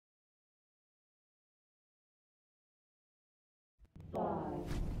5,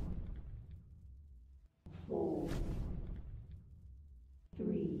 4,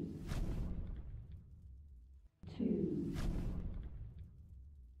 3, 2,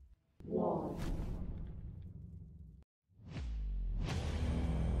 1.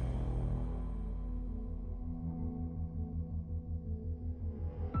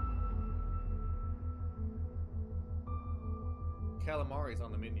 Calamari's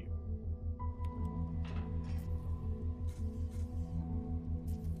on the menu.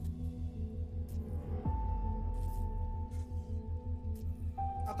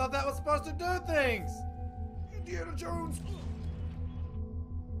 I thought that was supposed to do things! Indiana Jones!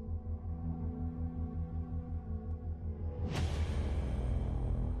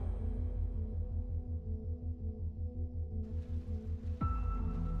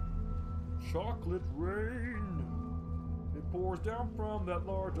 Chocolate rain. It pours down from that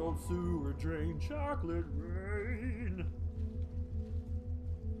large old sewer drain. Chocolate rain.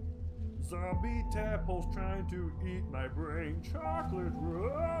 Zombie tadpoles trying to eat my brain. Chocolate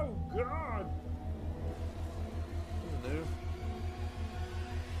rain. Oh, God. This is new.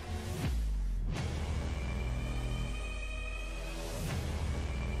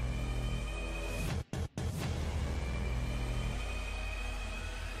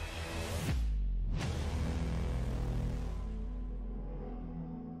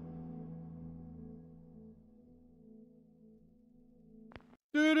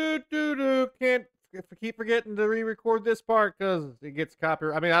 Can't keep forgetting to re-record this part because it gets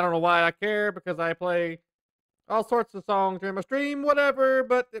copyright. I mean, I don't know why I care because I play all sorts of songs during my stream, whatever.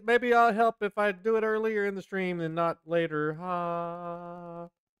 But maybe I'll help if I do it earlier in the stream and not later.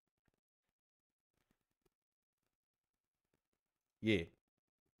 Yeah.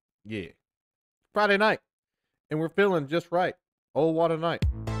 Friday night, and we're feeling just right. Oh, what a night.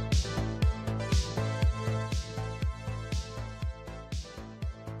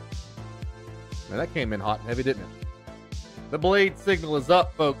 Man, that came in hot and heavy, didn't it? The blade signal is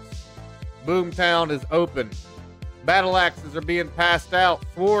up, folks. Boomtown is open. Battle axes are being passed out.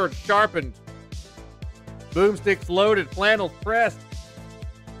 Swords sharpened. Boomsticks loaded. Flannels pressed.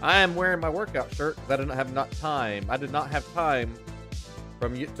 I am wearing my workout shirt because I did not have time. I did not have time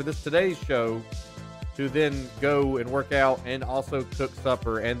from today's show to then go and work out and also cook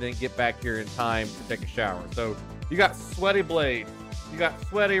supper and then get back here in time to take a shower. So you got sweaty blade. You got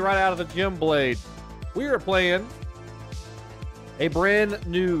sweaty right out of the gym blade. We are playing a brand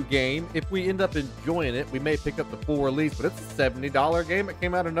new game. If we end up enjoying it, we may pick up the full release, but it's a $70 game. It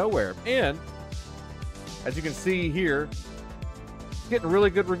came out of nowhere. And as you can see here, it's getting really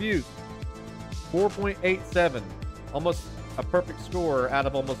good reviews. 4.87. Almost a perfect score out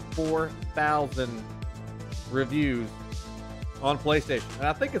of almost 4,000 reviews on PlayStation. And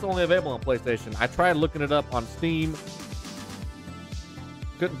I think it's only available on PlayStation. I tried looking it up on Steam.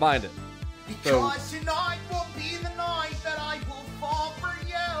 Couldn't find it. Because tonight will be the night that I will fall for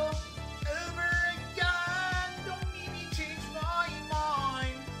you over again. Don't need me change my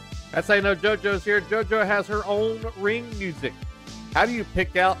mind. That's how you know JoJo's here. JoJo has her own ring music. How do you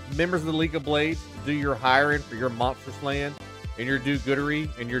pick out members of the League of Blades to do your hiring for your monster slaying and your do-goodery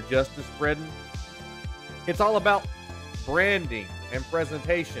and your justice spreading? It's all about branding and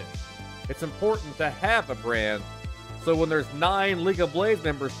presentation. It's important to have a brand. So when there's 9 League of Blades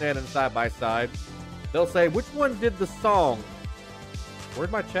members standing side by side, they'll say, which one did the song?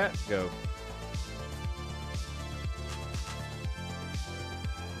 Where'd my chat go?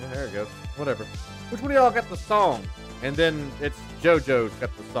 Yeah, there it goes. Whatever. Which one of y'all got the song? And then it's JoJo's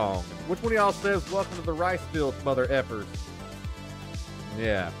got the song. Which one of y'all says, welcome to the rice fields, mother effers?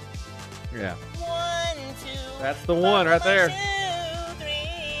 Yeah. 1, 2. That's the one right there. 2,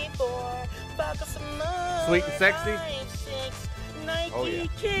 3, 4. Sweet and sexy. 5, 6, Nike Oh, yeah.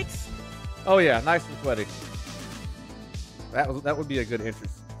 kicks. Oh yeah, nice and sweaty. That would be a good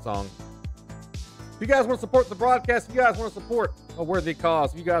entrance song. If you guys want to support the broadcast, if you guys want to support a worthy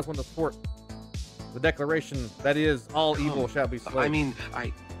cause, if you guys want to support the declaration that is all evil shall be slain. I mean,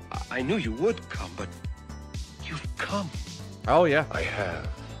 I knew you would come, but you've come. Oh yeah. I have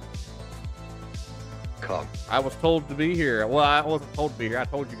come. I was told to be here. Well, I wasn't told to be here. I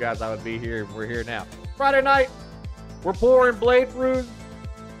told you guys I would be here, and we're here now. Friday night, we're pouring blade brews.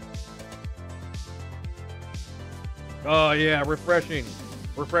 Oh yeah, refreshing.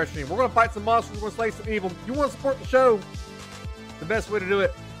 We're gonna fight some monsters. We're gonna slay some evil. If you want to support the show, the best way to do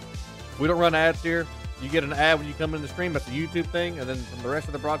it. We don't run ads here. You get an ad when you come in the stream. That's a YouTube thing, and then from the rest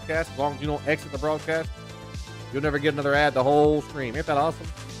of the broadcast, as long as you don't exit the broadcast, you'll never get another ad the whole stream. Ain't that awesome?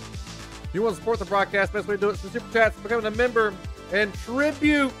 If you want to support the broadcast, best way to do it is the super chats, becoming a member, and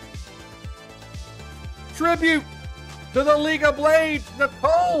tribute to the League of Blades,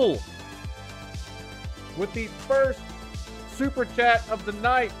 Nicole, with the first super chat of the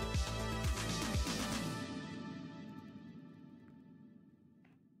night.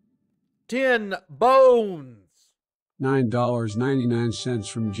 $10 bones. $9.99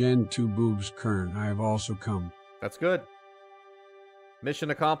 from Jen 2 Boobs Kern. I have also come. That's good.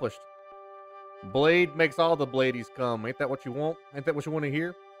 Mission accomplished. Blade makes all the bladies come. Ain't that what you want? Ain't that what you want to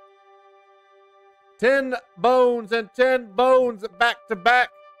hear? 10 bones and 10 bones back to back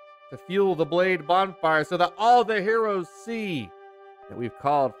to fuel the Blade bonfire so that all the heroes see that we've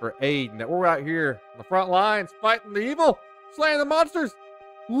called for aid and that we're out here on the front lines fighting the evil, slaying the monsters,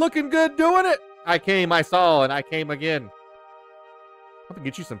 looking good doing it. I came, I saw, and I came again. I'm gonna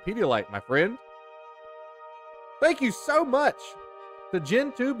get you some Pedialyte, my friend. Thank you so much to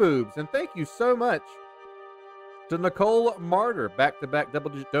Gen 2 Boobs, and thank you so much to Nicole Martyr, back-to-back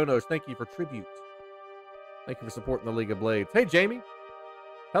double-digit donos. Thank you for tribute. Thank you for supporting the League of Blades. Hey, Jamie.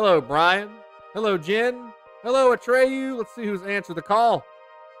 Hello, Brian. Hello, Jen. Hello, Atreyu. Let's see who's answered the call.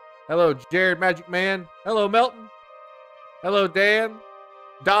 Hello, Jared Magic Man. Hello, Melton. Hello, Dan.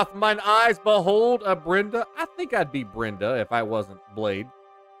 Doth mine eyes behold a Brenda? I think I'd be Brenda if I wasn't Blade.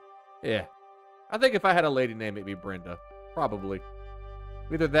 Yeah. I think if I had a lady name, it'd be Brenda. Probably.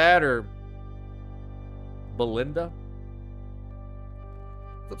 Either that or Belinda.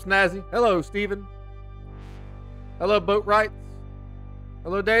 What's up, Snazzy? Hello, Steven. Hello, Boatwrights.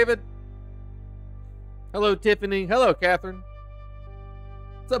 Hello, David. Hello, Tiffany. Hello, Catherine.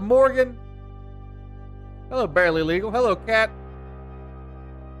 What's up, Morgan? Hello, Barely Legal. Hello, Kat.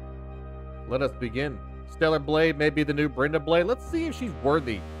 Let us begin. Stellar Blade may be the new Brenda Blade. Let's see if she's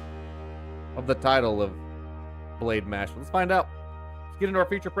worthy of the title of Blade Master. Let's find out. Let's get into our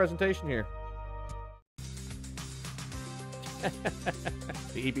feature presentation here.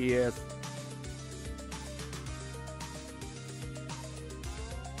 The EBS.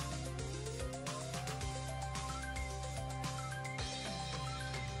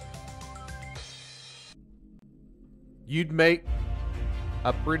 You'd make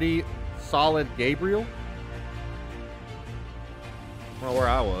a pretty solid Gabriel. I don't know where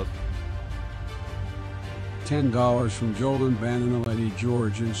I was. $10 from Joel Bannon, Eddie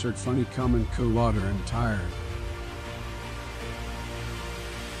George. Insert funny comment, co-lauder and tired.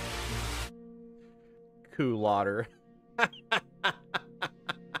 Culotter.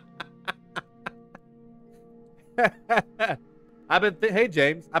 Hey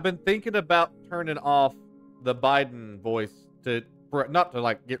James, I've been thinking about turning off the Biden voice not to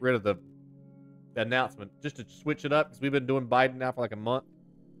like get rid of the announcement, just to switch it up because we've been doing Biden now for like a month.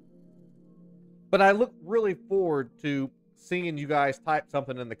 But I look really forward to seeing you guys type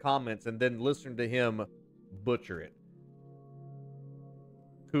something in the comments and then listening to him butcher it.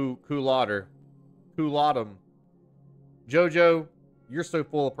 Culotter. Culotum. Jojo, you're so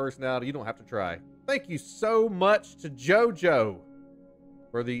full of personality, you don't have to try. Thank you so much to Jojo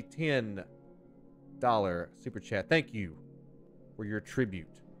for the $10 super chat. Thank you for your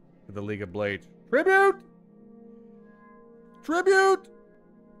tribute to the League of Blades. Tribute! Tribute!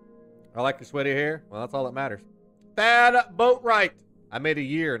 I like your sweaty hair. Well, that's all that matters. Thad Boatwright. I made a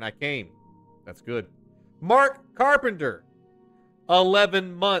year and I came. That's good. Mark Carpenter.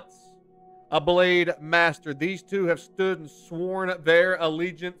 11 months. A Blade Master. These two have stood and sworn their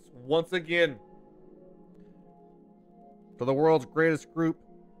allegiance once again to the world's greatest group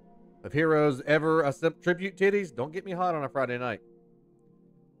of heroes ever. Tribute titties. Don't get me hot on a Friday night.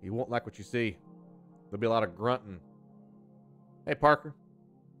 You won't like what you see. There'll be a lot of grunting. Hey, Parker.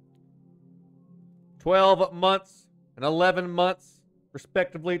 12 months and 11 months,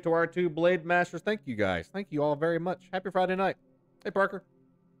 respectively, to our two Blade Masters. Thank you, guys. Thank you all very much. Happy Friday night. Hey, Parker.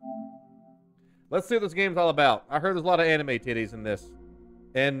 Let's see what this game's all about. I heard there's a lot of anime titties in this.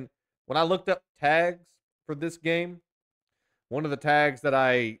 And when I looked up tags for this game, one of the tags that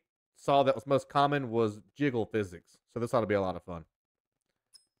I saw that was most common was jiggle physics. So this ought to be a lot of fun.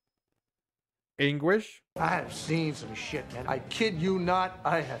 English. I have seen some shit, man. I kid you not,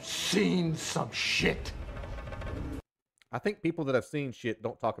 I have seen some shit. I think people that have seen shit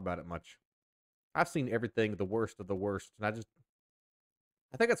don't talk about it much. I've seen everything, the worst of the worst, and I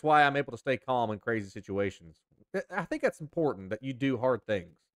think that's why I'm able to stay calm in crazy situations. I think that's important that you do hard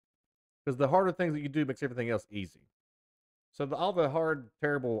things, because the harder things that you do makes everything else easy. So all the hard,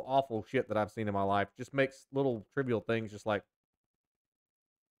 terrible, awful shit that I've seen in my life just makes little trivial things just like,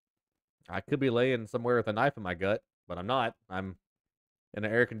 I could be laying somewhere with a knife in my gut, but I'm not. I'm in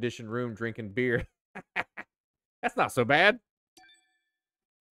an air-conditioned room drinking beer. That's not so bad.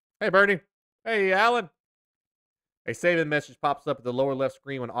 Hey, Bernie. Hey, Alan. A saving message pops up at the lower left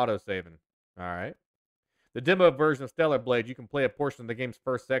screen when auto-saving. All right. The demo version of Stellar Blade, you can play a portion of the game's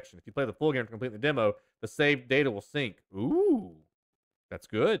first section. If you play the full game to complete the demo, the saved data will sync. Ooh, that's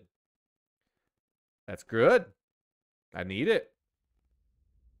good. That's good. I need it.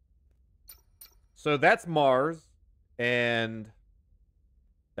 So that's Mars, and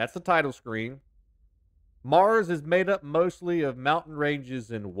that's the title screen. Mars is made up mostly of mountain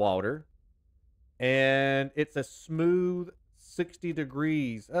ranges and water, and it's a smooth 60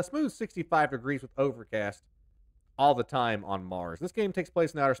 degrees, a smooth 65 degrees with overcast all the time on Mars. This game takes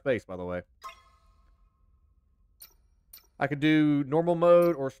place in outer space, by the way. I could do normal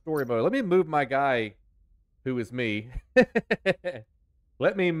mode or story mode. Let me move my guy, who is me.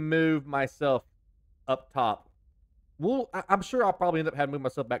 Let me move myself up top. I'm sure I'll probably end up having to move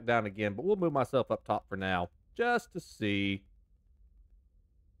myself back down again, but we'll move myself up top for now, just to see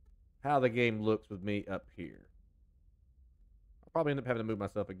how the game looks with me up here. I'll probably end up having to move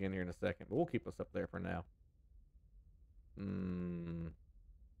myself again here in a second, but we'll keep us up there for now.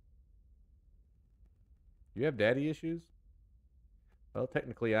 You have daddy issues? Well,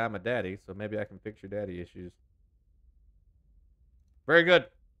 technically I'm a daddy, so maybe I can fix your daddy issues. Very good.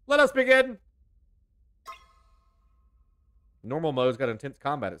 Let us begin. Normal mode's got intense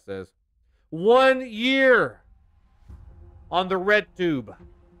combat, it says. 1 year on the red tube.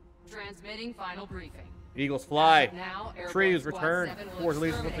 Transmitting final briefing. Eagles fly. Now, Trees return. Force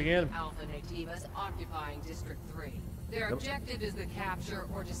allegiance once again. Alpha Nativas occupying District 3. Their objective is the capture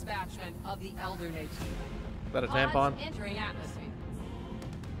or dispatchment of the Elder Nativa. Is that a tampon? Pods entering atmosphere.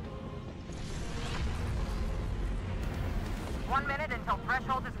 1 minute until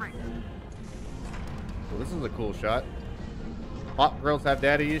threshold is reached. Well, this is a cool shot. Hot girls have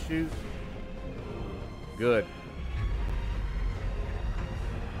daddy issues. Good.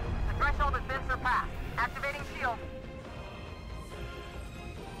 The threshold has been surpassed. Activating shield.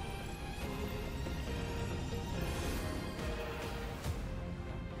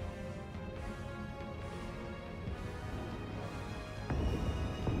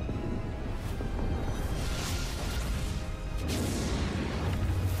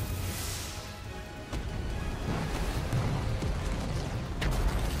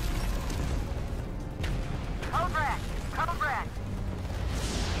 Code red. Code red.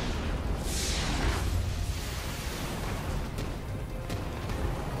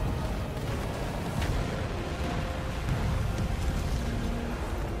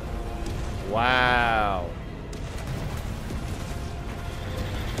 Wow.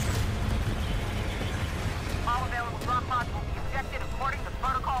 All available drop pods will be ejected according to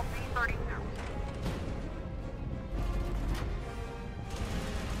Protocol B32.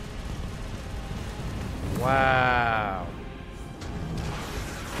 Wow.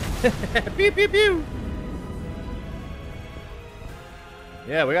 Pew, pew, pew.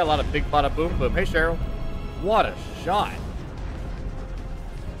 Yeah, we got a lot of big bada boom boom. Hey, Cheryl. What a shot.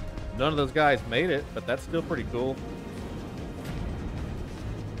 None of those guys made it, but that's still pretty cool.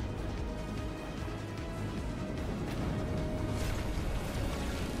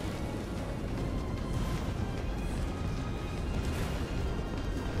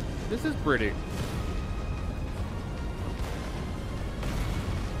 This is pretty.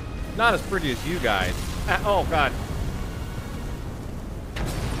 Not as pretty as you guys. Oh, God.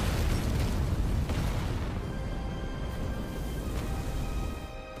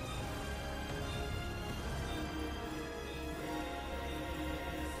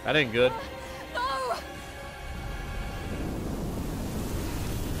 That ain't good. No!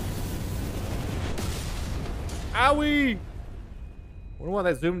 Owie! Wonder why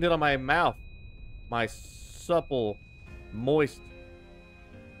that zoomed in on my mouth. My supple, moist,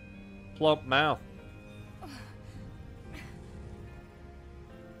 plump mouth.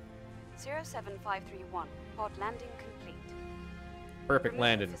 07531. Pod landing complete. Perfect Removing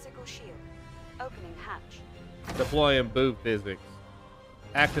landing. Physical shield. Opening hatch. Deploying boob physics.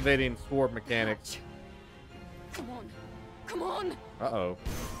 Activating sword mechanics. Come on. Come on! Uh-oh.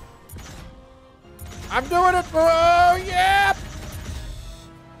 I'm doing it, bro! Yeah!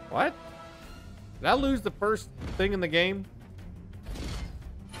 What? Did I lose the first thing in the game?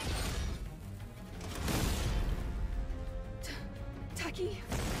 Taki?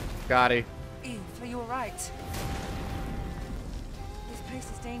 Scotty. Eve, are you alright? This place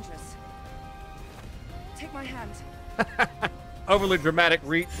is dangerous. Take my hand. Overly dramatic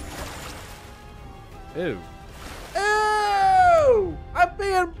reach. Ew. Ew! I'm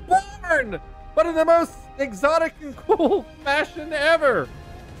being born! But in the most exotic and cool fashion ever!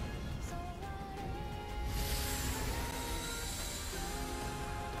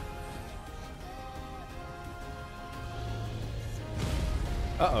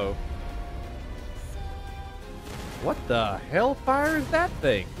 Uh-oh. What the hellfire is that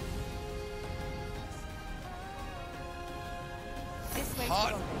thing? This way.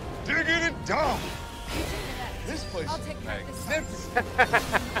 Hot. Digging it down. This place I'll is take care of this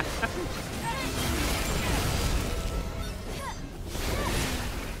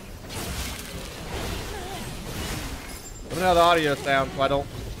Let me know how the audio sounds so I don't...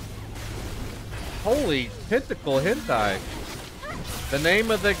 Holy tentacle hentai. The name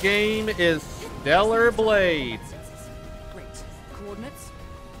of the game is Stellar Blades. Great. Coordinates?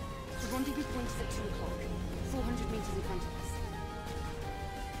 The rendezvous point is at 2 o'clock. 400 meters in front of us.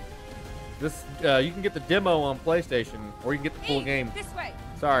 This, you can get the demo on PlayStation, or you can get the full game. This way.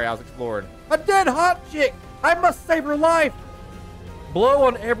 Sorry, I was exploring. A dead hot chick! I must save her life! Blow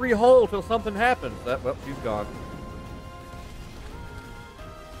on every hole till something happens. Well, she's gone.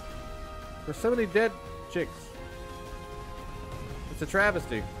 There's so many dead chicks. It's a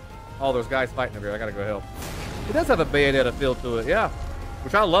travesty. Oh, there's guys fighting over here. I gotta go help. It does have a Bayonetta feel to it, yeah.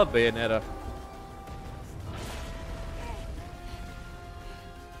 Which I love Bayonetta.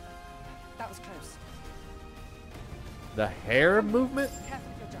 That was close. The hair movement?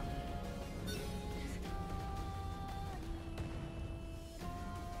 Careful with your jump.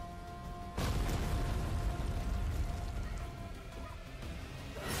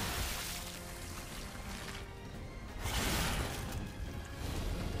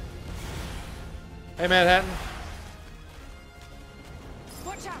 Hey, Manhattan.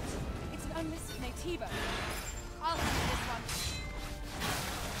 Watch out! It's an unlisted nativo. I'll handle this one.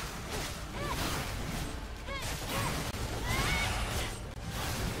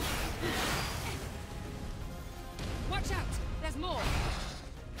 Watch out! There's more.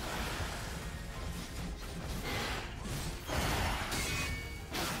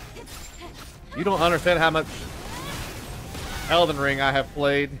 You don't understand how much Elden Ring I have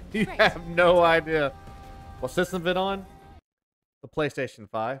played. You have no idea. What system it on? The PlayStation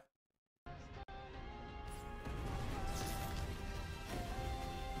 5.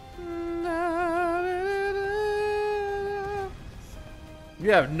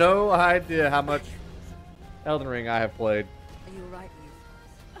 You have no idea how much Elden Ring I have played. Are you alright,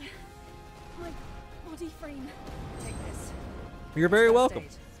 Ruth? My body frame. Take this. You're very welcome.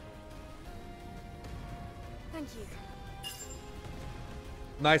 Thank you.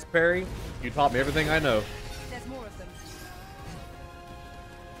 Nice parry. You taught me everything I know. There's more of them.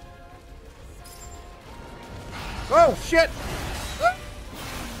 Oh, shit!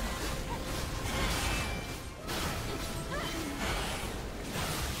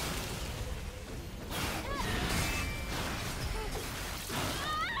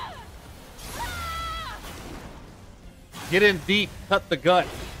 Get in deep, cut the gut,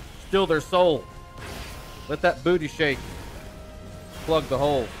 steal their soul. Let that booty shake. Plug the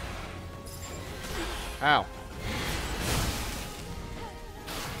hole. Ow.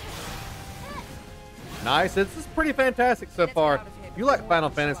 Nice. This is pretty fantastic so far. If you like Final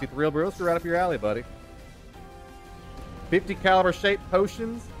Fantasy III, bro, it's right up your alley, buddy. 50 caliber shaped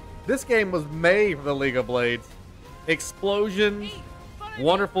potions. This game was made for the League of Blades. Explosions,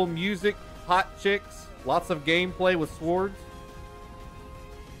 wonderful music, hot chicks, lots of gameplay with swords.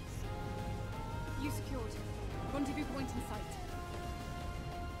 You secured. Rendezvous point in sight.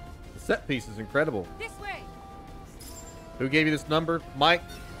 The set piece is incredible. This way. Who gave you this number? Mike,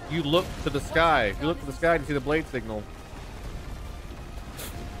 you look to the sky. You look to the sky and see the blade signal.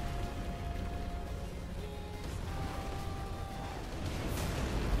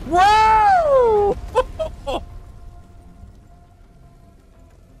 Whoa!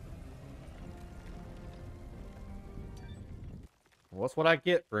 What's what I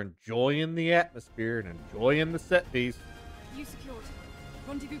get for enjoying the atmosphere and enjoying the set piece? You secured.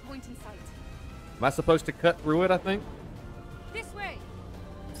 Rendezvous point in sight. Am I supposed to cut through it, I think? This way.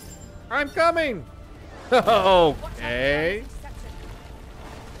 I'm coming! Okay.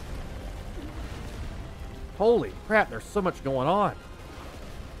 Holy crap, there's so much going on.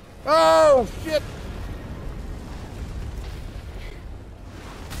 Oh, shit!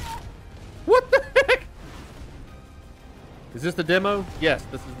 What the heck? Is this the demo? Yes,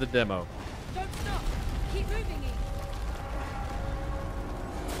 this is the demo. Don't stop. Keep moving, Ian.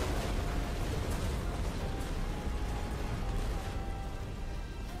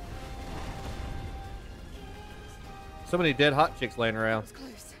 So many dead hot chicks laying around. It's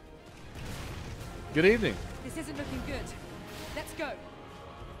close. Good evening. This isn't looking good. Let's go.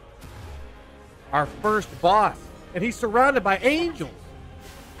 Our first boss, and he's surrounded by angels.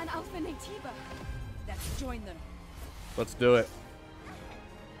 An Alpha Nativa. Let's join them. Let's do it.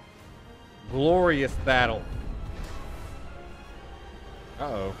 Glorious battle.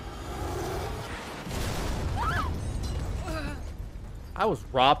 Uh-oh. I was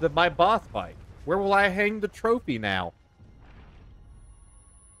robbed of my boss fight. Where will I hang the trophy now?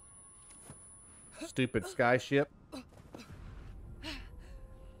 Stupid skyship. Oh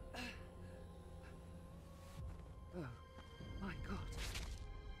my god.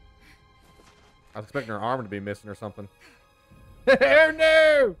 I was expecting her arm to be missing or something. Oh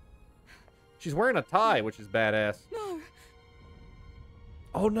no! She's wearing a tie, which is badass. No.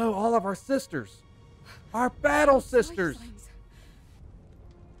 Oh no, all of our sisters. Our battle sisters.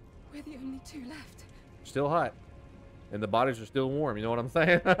 We're the only two left. Still hot. And the bodies are still warm, you know what I'm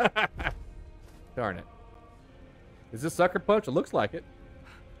saying? Darn it. Is this sucker punch? It looks like it.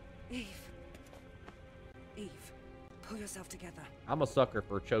 Eve. Eve, pull yourself together. I'm a sucker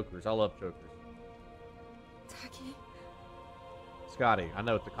for chokers. I love chokers. Taki. Scotty, I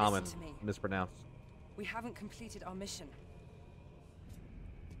know it's a common Listen to me. mispronounced. We haven't completed our mission.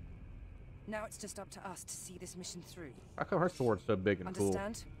 Now it's just up to us to see this mission through. How come her sword's so big and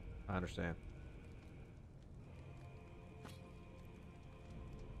Understand? cool? I understand.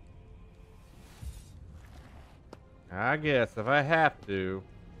 I guess if I have to.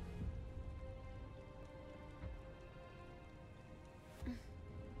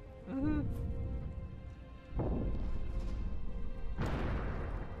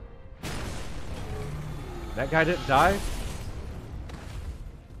 That guy didn't die?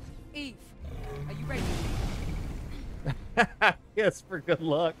 Eve, are you ready? Yes, for good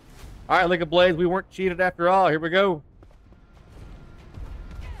luck. All right, League of Blades, we weren't cheated after all. Here we go.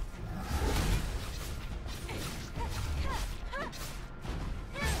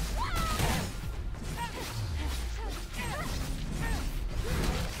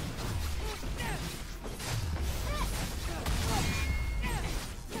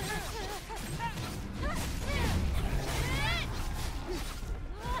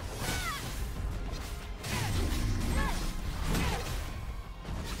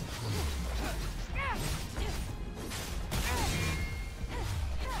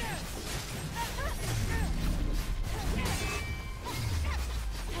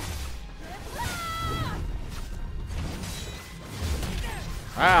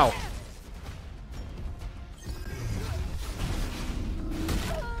 Ow.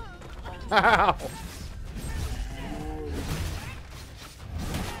 Ow.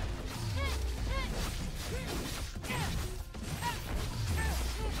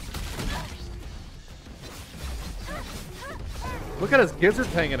 Look at his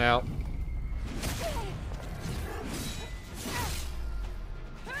gizzards hanging out.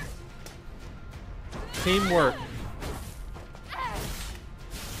 Teamwork.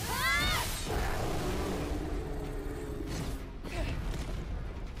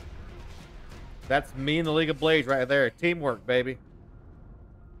 That's me in the League of Blades right there. Teamwork, baby.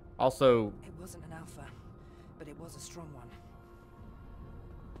 Also, It wasn't an alpha, but it was a strong one.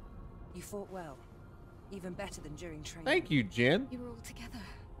 You fought well. Even better than during training. thank you, Jen. You were all together.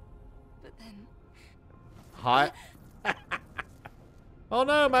 But then... Hot. Oh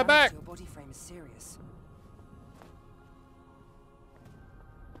no, my Damage back. to your body frame is serious.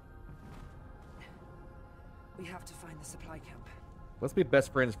 We have to find the supply camp. Let's be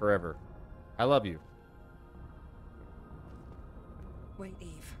best friends forever. I love you. Wait,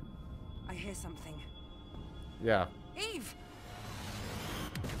 Eve. I hear something. Yeah. Eve!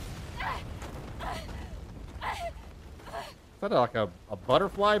 Is that like a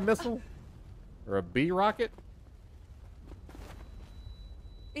butterfly missile? Or a bee rocket?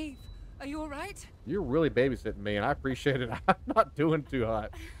 Eve, are you alright? You're really babysitting me, and I appreciate it. I'm not doing too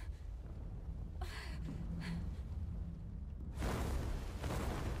hot.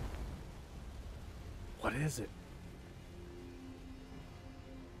 What is it?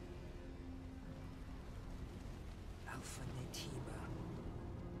 Alpha Nativa.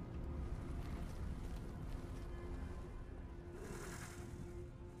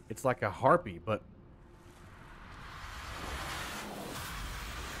 It's like a harpy, but...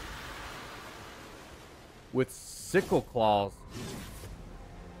 with sickle claws.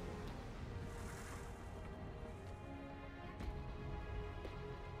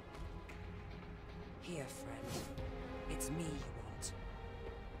 Here, friend. It's me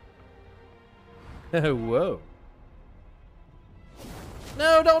you want. Whoa.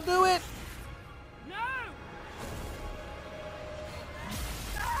 No, don't do it! No!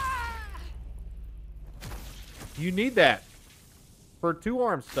 You need that. For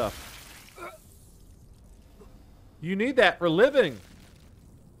two-arm stuff. You need that for living.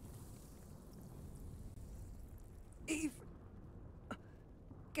 Eve!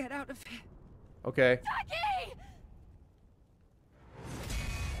 Get out of here. Okay. Taki!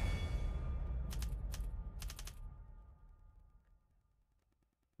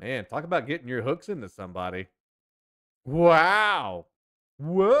 Man, talk about getting your hooks into somebody. Wow.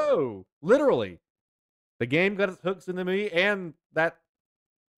 Whoa. Literally. The game got its hooks into me, and that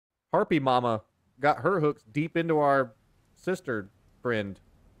Harpy Mama got her hooks deep into our sister friend.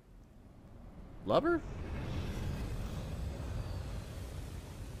 Lover?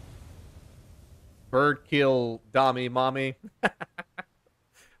 Bird kill Dommy Mommy.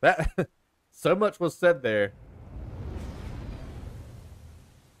 That so much was said there.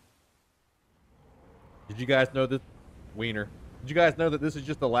 Did you guys know this? Wiener. Did you guys know that this is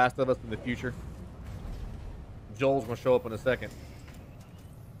just The Last of Us in the future? Joel's gonna show up in a second.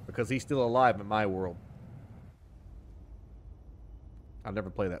 Because he's still alive in my world. I'll never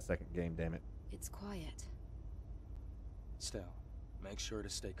play that second game, damn it. It's quiet. Still, make sure to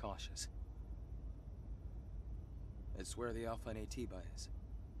stay cautious. It's where the Alpha and AT buy is.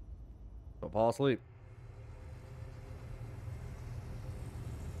 Don't fall asleep.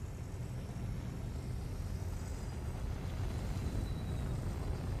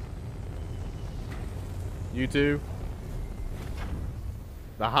 You too?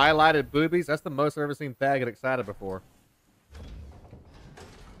 The highlighted boobies? That's the most I've ever seen Thad get excited before.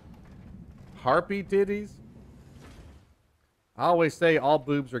 Harpy titties? I always say all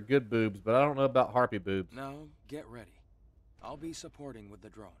boobs are good boobs, but I don't know about harpy boobs. No, get ready. I'll be supporting with the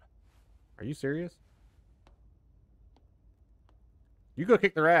drone. Are you serious? You go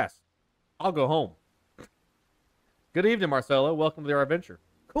kick their ass. I'll go home. Good evening, Marcelo. Welcome to our adventure.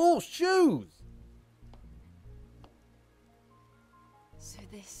 Cool shoes! So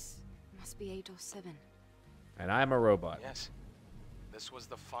this must be 8 or 7. And I'm a robot. Yes. This was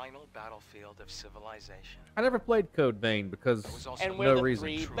the final battlefield of civilization. I never played Code Vein because And no we're the reason.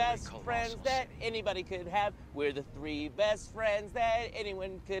 three best friends that anybody could have. We're the three best friends that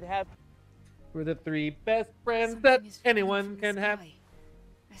anyone could have. We're the three best friends that anyone can have.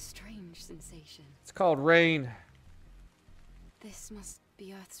 A strange sensation. It's called rain. This must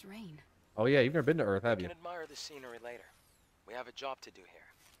be Earth's rain. Oh yeah, you've never been to Earth, have We you? can admire the scenery later. We have a job to do here.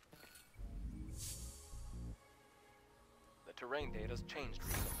 The terrain data's changed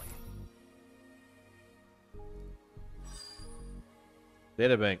recently.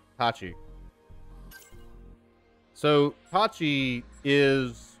 Databank, Tachi. So Tachi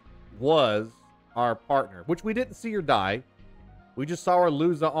was our partner, which we didn't see her die. We just saw her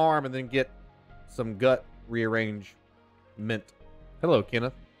lose an arm and then get some gut rearrangement. Hello,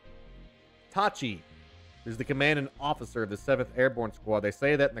 Kenneth. Tachi is the commanding officer of the 7th Airborne Squad. They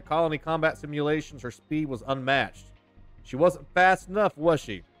say that in the colony combat simulations, her speed was unmatched. She wasn't fast enough, was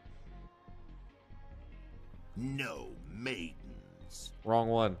she? No maidens. Wrong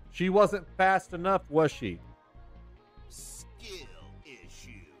one. She wasn't fast enough, was she? Skill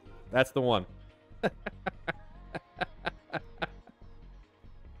issue. That's the one.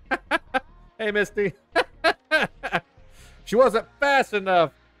 Hey, Misty. She wasn't fast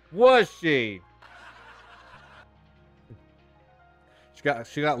enough, was she?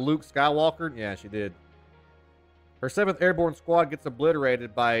 She got Luke Skywalker? Yeah, she did. Her 7th Airborne Squad gets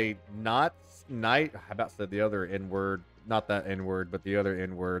obliterated by How about said the other N-word. Not that N-word, but the other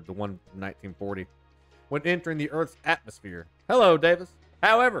N-word. The one from 1940. When entering the Earth's atmosphere. Hello, Davis.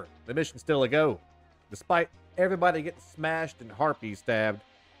 However, the mission's still a go. Despite everybody getting smashed and harpies stabbed,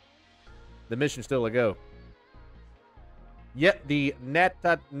 the mission's still a go. Yet the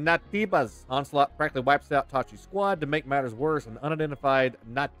Natiba's onslaught practically wipes out Tachi's squad. To make matters worse, an unidentified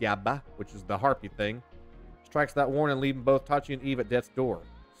Natyaba, which is the harpy thing, strikes that warning, leaving both Tachi and Eve at death's door.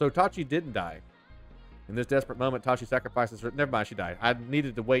 So Tachi didn't die. In this desperate moment, Tachi sacrifices her. Never mind, she died. I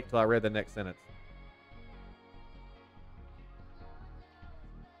needed to wait till I read the next sentence.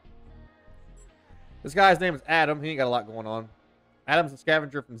 This guy's name is Adam. He ain't got a lot going on. Adam's a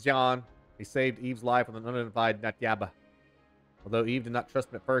scavenger from Xi'an. He saved Eve's life with an unidentified Natyaba. Although Eve did not trust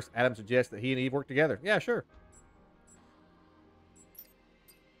him at first, Adam suggests that he and Eve work together. Yeah, sure.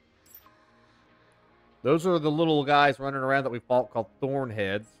 Those are the little guys running around that we fought called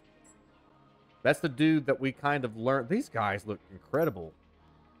Thornheads. That's the dude that we kind of learned. These guys look incredible.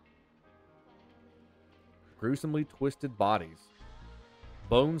 Gruesomely twisted bodies.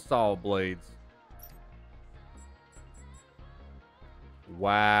 Bone saw blades.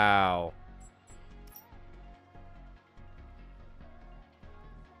 Wow.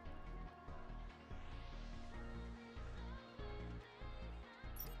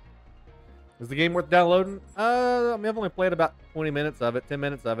 Is the game worth downloading? I mean, I've only played about 20 minutes of it, 10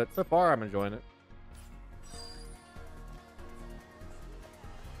 minutes of it. So far, I'm enjoying it.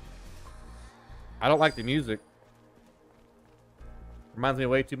 I don't like the music. Reminds me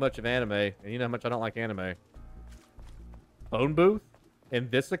way too much of anime. And you know how much I don't like anime. Phone booth? In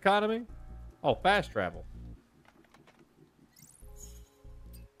this economy? Oh, fast travel.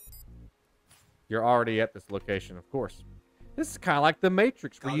 You're already at this location, of course. This is kind of like the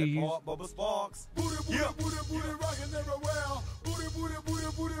Matrix where you use...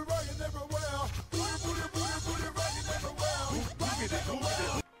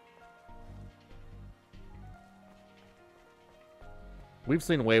 We've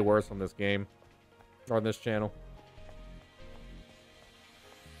seen way worse on this game. Or on this channel.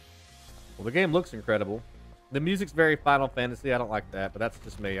 Well, the game looks incredible. The music's very Final Fantasy. I don't like that, but that's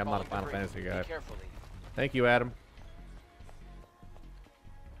just me. I'm not a Final Fantasy guy. Thank you, Adam.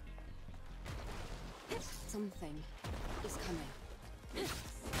 Something is coming. The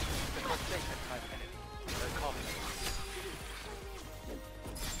containment time enemy. They're coming.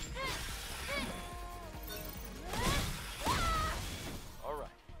 All right.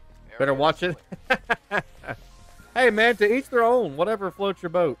 Better watch it. Hey, man, to each their own. Whatever floats your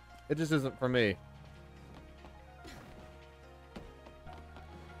boat. It just isn't for me.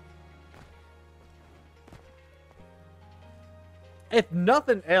 If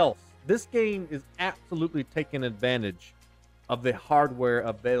nothing else, this game is absolutely taking advantage of the hardware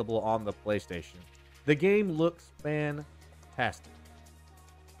available on the PlayStation. The game looks fantastic.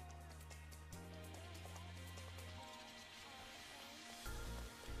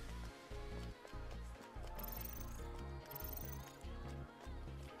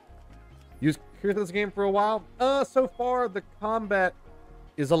 You curious this game for a while? So far the combat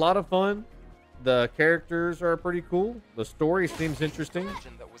is a lot of fun. The characters are pretty cool. The story seems interesting.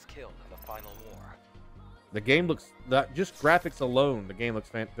 That was killed in the final war. The game looks, just graphics alone, the game looks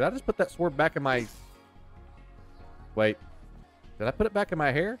fantastic. Did I just put that sword back in my... Wait. Did I put it back in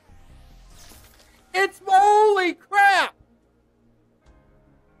my hair? It's... Holy crap!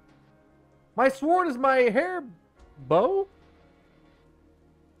 My sword is my hair bow?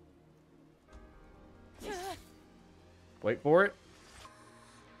 Wait for it.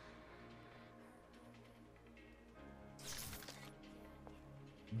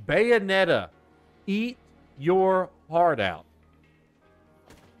 Bayonetta. Eat your heart out.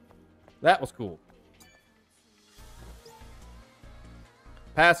 That was cool.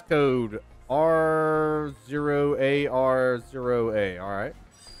 Passcode R0AR0A. All right.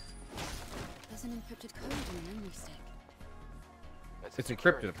 There's an encrypted code in the memory stick. It's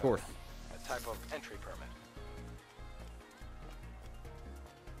encrypted, of course. A type of entry permit.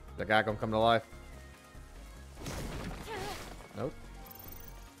 That guy gonna come to life? Nope.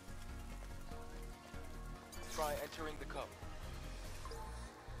 Try entering the code.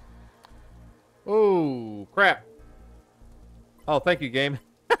 Oh, crap. Oh, thank you, game.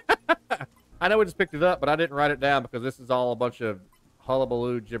 I know we just picked it up, but I didn't write it down because this is all a bunch of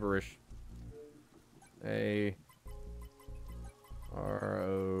hullabaloo gibberish. A-R-O-A.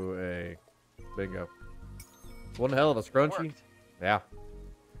 Bingo. One hell of a scrunchie. Yeah.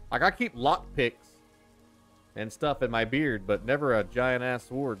 Like, I keep lockpicks and stuff in my beard, but never a giant-ass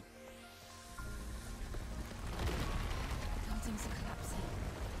sword. Buildings are collapsing.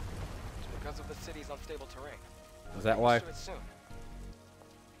 It's because of the city's unstable terrain. Is that why?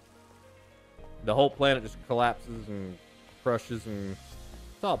 The whole planet just collapses and crushes, and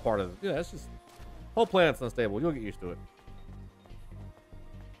it's all part of it. Yeah, it's just... whole planet's unstable. You'll get used to it.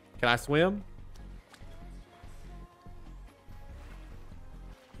 Can I swim?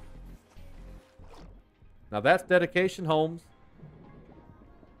 Now that's dedication, Holmes.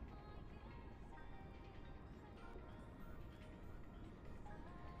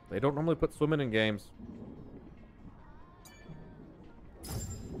 They don't normally put swimming in games.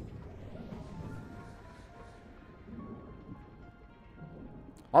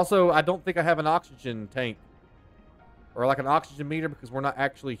 Also, I don't think I have an oxygen tank. Or like an oxygen meter because we're not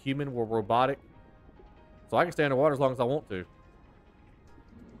actually human, we're robotic. So I can stay underwater as long as I want to.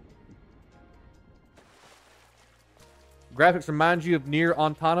 Graphics remind you of Nier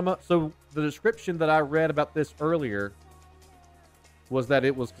Automata. So the description that I read about this earlier was that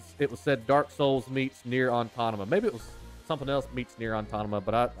it was said Dark Souls meets Nier Automata. Maybe it was something else meets Nier Automata,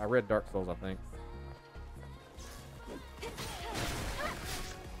 but I read Dark Souls, I think.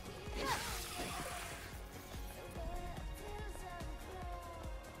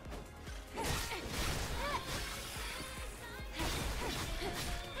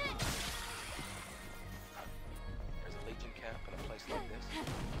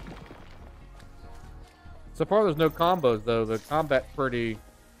 So far, there's no combos, though. The combat's pretty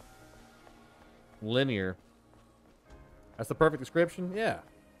linear. That's the perfect description? Yeah.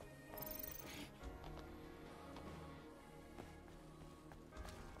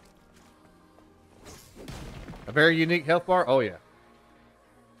 A very unique health bar? Oh, yeah.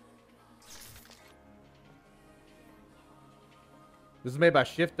 This is made by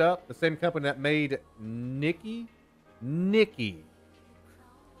Shift Up, the same company that made Nikki.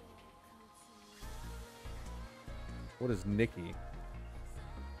 What is Nikki?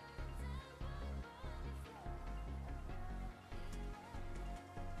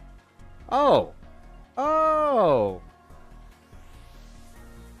 Oh. Oh.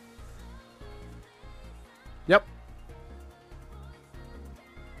 Yep.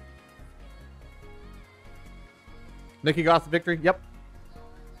 Nikki got the victory. Yep.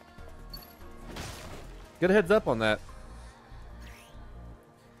 Get a heads up on that.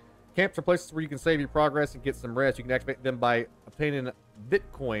 Camps are places where you can save your progress and get some rest. You can activate them by obtaining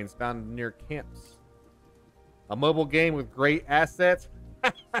bitcoins found near camps. A mobile game with great assets.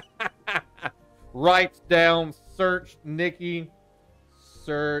 Write down, search Nikki.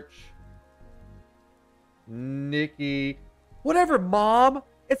 Search Nikki. Whatever, Mom.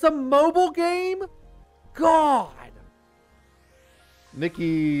 It's a mobile game? God.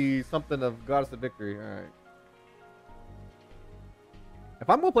 Nikki, something of Goddess of Victory. All right. If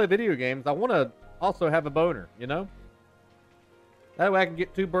I'm going to play video games, I want to also have a boner, you know? That way I can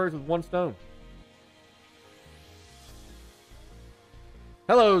get 2 birds with 1 stone.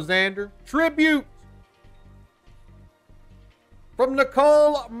 Hello, Xander. Tribute from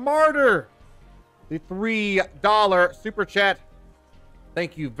Nicole Martyr. The $3 super chat.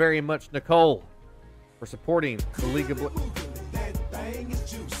 Thank you very much, Nicole, for supporting the League of Blades.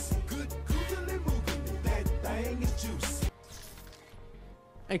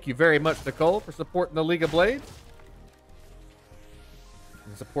 Thank you very much, Nicole, for supporting the League of Blades.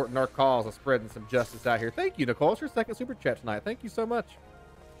 And supporting our cause of spreading some justice out here. Thank you, Nicole. It's your 2nd super chat tonight. Thank you so much.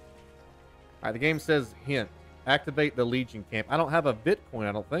 All right, the game says, hint, activate the Legion camp. I don't have a Bitcoin,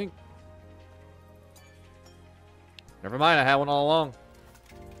 I don't think. Never mind, I had one all along.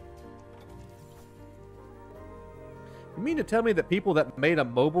 You mean to tell me that people that made a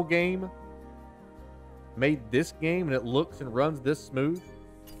mobile game made this game and it looks and runs this smooth?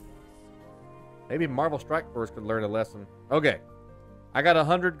 Maybe Marvel Strike Force could learn a lesson. Okay. I got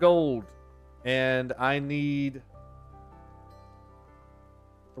 100 gold. And I need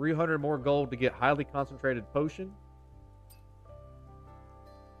 300 more gold to get highly concentrated potion.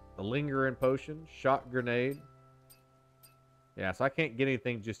 The lingering potion. Shock grenade. Yeah, so I can't get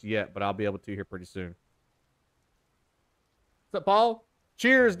anything just yet, but I'll be able to here pretty soon. What's up, Paul?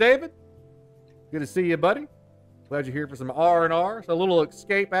 Cheers, David. Good to see you, buddy. Glad you're here for some R&R. So a little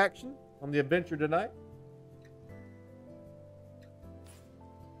escape action on the adventure tonight.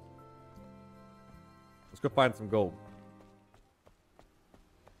 Let's go find some gold.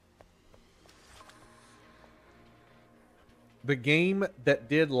 The game that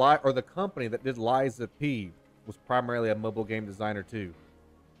did the company that did Liza P was primarily a mobile game designer too.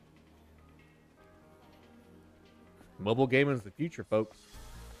 Mobile gaming is the future, folks.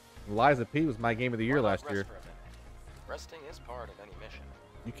 Liza P was my game of the year last year. Resting is part of any mission.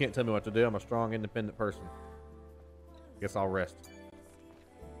 You can't tell me what to do. I'm a strong, independent person. Guess I'll rest.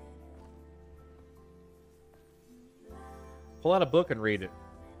 Pull out a book and read it.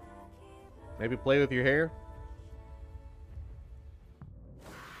 Maybe play with your hair.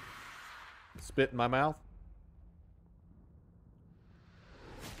 Spit in my mouth.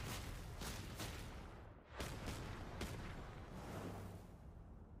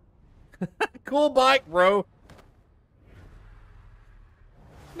 Cool bike, bro.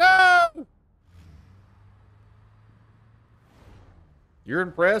 No! You're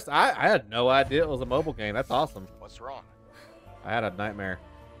impressed? I had no idea it was a mobile game. That's awesome. What's wrong? I had a nightmare.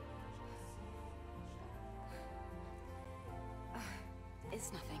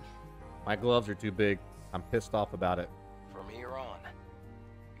 It's nothing. My gloves are too big. I'm pissed off about it. From here on,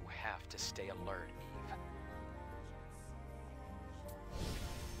 you have to stay alert, Eve.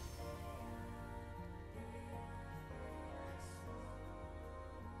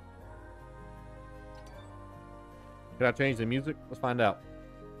 Can I change the music? Let's find out.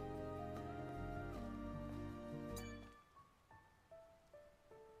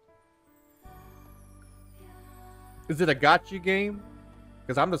 Is it a gotcha game?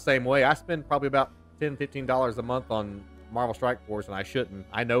 Because I'm the same way. I spend probably about $10, $15 a month on Marvel Strike Force, and I shouldn't.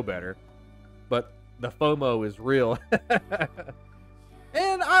 I know better. But the FOMO is real.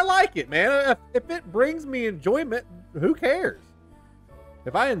 And I like it, man. If it brings me enjoyment, who cares?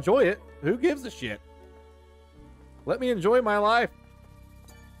 If I enjoy it, who gives a shit? Let me enjoy my life.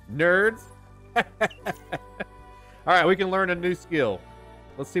 Nerds. All right, we can learn a new skill.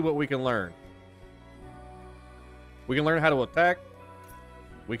 Let's see what we can learn. We can learn how to attack.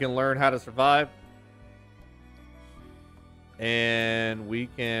 We can learn how to survive. And we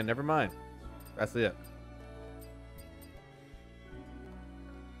can... Never mind. That's it.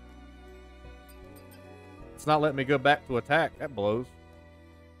 It's not letting me go back to attack. That blows.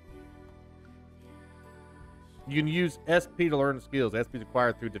 You can use SP to learn skills. SP is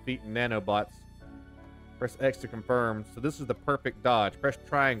acquired through defeating nanobots. Press X to confirm. So this is the perfect dodge. Press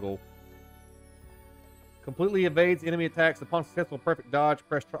triangle. Completely evades enemy attacks. Upon successful perfect dodge,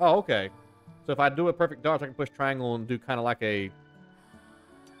 press oh, okay. So if I do a perfect dodge, I can push triangle and do kind of like a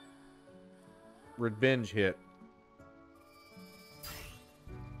revenge hit.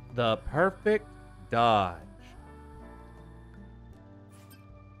 The perfect dodge.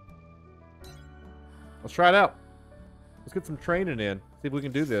 Let's try it out. Let's get some training in. See if we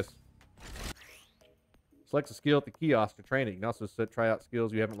can do this. Select a skill at the kiosk to train it. You can also try out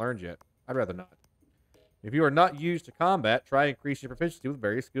skills you haven't learned yet. I'd rather not. If you are not used to combat, try increasing your proficiency with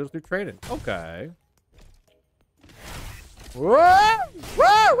various skills through training. Okay. Whoa!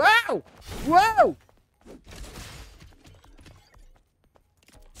 Whoa! Whoa! Whoa!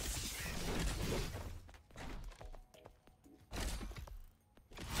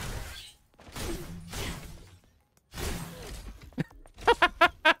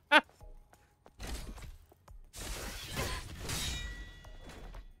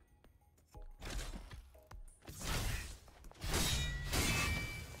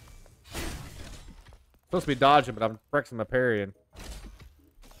 Supposed to be dodging, but I'm pressing my parrying.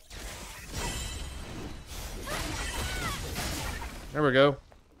 There we go.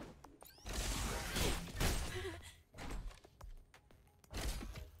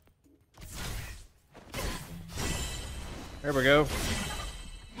 There we go.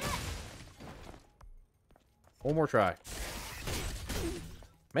 One more try.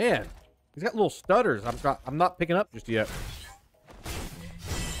 Man, he's got little stutters. I'm not picking up just yet.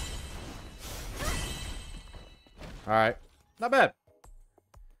 All right, not bad.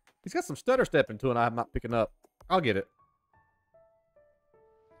 He's got some stutter stepping to it. I'm not picking up. I'll get it.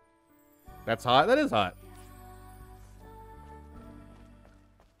 That's hot. That is hot.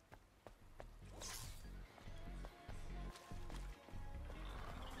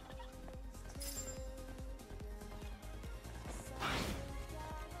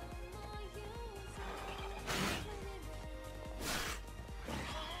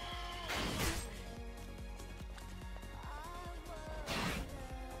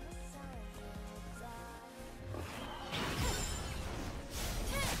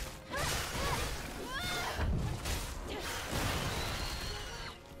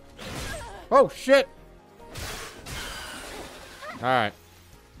 Oh, shit! Alright.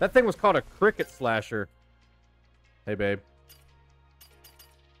 That thing was called a cricket slasher. Hey, babe.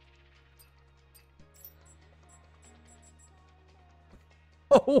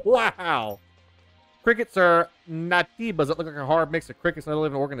 Oh, wow! Crickets are natibas that look like a hard mix of crickets and other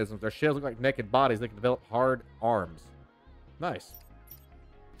living organisms. Their shells look like naked bodies. They can develop hard arms. Nice.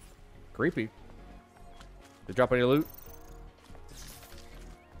 Creepy. Did you drop any loot?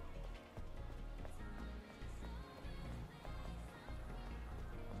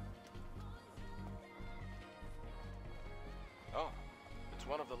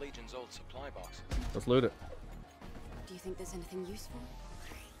 One of the Legion's old supply boxes. Let's loot it. Do you think there's anything useful?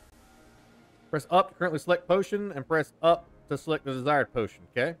 Press up to currently select potion, and press up to select the desired potion,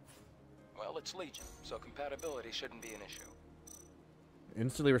 okay? Well, it's Legion, so compatibility shouldn't be an issue.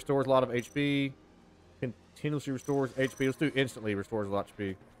 Instantly restores a lot of HP. Continuously restores HP. Let's do instantly restores a lot of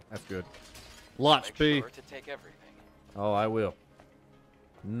HP. That's good. Lot Make HP. sure to take everything. Oh, I will.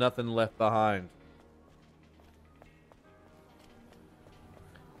 Nothing left behind.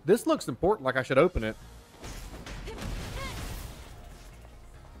 This looks important, like I should open it.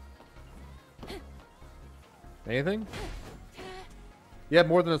 Anything? Yeah,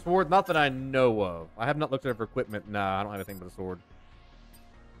 more than a sword? Not that I know of. I have not looked at it for equipment. Nah, I don't have anything but a sword.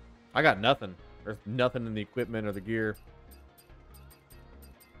 I got nothing. There's nothing in the equipment or the gear.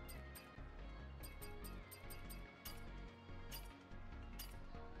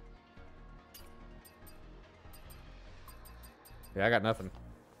 Yeah, I got nothing.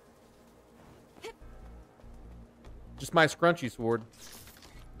 Just my scrunchy sword.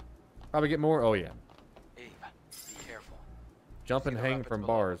 Probably get more. Oh, yeah. Eve, be careful. Jump and hang from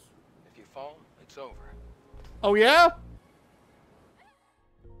bars. If you fall, it's over. Oh, yeah?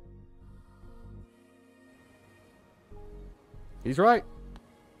 He's right.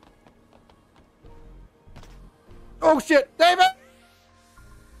 Oh, shit. David!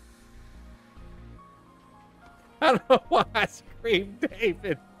 I don't know why I screamed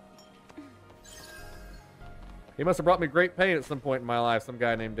David. He must have brought me great pain at some point in my life, some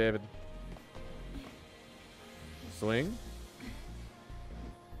guy named David. Swing.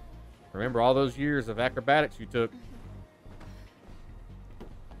 Remember all those years of acrobatics you took.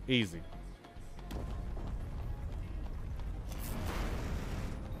 Easy.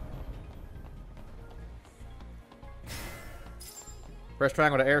 Press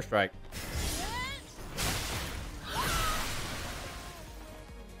triangle to airstrike.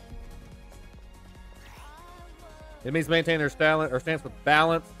 Enemies maintain their stance with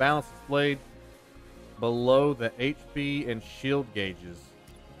balance. Balance is displayed below the HP and shield gauges.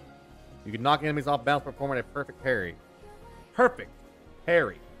 You can knock enemies off balance performing a perfect parry. Perfect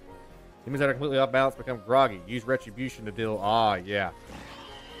parry. Enemies that are completely off balance become groggy. Use retribution to deal. Ah, yeah.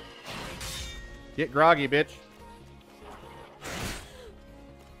 Get groggy, bitch.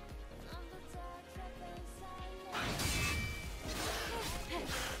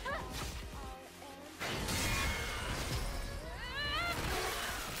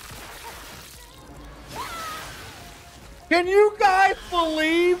 Can you guys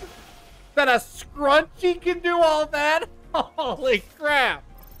believe that a scrunchie can do all that? Holy crap.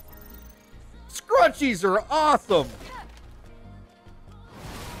 Scrunchies are awesome.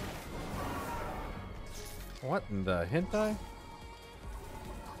 What in the hentai?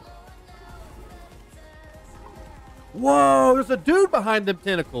 Whoa, there's a dude behind them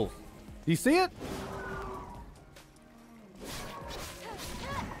tentacles. Do you see it?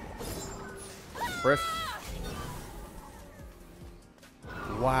 Press.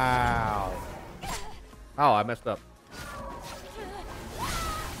 Wow. Oh, I messed up.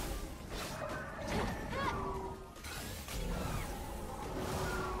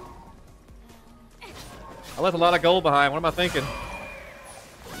 I left a lot of gold behind. What am I thinking?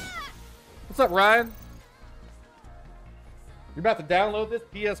 What's up, Ryan? You're about to download this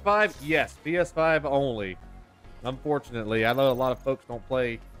PS5? Yes, PS5 only. Unfortunately, I know a lot of folks don't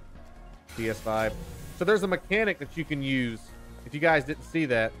play PS5. So there's a mechanic that you can use. If you guys didn't see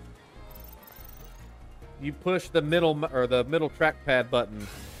that, you push the middle trackpad button,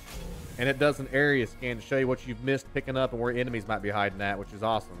 and it does an area scan to show you what you've missed picking up and where enemies might be hiding at, which is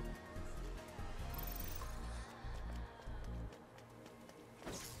awesome.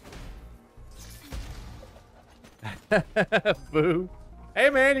 Boo. Hey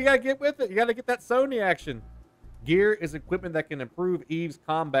man, you gotta get with it. You gotta get that Sony action. Gear is equipment that can improve Eve's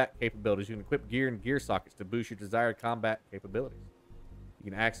combat capabilities. You can equip gear and gear sockets to boost your desired combat capabilities.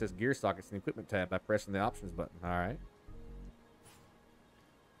 You can access gear sockets in the equipment tab by pressing the options button. All right.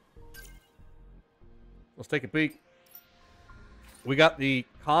 Let's take a peek. We got the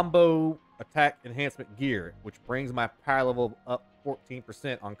combo attack enhancement gear, which brings my power level up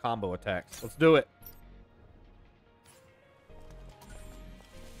 14% on combo attacks. Let's do it.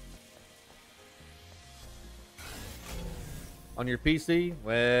 On your PC,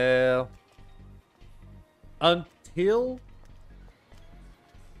 well, until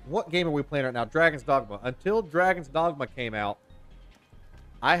what game are we playing right now? Dragon's Dogma. Until Dragon's Dogma came out,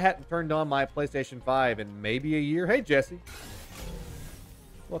 I hadn't turned on my PlayStation 5 in maybe a year. Hey, Jesse.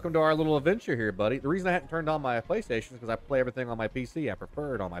 Welcome to our little adventure here, buddy. The reason I hadn't turned on my PlayStation is because I play everything on my PC. I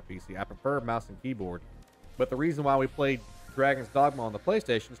prefer it on my PC. I prefer mouse and keyboard. But the reason why we played Dragon's Dogma on the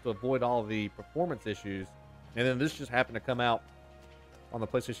PlayStation is to avoid all the performance issues. And then this just happened to come out on the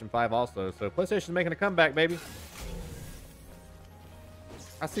PlayStation 5 also. So PlayStation's making a comeback, baby.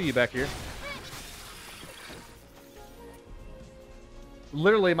 I see you back here.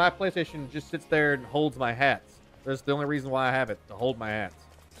 Literally, my PlayStation just sits there and holds my hats. That's the only reason why I have it, to hold my hats.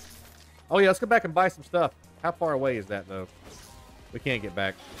 Oh yeah, let's go back and buy some stuff. How far away is that, though? We can't get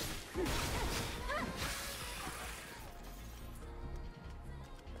back.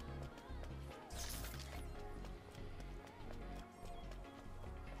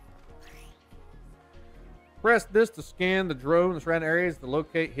 Press this to scan the drone and surrounding areas to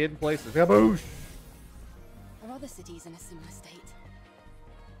locate hidden places. Kaboosh! Are other cities in a similar state?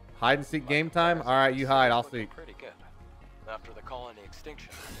 Hide and seek game time? Alright, you hide, I'll seek. Pretty good. After the colony extinction,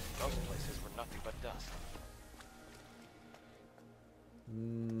 most places were nothing but dust.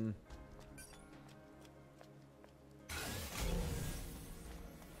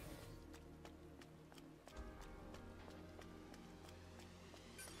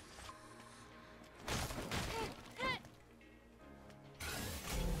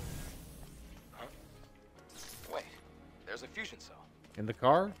 Wait, there's a fusion cell. In the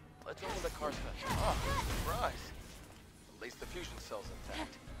car? Let's open the car's vent. Oh, surprise. At least the fusion cell's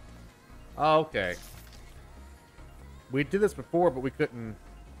intact. Oh, okay. We did this before, but we couldn't...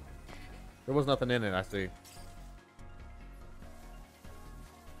 There was nothing in it, I see.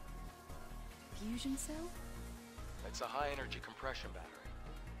 Fusion cell? It's a high-energy compression battery.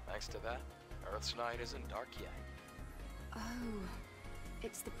 Thanks to that, Earth's night isn't dark yet. Oh,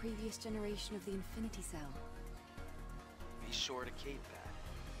 it's the previous generation of the Infinity Cell. Be sure to keep that.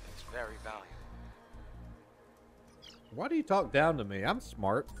 It's very valuable. Why do you talk down to me? I'm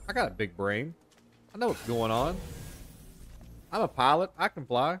smart. I got a big brain. I know what's going on. I'm a pilot. I can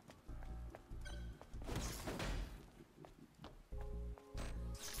fly.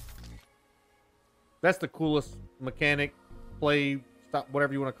 That's the coolest mechanic, play, stop,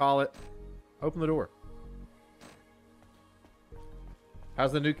 whatever you want to call it. Open the door.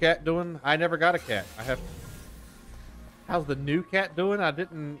 How's the new cat doing? I never got a cat. I have... How's the new cat doing? I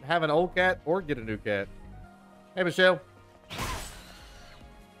didn't have an old cat or get a new cat. Hey, Michelle.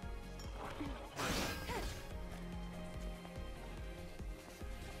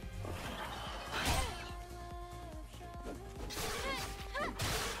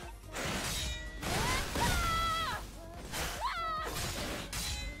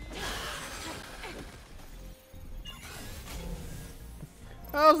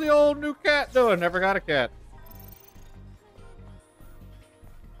 How's the old new cat doing? Never got a cat.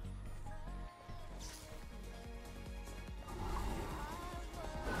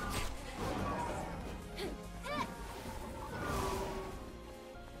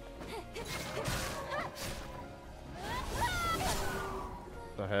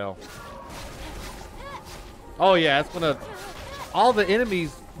 The hell? Oh yeah, it's gonna... All the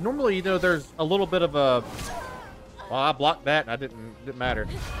enemies... Normally, you know, there's a little bit of a... Well, I blocked that and didn't matter.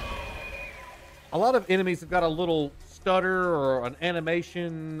 A lot of enemies have got a little stutter or an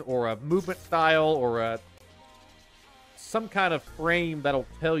animation or a movement style or some kind of frame that'll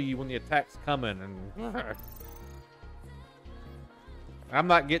tell you when the attack's coming. And I'm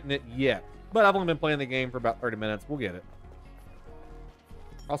not getting it yet, but I've only been playing the game for about 30 minutes. We'll get it.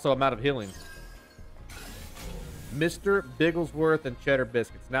 Also, I'm out of healing. Mr. Bigglesworth and Cheddar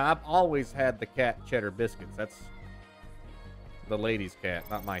Biscuits. Now, I've always had the cat Cheddar Biscuits. That's the lady's cat,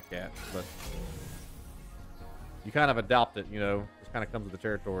 not my cat, but you kind of adopt it, you know. Just kind of comes with the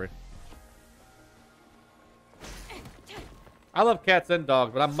territory. I love cats and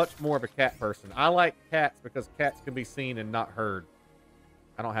dogs, but I'm much more of a cat person. I like cats because cats can be seen and not heard.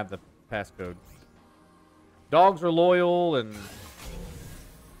 I don't have the passcode. Dogs are loyal and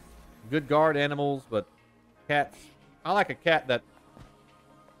good guard animals, but cats... I like a cat that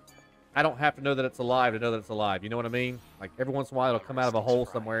I don't have to know that it's alive to know that it's alive. You know what I mean? Like, every once in a while, it'll come out of a hole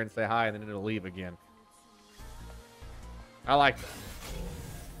somewhere and say hi, and then it'll leave again. I like that.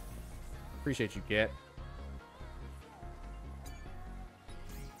 Appreciate you, cat.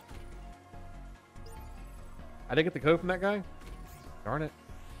 I didn't get the code from that guy? Darn it.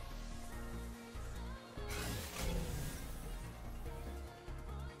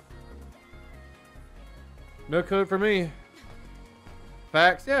 No code for me.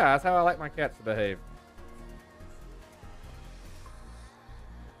 Facts? Yeah, that's how I like my cats to behave.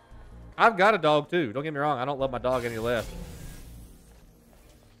 I've got a dog too. Don't get me wrong. I don't love my dog any less.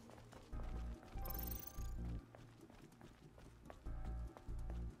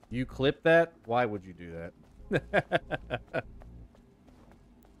 You clip that? Why would you do that?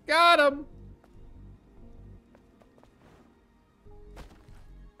 Got him!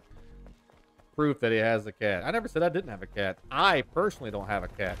 Proof that he has a cat. I never said I didn't have a cat. I personally don't have a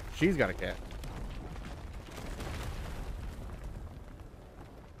cat. She's got a cat.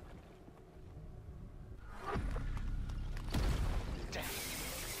 Damn.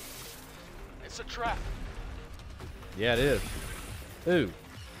 It's a trap. Yeah, it is. Ooh.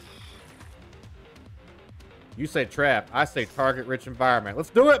 You say trap. I say target-rich environment. Let's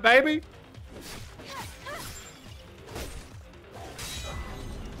do it, baby!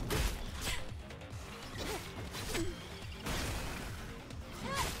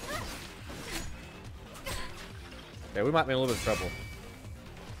 Okay, we might be in a little bit of trouble.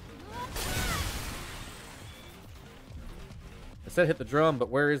 It said hit the drum, but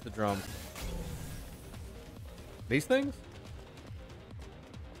where is the drum? These things?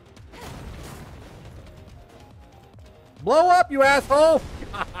 Blow up, you asshole!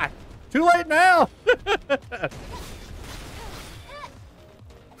 God, too late now!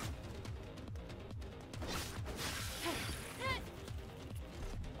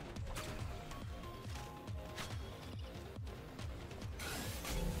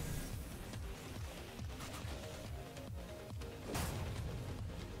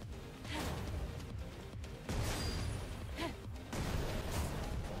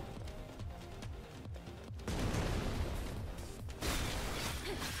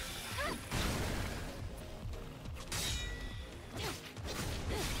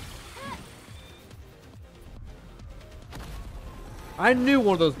 I knew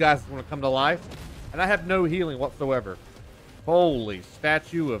one of those guys was going to come to life, and I have no healing whatsoever. Holy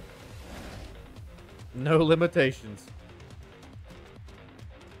statue of no limitations.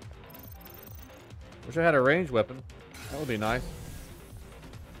 Wish I had a ranged weapon. That would be nice.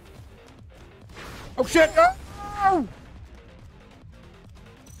 Oh shit! Oh!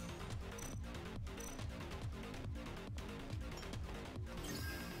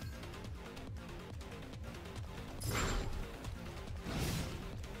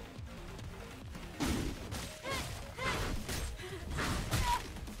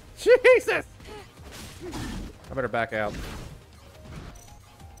 Jesus! I better back out.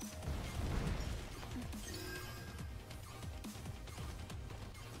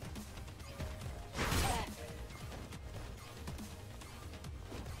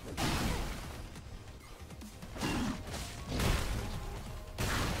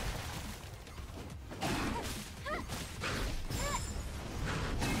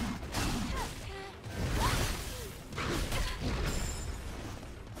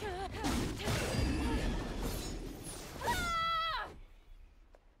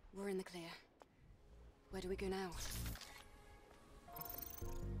 We're in the clear. Where do we go now?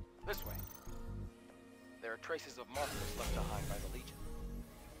 This way. There are traces of markers left behind by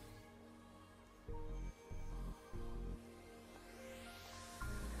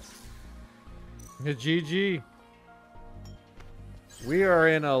the Legion. GG. We are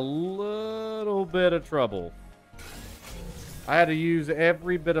in a little bit of trouble. I had to use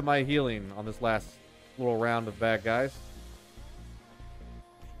every bit of my healing on this last little round of bad guys.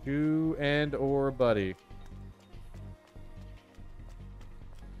 You and or buddy.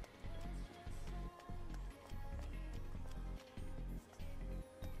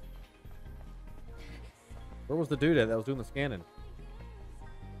 Where was the dude at that was doing the scanning?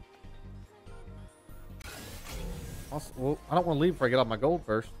 Also, well, I don't want to leave before I get all my gold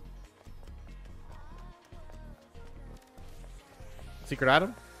first. Secret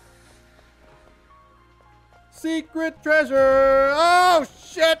item? Secret treasure! Oh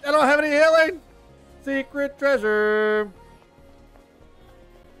shit! I don't have any healing! Secret treasure!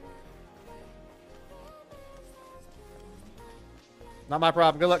 Not my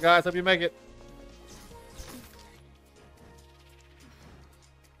problem. Good luck, guys. Hope you make it.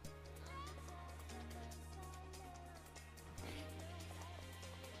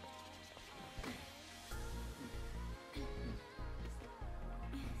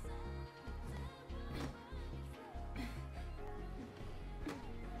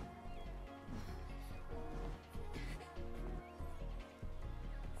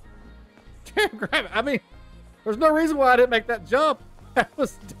 Grab it. I mean, there's no reason why I didn't make that jump. That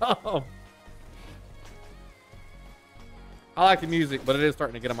was dumb. I like the music, but it is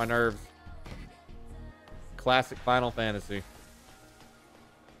starting to get on my nerves. Classic Final Fantasy.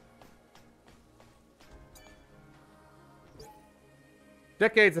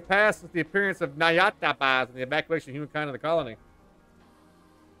 Decades have passed since the appearance of Nayatabas and the evacuation of humankind of the colony.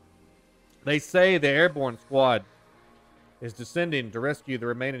 They say the airborne squad is descending to rescue the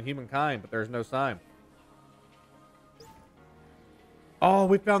remaining humankind, but there's no sign. Oh,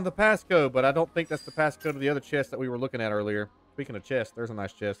 we found the passcode, but I don't think that's the passcode of the other chest that we were looking at earlier. Speaking of chest, there's a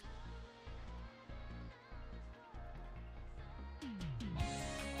nice chest.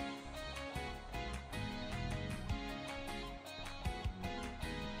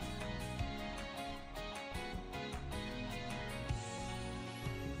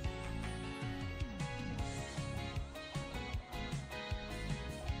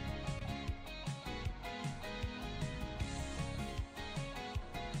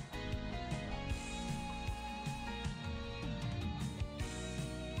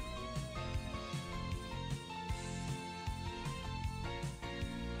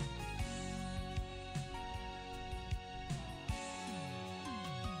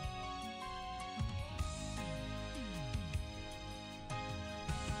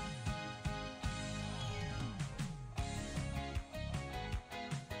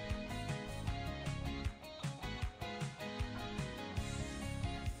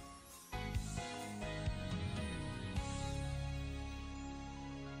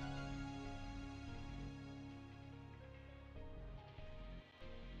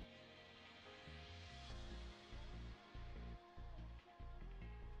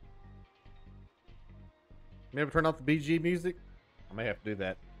 Maybe turn off the BG music? I may have to do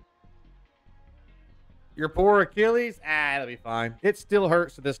that. Your poor Achilles? Ah, that'll be fine. It still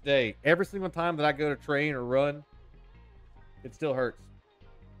hurts to this day. Every single time that I go to train or run, it still hurts.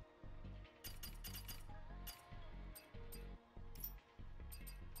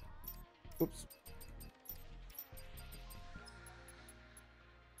 Oops.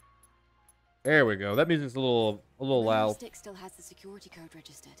 There we go. That music's a little loud. Stick still has the security code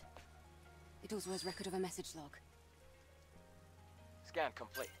registered. It also has record of a message log. Scan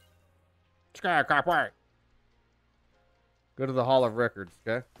complete. Sky complete. Go to the Hall of Records,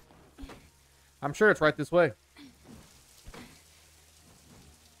 okay? I'm sure it's right this way.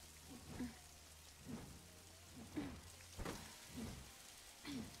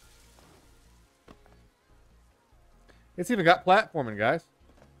 It's even got platforming, guys.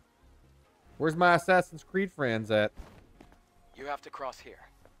 Where's my Assassin's Creed friends at? You have to cross here.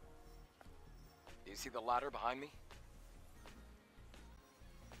 You see the ladder behind me?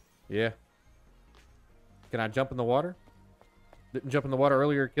 Yeah. Can I jump in the water? Didn't jump in the water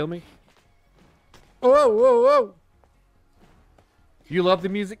earlier kill me? Whoa, whoa, whoa! You love the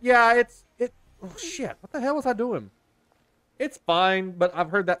music? Yeah, oh shit, what the hell was I doing? It's fine, but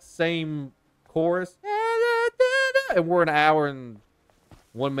I've heard that same chorus. And we're an hour and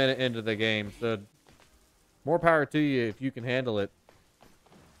 1 minute into the game, so more power to you if you can handle it.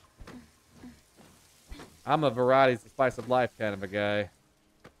 I'm a variety's the spice of life kind of a guy.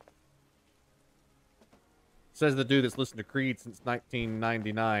 Says the dude that's listened to Creed since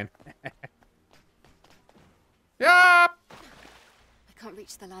 1999. Yeah! I can't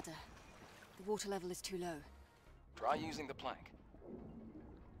reach the ladder. The water level is too low. Try using the plank.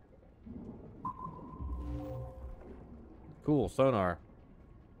 Cool, sonar.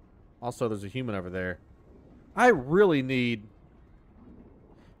 Also, there's a human over there. I really need...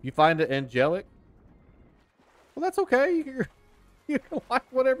 You find it angelic? Well, that's okay. You can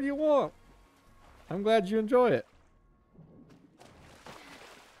like whatever you want. I'm glad you enjoy it.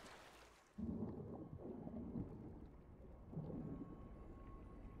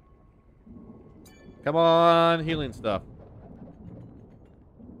 Come on, healing stuff.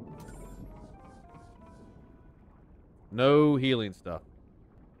 No healing stuff.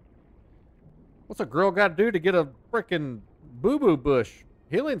 What's a girl got to do to get a frickin' boo-boo bush?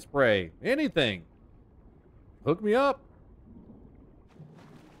 Healing spray. Anything. Hook me up.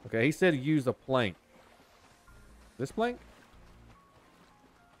 Okay, he said use a plank. This plank?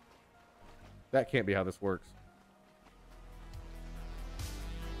 That can't be how this works.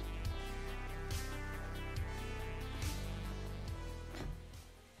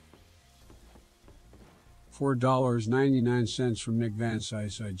 $4.99 from Nick Van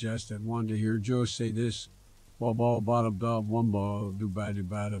Sice. I just wanted to hear Joe say this. Ball ball bottom dub one ball do ba do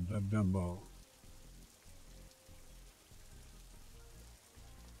ba dub dum ball.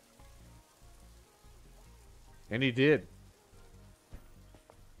 And he did.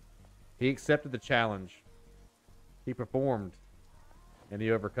 He accepted the challenge. He performed. And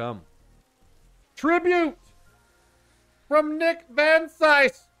he overcome. Tribute! From Nick Van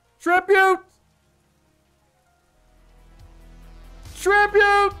Sice! Tribute!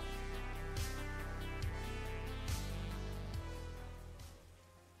 Tribute!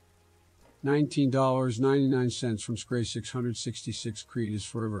 $19.99 from Scray 666. Creed is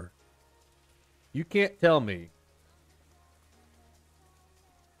forever. You can't tell me.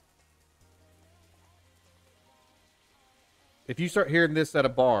 If you start hearing this at a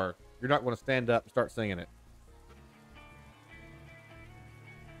bar, you're not going to stand up and start singing it.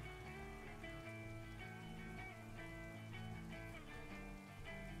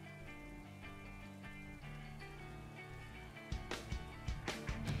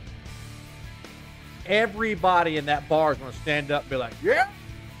 Everybody in that bar is going to stand up and be like, yeah!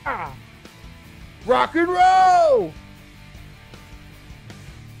 Rock and roll!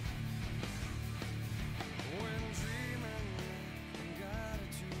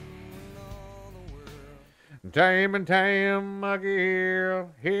 Tame and tame again.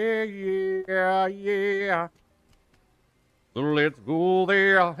 Hey, yeah, yeah. Let's go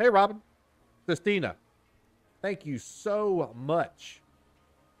there. Hey, Robin. Christina. Thank you so much.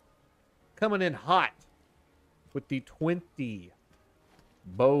 Coming in hot with the 20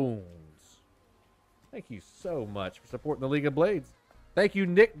 bones. Thank you so much for supporting the League of Blades. Thank you,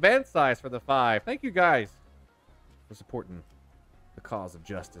 Nick Van Sice, for the 5. Thank you, guys, for supporting the cause of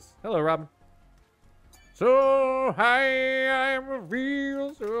justice. Hello, Robin. So high, I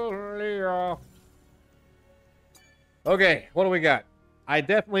reveal so low. Okay, what do we got? I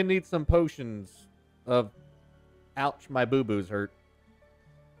definitely need some potions of ouch, my boo-boos hurt.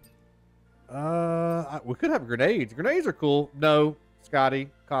 We could have grenades. Grenades are cool. No, Scotty,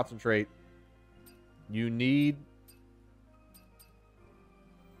 concentrate. You need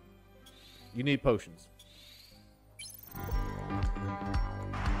potions.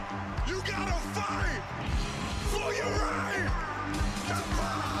 You gotta fight for your right.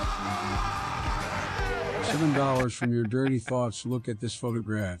 $7 from your dirty thoughts. Look at this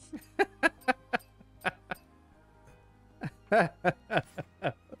photograph.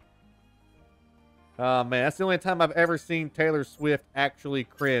 Oh, man, that's the only time I've ever seen Taylor Swift actually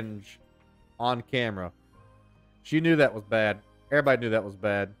cringe on camera. She knew that was bad. Everybody knew that was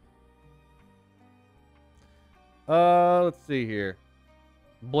bad. Let's see here.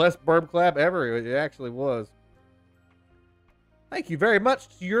 Best burp clap ever. It actually was. Thank you very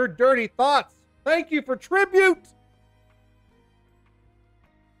much to your dirty thoughts. Thank you for tribute to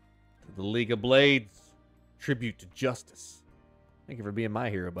the League of Blades. Tribute to justice. Thank you for being my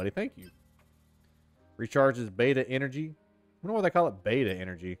hero, buddy. Thank you. Recharges beta energy. I wonder why they call it beta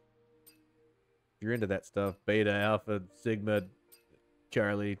energy. If you're into that stuff. Beta, alpha, sigma,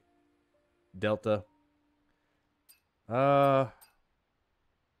 Charlie, delta. Not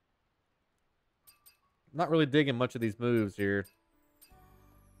really digging much of these moves here.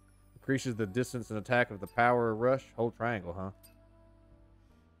 Increases the distance and attack of the power rush. Hold triangle, huh?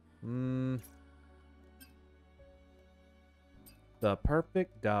 The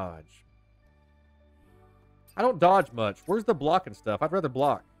perfect dodge. I don't dodge much. Where's the blocking stuff? I'd rather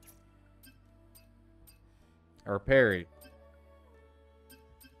block. Or parry.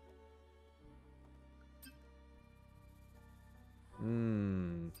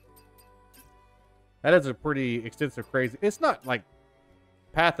 That is a pretty extensive crazy. It's not like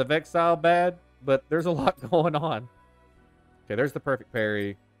Path of Exile bad, but there's a lot going on. Okay, there's the perfect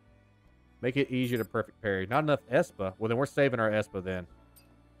parry. Make it easier to perfect parry. Not enough Espa. Well, then we're saving our Espa then.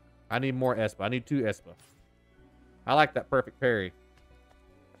 I need more Espa. I need 2 Espa. I like that perfect parry.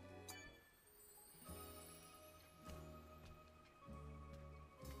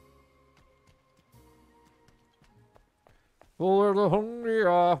 For the hungry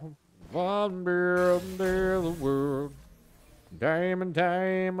off, one beer under the world. Time and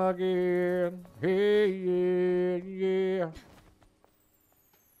time again. Hey, yeah, yeah.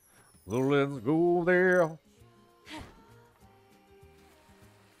 Well, let's go there.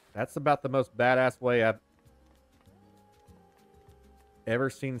 That's about the most badass way I've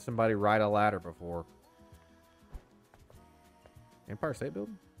ever seen somebody ride a ladder before. Empire State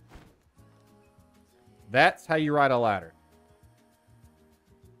Building? That's how you ride a ladder.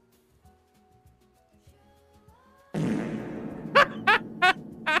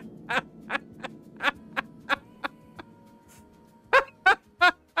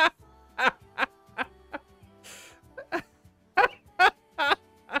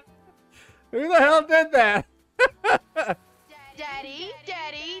 Who the hell did that?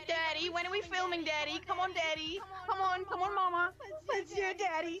 Daddy, when are we filming, Daddy? Come on, Daddy. Come on, Mama. Let's do it,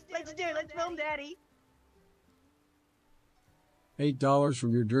 Daddy. Let's do it. Let's film, Daddy. $8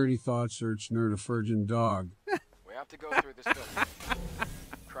 from your dirty thought search nerd a virgin dog. We have to go through this building.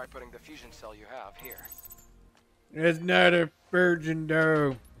 Try putting the fusion cell you have here. It's not a virgin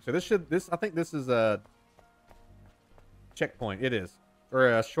dog. So I think this is a checkpoint. It is. Or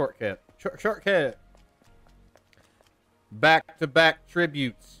a shortcut. Shortcut. Back-to-back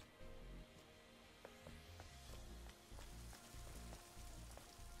tributes.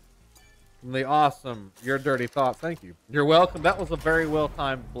 From the awesome Your Dirty Thoughts. Thank you. You're welcome. That was a very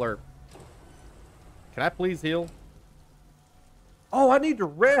well-timed blurb. Can I please heal? Oh, I need to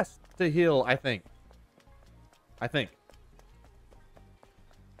rest to heal, I think. I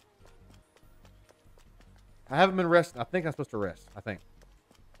haven't been resting. I think I'm supposed to rest. I think.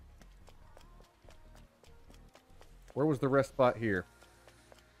 Where was the rest spot here?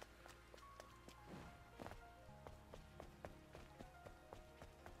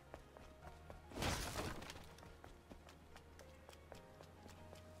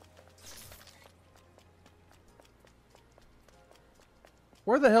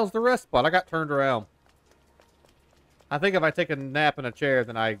 Where the hell's the rest spot? I got turned around. I think if I take a nap in a chair,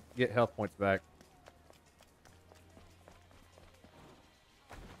 then I get health points back.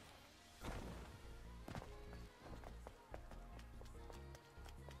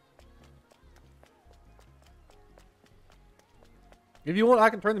 If you want, I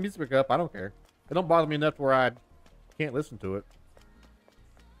can turn the music up. I don't care. It don't bother me enough to where I can't listen to it.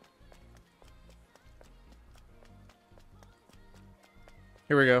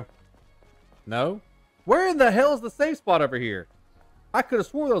 Here we go. No? Where in the hell is the safe spot over here? I could have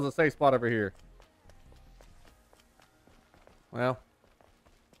swore there was a safe spot over here. Well.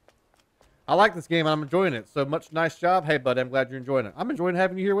 I like this game and I'm enjoying it. So much nice job. Hey, bud, I'm glad you're enjoying it. I'm enjoying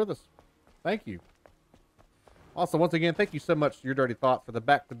having you here with us. Thank you. Also, once again, thank you so much to Your Dirty Thought for the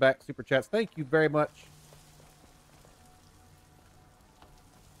back-to-back super chats. Thank you very much.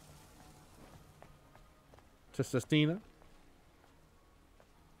 To Sistina.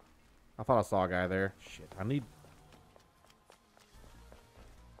 I thought I saw a guy there. Shit, I need...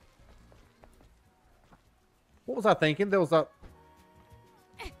 What was I thinking? There was a...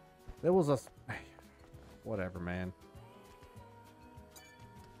 Whatever, man.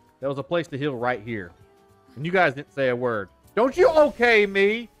 There was a place to heal right here. And you guys didn't say a word. Don't you okay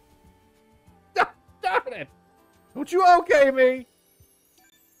me? Darn it. Don't you okay me?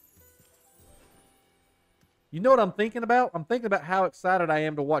 You know what I'm thinking about? I'm thinking about how excited I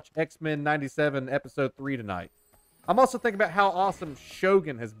am to watch X-Men 97 Episode 3 tonight. I'm also thinking about how awesome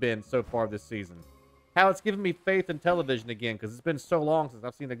Shogun has been so far this season. How it's given me faith in television again, because it's been so long since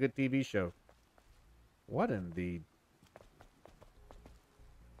I've seen a good TV show. What in the...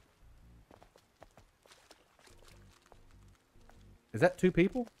 Is that 2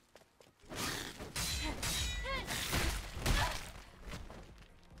 people?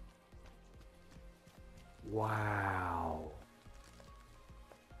 Wow.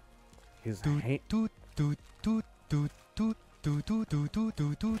 His hand...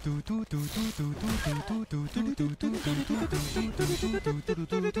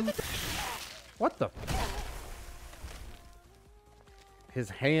 What the? His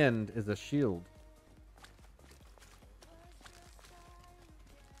hand is a shield.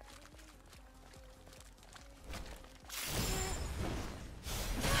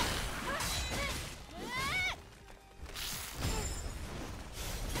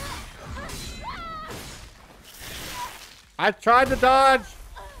 I tried to dodge.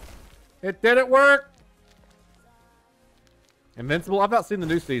 It didn't work. Invincible? I've not seen the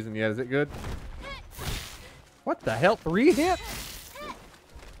new season yet. Is it good? What the hell? 3 hits?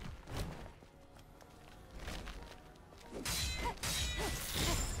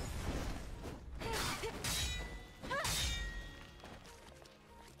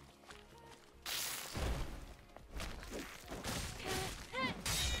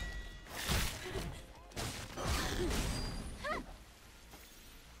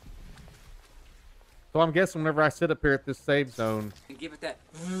 So I'm guessing whenever I sit up here at this save zone... And give it that...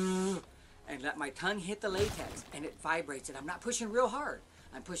 And let my tongue hit the latex, and it vibrates. And I'm not pushing real hard.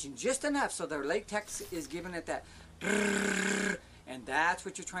 I'm pushing just enough so the latex is giving it that... And that's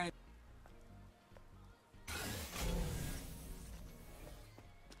what you're trying to...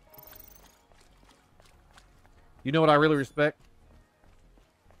 You know what I really respect?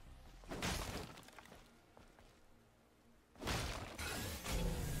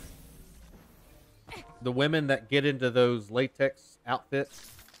 The women that get into those latex outfits.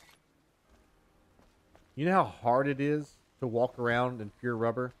 You know how hard it is to walk around in pure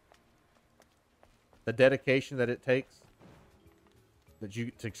rubber? The dedication that it takes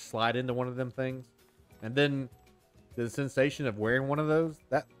to slide into one of them things. And then the sensation of wearing one of those,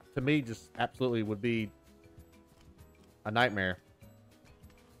 that to me just absolutely would be a nightmare.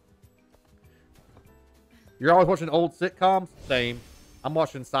 You're always watching old sitcoms? Same. I'm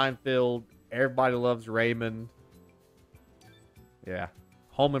watching Seinfeld. Everybody Loves Raymond. Yeah.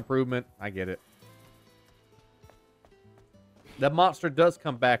 Home Improvement. I get it. The monster does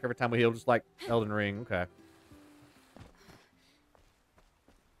come back every time we heal, just like Elden Ring. Okay.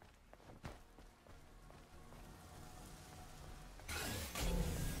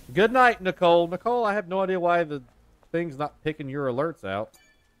 Good night, Nicole. Nicole, I have no idea why the thing's not picking your alerts out.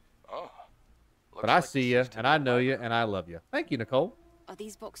 Oh. But I see you, and I know you, and I love you. Thank you, Nicole. Are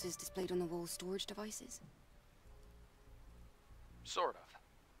these boxes displayed on the wall storage devices? Sort of.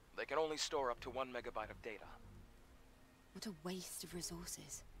 They can only store up to 1 megabyte of data. What a waste of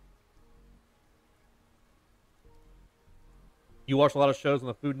resources. You watch a lot of shows on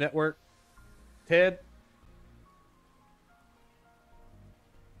the Food Network, Ted?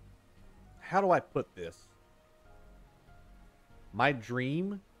 How do I put this? My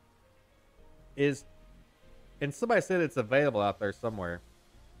dream is... And somebody said it's available out there somewhere.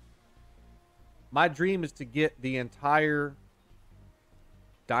 My dream is to get the entire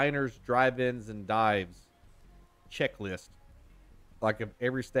diners, drive-ins, and dives checklist, like of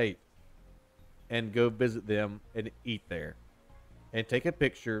every state, and go visit them and eat there. And take a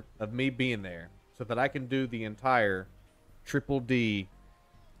picture of me being there so that I can do the entire Triple D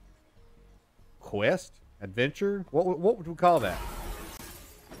quest, adventure? What would we call that?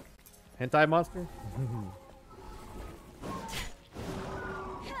 Hentai monster?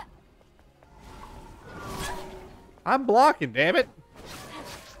 I'm blocking, damn it.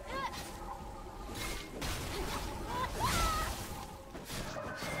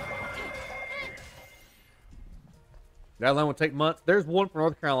 That line will take months. There's one for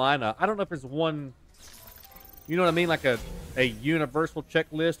North Carolina. I don't know if there's one, you know what I mean? Like a universal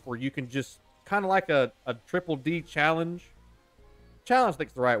checklist where you can just, kind of like a Triple D challenge. Challenge, I think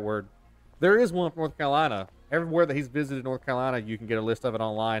is the right word. There is one for North Carolina. Everywhere that he's visited North Carolina, you can get a list of it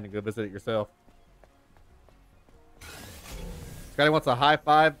online and go visit it yourself. Scotty wants a high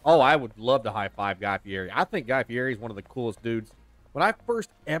five. Oh, I would love to high five Guy Fieri. I think Guy Fieri is one of the coolest dudes. When I first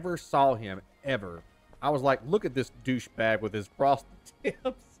ever saw him, I was like, look at this douchebag with his frosted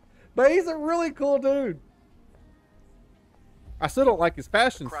tips. But he's a really cool dude. I still don't like his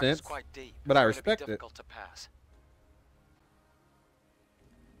fashion sense, but I respect it. To pass.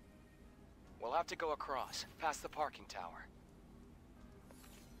 We'll have to go across, past the parking tower.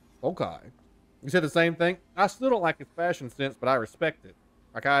 Okay. You said the same thing? I still don't like his fashion sense, but I respect it.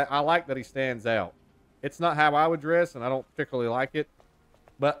 Like, I like that he stands out. It's not how I would dress, and I don't particularly like it.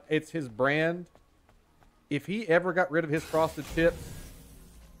 But it's his brand. If he ever got rid of his frosted tips,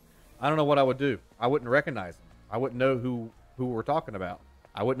 I don't know what I would do. I wouldn't recognize him. I wouldn't know who we're talking about.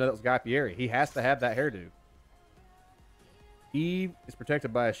 I wouldn't know that was Guy Fieri. He has to have that hairdo. Eve is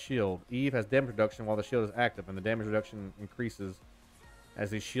protected by a shield. Eve has damage reduction while the shield is active, and the damage reduction increases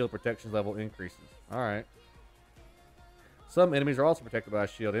as the shield protection level increases. Alright. Some enemies are also protected by a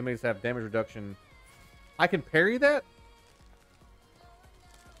shield. Enemies have damage reduction. I can parry that?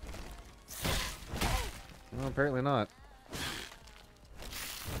 No, apparently not.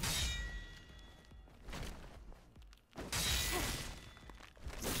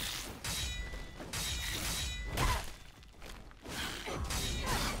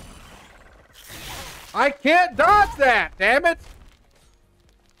 I can't dodge that, damn it!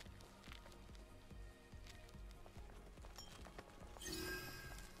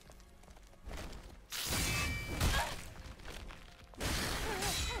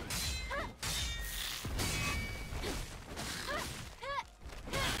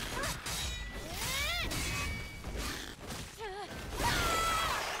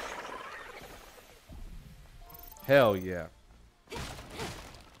 Hell yeah.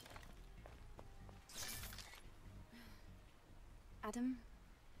 Adam,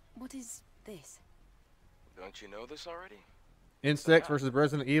 what is this? Don't you know this already? Insects versus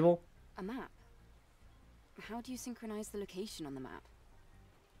Resident Evil? A map. How do you synchronize the location on the map?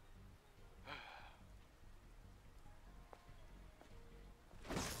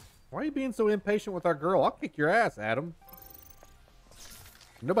 Why are you being so impatient with our girl? I'll kick your ass, Adam.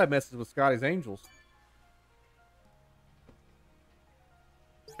 Nobody messes with Scotty's Angels.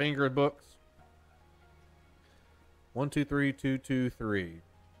 Finger books. 1, 2, 3, 2, 2, 3.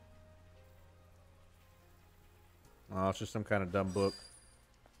 Oh, it's just some kind of dumb book.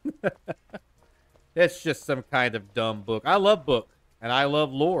 It's just some kind of dumb book. I love book, and I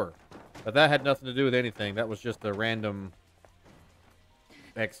love lore. But that had nothing to do with anything. That was just a random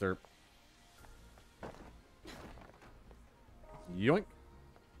excerpt. Yoink.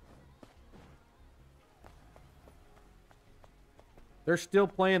 They're still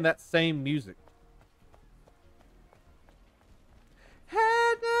playing that same music.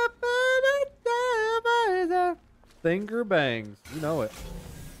 Finger bangs. You know it.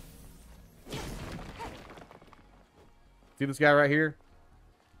 See this guy right here?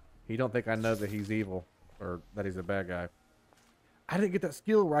 He don't think I know that he's evil or that he's a bad guy. I didn't get that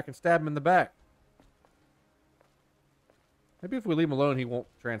skill where I can stab him in the back. Maybe if we leave him alone, he won't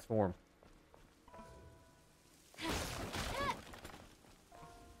transform.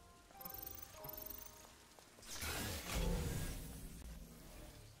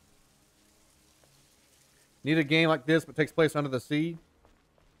 Need a game like this but takes place under the sea?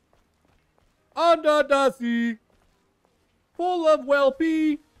 Under the sea, full of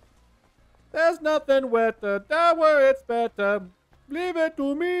whelpy. There's nothing wetter, down where it's better. Leave it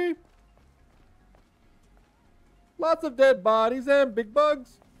to me. Lots of dead bodies and big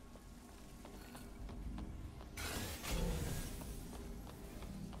bugs.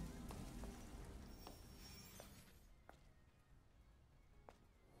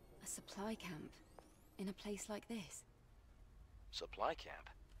 A supply camp in a place like this. Supply camp?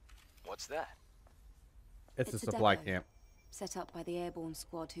 What's that? It's a supply depot camp. Set up by the airborne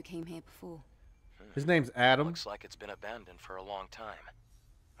squad who came here before. His name's Adam. Looks like it's been abandoned for a long time.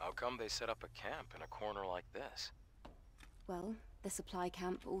 How come they set up a camp in a corner like this? Well, the supply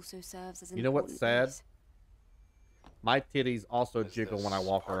camp also serves as an You know what's sad? base. My titties also jiggle when I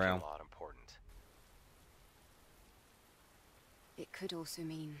walk around. Important? It could also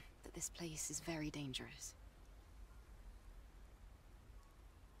mean that this place is very dangerous.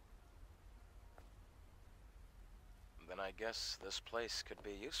 Then I guess this place could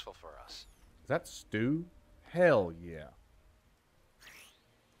be useful for us. Is that stew? Hell yeah.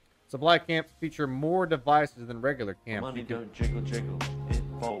 Supply camps feature more devices than regular camps. Money don't jiggle jiggle, it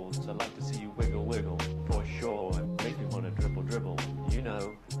folds. I like to see you wiggle wiggle, for sure. It makes me want to dribble dribble. You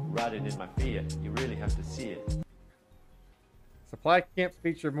know, riding in my Fiat, you really have to see it. Supply camps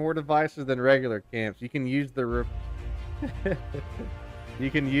feature more devices than regular camps. You can use the you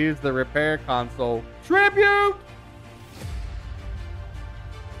can use the repair console. Tribute!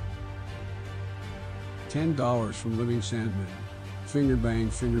 $10 from Living Sandman. Finger bang,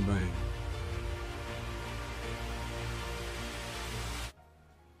 finger bang.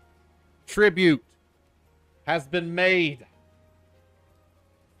 Tribute has been made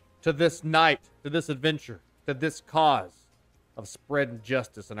to this night, to this adventure, to this cause of spreading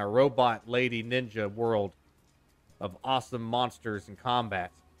justice in our robot lady ninja world of awesome monsters and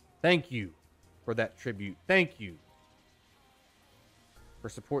combat. Thank you for for that tribute. Thank you for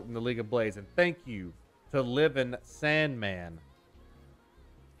supporting the League of Blades. And thank you to Livin' Sandman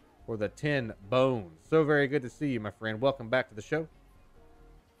for the 10 bones. So very good to see you, my friend. Welcome back to the show.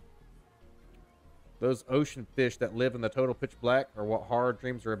 Those ocean fish that live in the total pitch black are what horror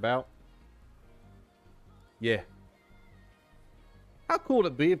dreams are about. Yeah. How cool would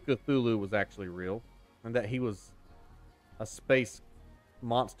it be if Cthulhu was actually real and that he was a space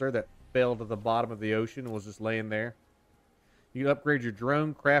monster that fell to the bottom of the ocean and was just laying there? You can upgrade your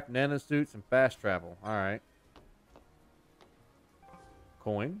drone, craft nanosuits, and fast travel. All right.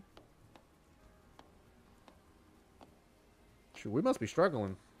 Coin. Sure, we must be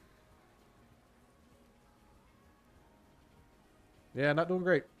struggling. Yeah, not doing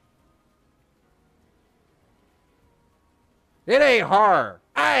great. It ain't horror.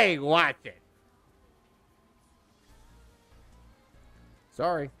 I ain't watching.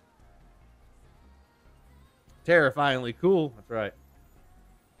 Sorry. Terrifyingly cool. That's right.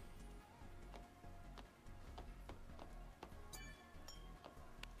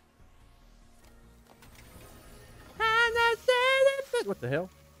 What the hell?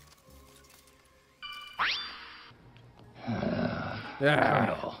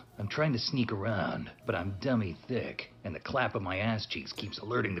 Colonel, I'm trying to sneak around, but I'm dummy thick, and the clap of my ass cheeks keeps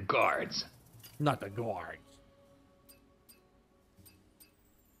alerting the guards. Not the guards.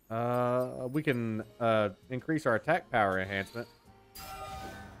 We can increase our attack power enhancement.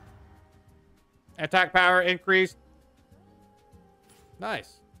 Attack power increased.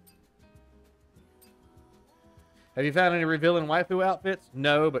 Nice. Have you found any revealing waifu outfits?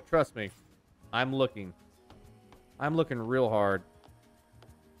 No, but trust me, I'm looking. I'm looking real hard.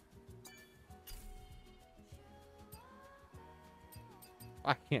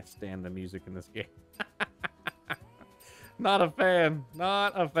 I can't stand the music in this game. Not a fan.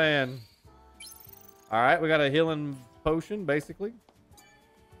 Not a fan. All right, we got a healing potion, basically.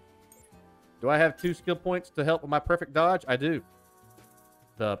 Do I have 2 skill points to help with my perfect dodge? I do.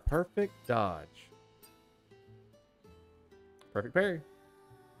 The perfect dodge. Perfect parry.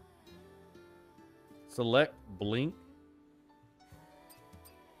 Select blink.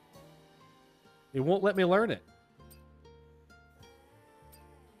 It won't let me learn it.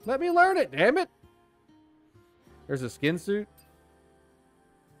 Let me learn it, damn it. There's a skin suit.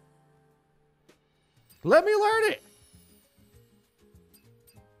 Let me learn it.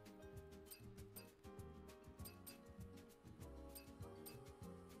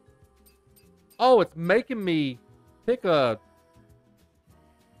 Oh, it's making me pick a...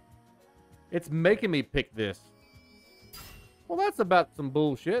 It's making me pick this. Well, that's about some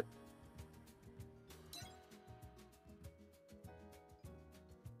bullshit.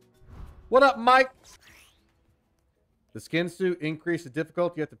 What up, Mike? The skin suit increased the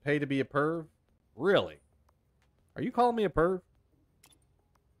difficulty you have to pay to be a perv? Really? Are you calling me a perv?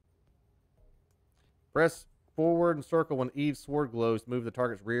 Press forward and circle when Eve's sword glows to move the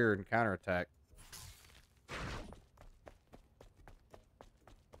target's rear and counterattack.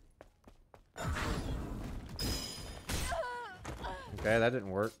 Okay, that didn't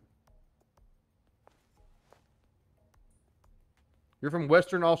work. You're from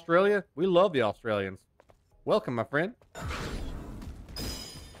Western Australia? We love the Australians. Welcome, my friend.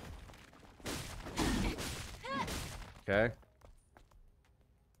 Okay.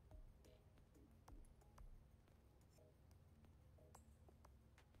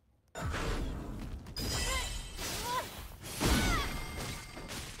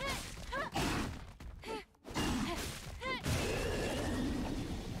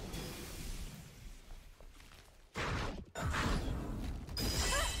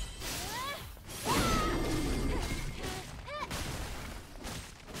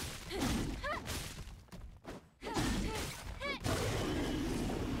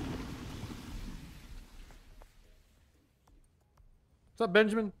 What's up,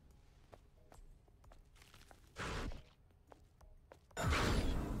 Benjamin?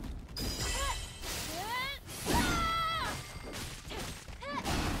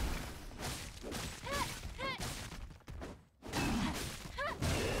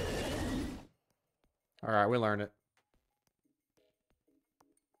 All right, we learned it.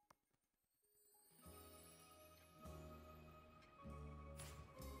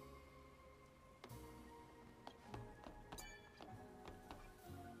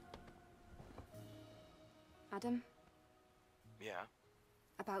 Adam? Yeah?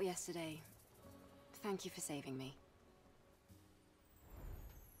 About yesterday. Thank you for saving me.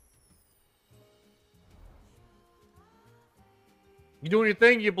 You doing your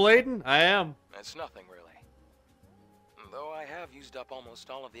thing, you blading? I am. It's nothing, really. Though I have used up almost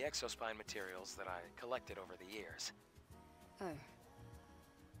all of the exospine materials that I collected over the years. Oh.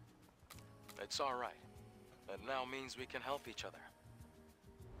 It's alright. It now means we can help each other.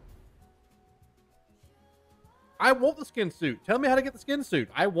 I want the skin suit. Tell me how to get the skin suit.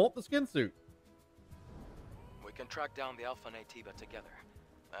 I want the skin suit. We can track down the Alpha Nativa together.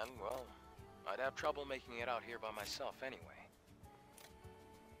 And, well, I'd have trouble making it out here by myself anyway.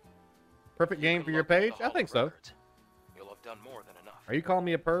 Perfect game for your page? I think so. You'll have done more than enough. Are you calling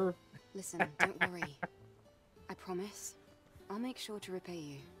me a perv? Listen, don't worry. I promise. I'll make sure to repay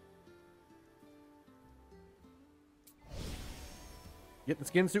you. Get the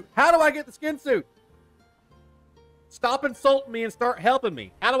skin suit? How do I get the skin suit? Stop insulting me and start helping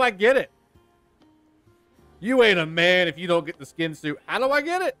me. How do I get it? You ain't a man if you don't get the skin suit. How do I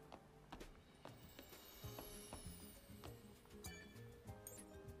get it?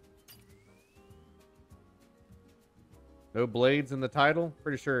 No blades in the title?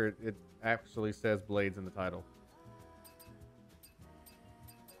 Pretty sure it actually says blades in the title.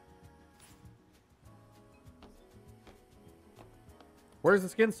 Where's the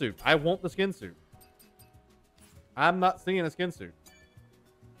skin suit? I want the skin suit. I'm not seeing a skin suit.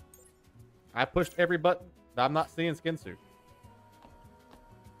 I pushed every button. I'm not seeing skin suit.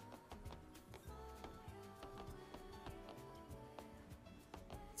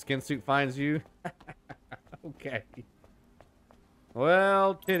 Skin suit finds you. Okay.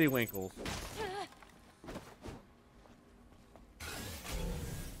 Well, titty winkles.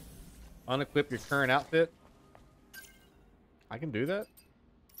 Unequip your current outfit. I can do that.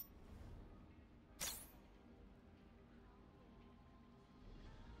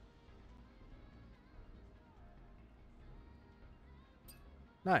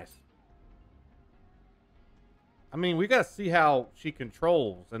 Nice. I mean, we gotta see how she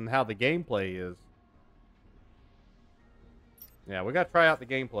controls and how the gameplay is. Yeah, we gotta try out the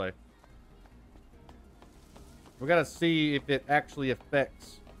gameplay. We gotta see if it actually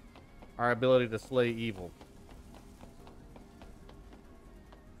affects our ability to slay evil.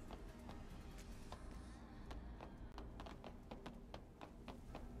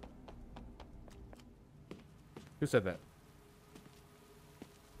 Who said that?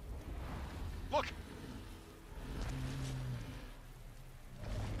 Look!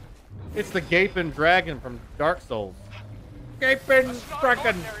 It's the gaping dragon from Dark Souls. Gaping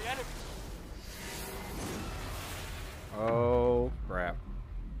dragon! Oh, crap.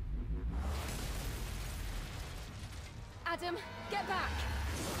 Adam, get back!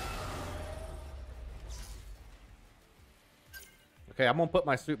 Okay, I'm gonna put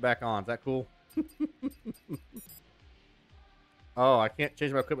my suit back on. Is that cool? Oh, I can't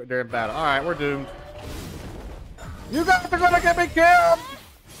change my equipment during battle. Alright, we're doomed. You guys are gonna get me killed!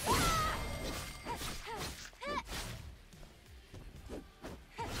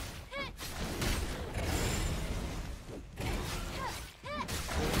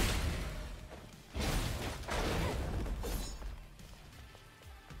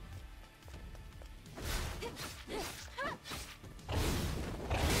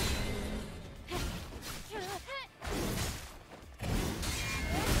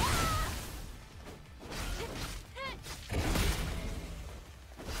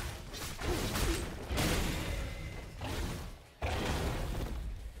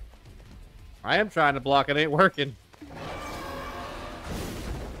 I am trying to block, it ain't working.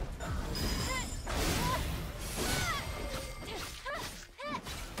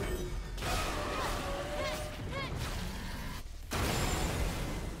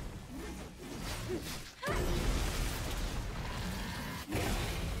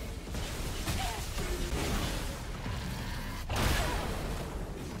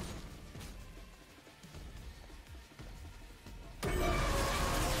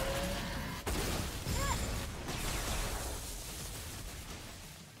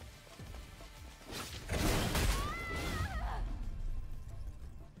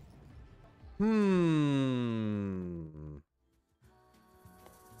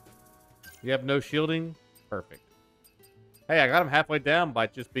 You have no shielding? Perfect. Hey, I got him halfway down by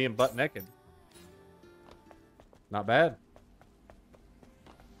just being butt naked. Not bad.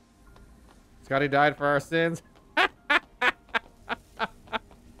 Scotty died for our sins.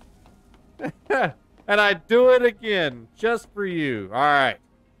 And I do it again, just for you. All right.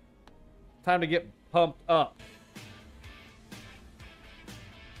 Time to get pumped up.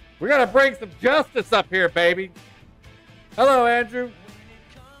 We gotta bring some justice up here, baby. Hello, Andrew.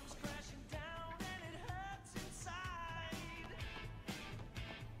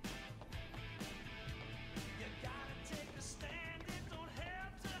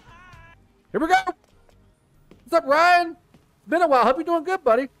 Here we go. What's up, Ryan? been a while. Hope you're doing good,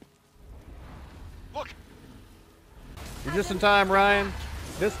 buddy. Look. You're just in time, Ryan.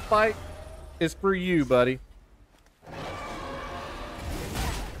 This fight is for you, buddy.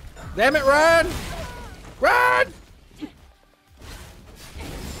 Damn it, Ryan! Ryan!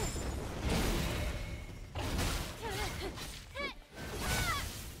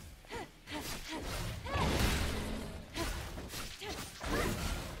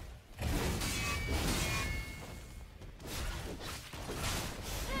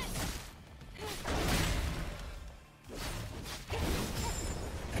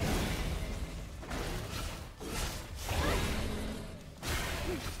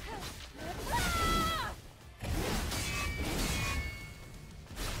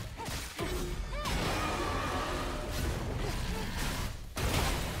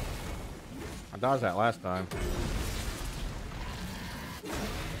 I dodged that last time.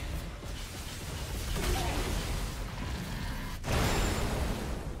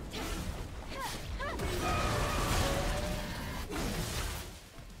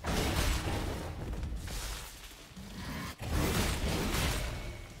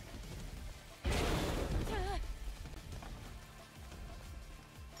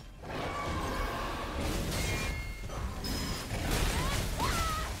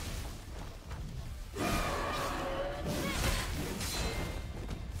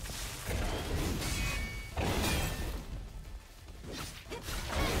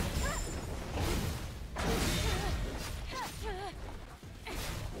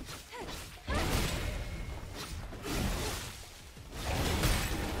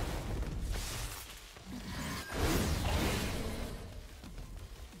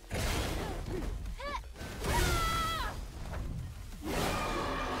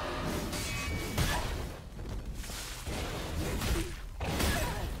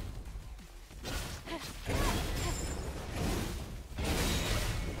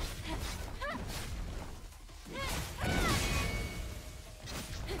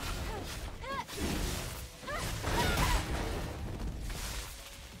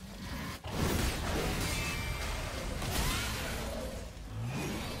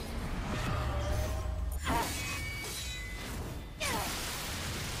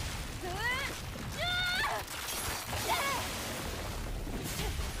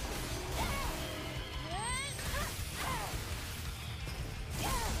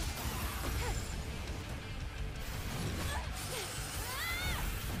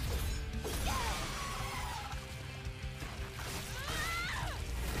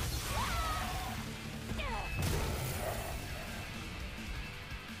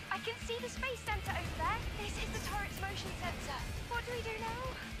 The space center over there. This is the turret's motion sensor. What do we do now?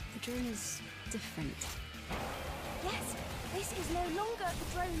 The drone is different. Yes, this is no longer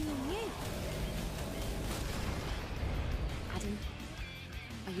the drone you knew. Adam,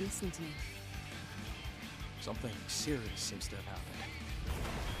 are you listening to me? Something serious seems to have happened.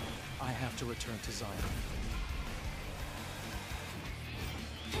 I have to return to Zion.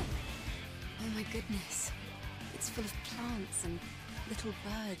 Oh my goodness. It's full of plants and little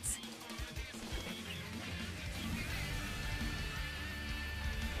birds.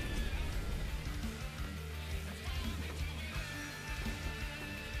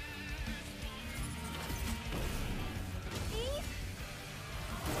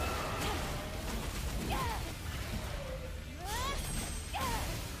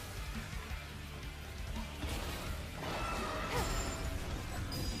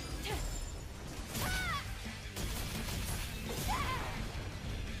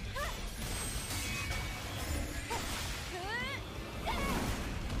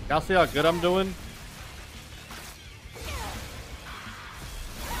 Y'all see how good I'm doing?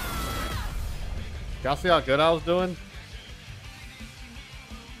 Y'all see how good I was doing?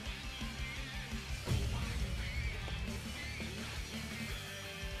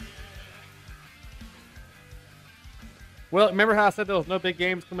 Well, remember how I said there was no big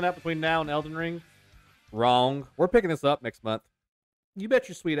games coming out between now and Elden Ring? Wrong. We're picking this up next month. You bet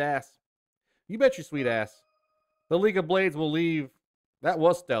your sweet ass. You bet your sweet ass. The League of Blades will leave. That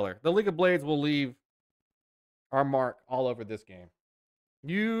was stellar. The League of Blades will leave our mark all over this game.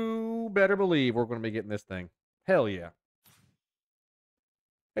 You better believe we're going to be getting this thing. Hell yeah.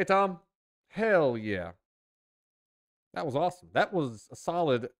 Hey, Tom. Hell yeah. That was awesome. That was a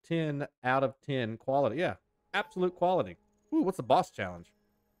solid 10 out of 10 quality. Yeah, absolute quality. Ooh, what's the boss challenge?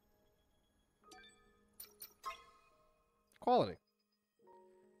 Quality.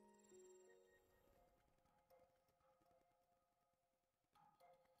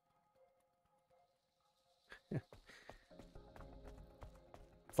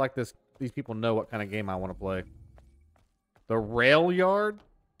 It's like these people know what kind of game I want to play. The rail yard?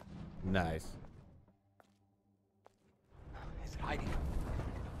 Nice. Is it hiding?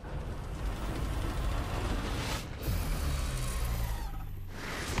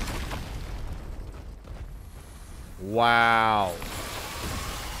 Wow.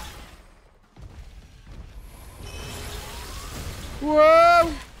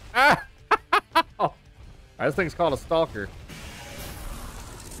 Whoa! Ah! This thing's called a stalker.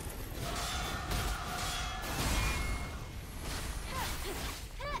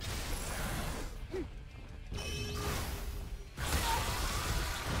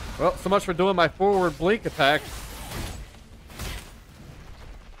 Well, so much for doing my forward blink attack.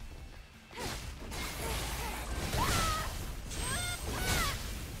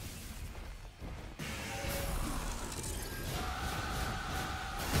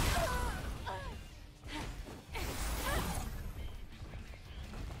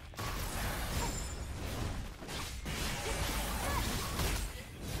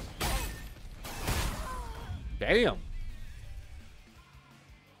 Damn.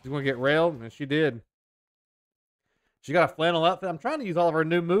 She's gonna get railed, and she did. She got a flannel outfit. I'm trying to use all of her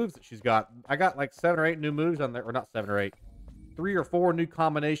new moves that she's got. I got like 7 or 8 new moves on there, or not 7 or 8. 3 or 4 new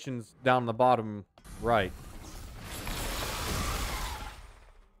combinations down the bottom right.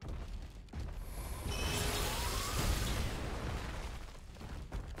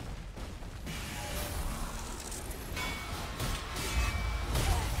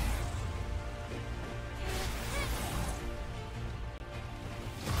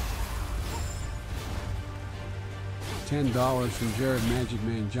 $10 from Jared Magic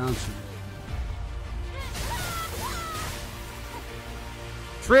Man Johnson.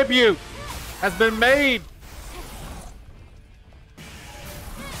 Tribute has been made.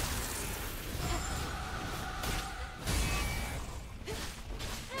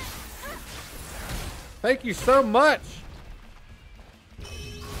 Thank you so much.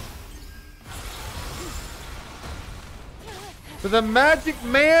 To the Magic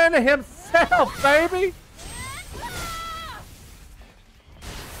Man himself, baby.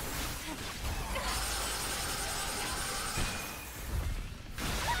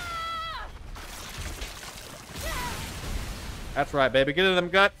 That's right, baby. Get into them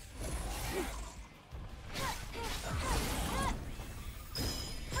guts.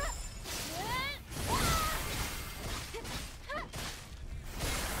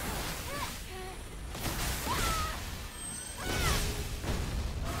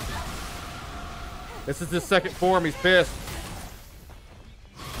 This is his second form. He's pissed.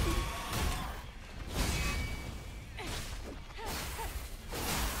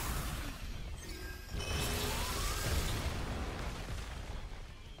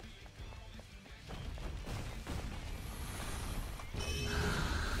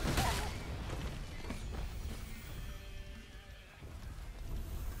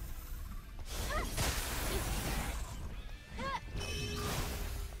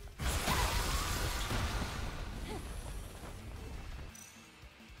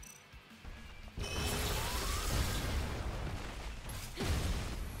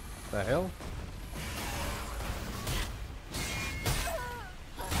 The hell?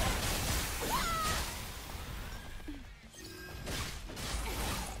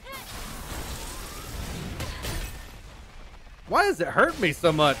 Why does it hurt me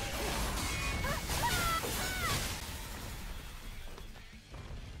so much?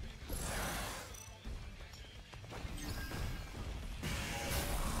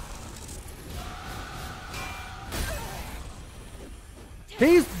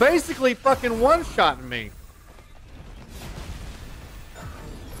 He's basically fucking one-shotting me.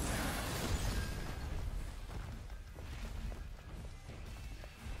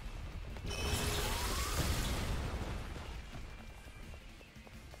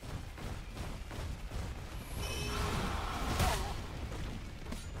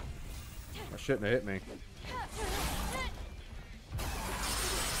 I shouldn't have hit me.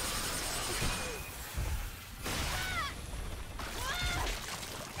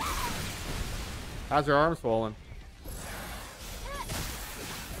 How's your arm swollen?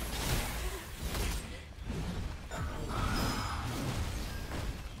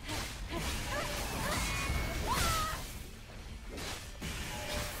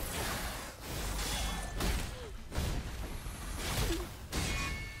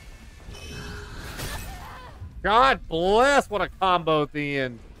 God bless, what a combo at the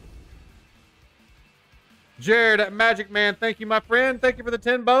end. Jared at Magic Man, thank you, my friend. Thank you for the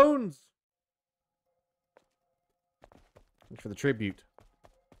 10 bones. Thanks for the tribute.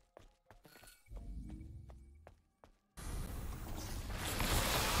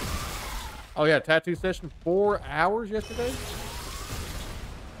 Oh yeah, tattoo session 4 hours yesterday?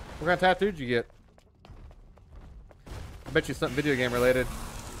 What kind of tattoo did you get? I bet you something video game related.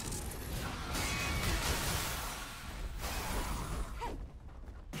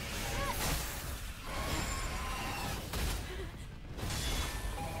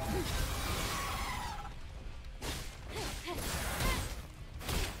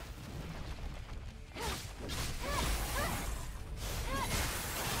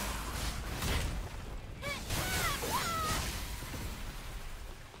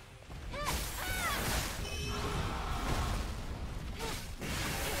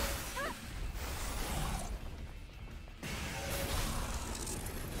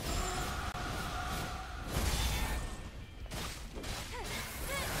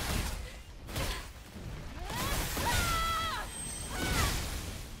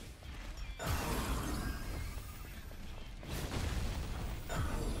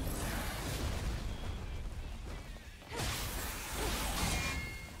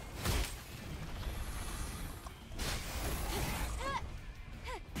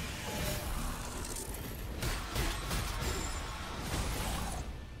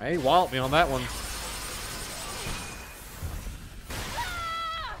 Hey, walloped me on that one.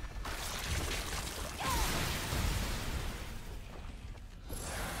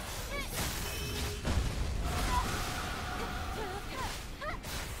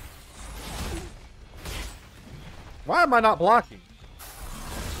 Why am I not blocking?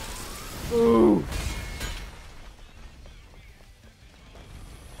 Ooh.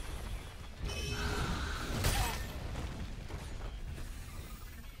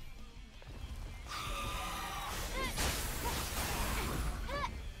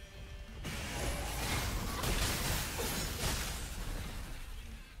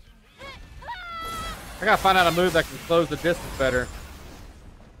 I gotta find out a move that can close the distance better.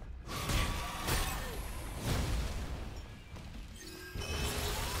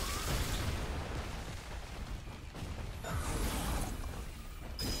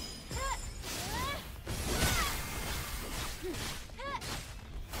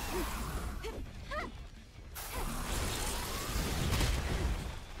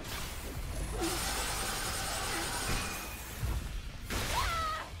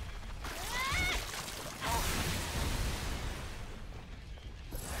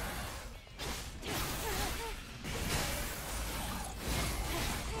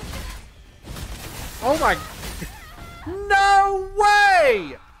 Oh my... No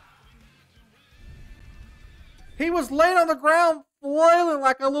way! He was laying on the ground flailing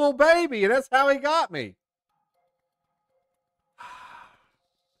like a little baby, and that's how he got me.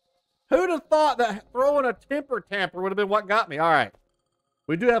 Who'd have thought that throwing a temper tamper would have been what got me? All right.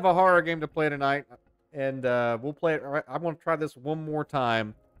 We do have a horror game to play tonight, and we'll play it. Right. I'm going to try this one more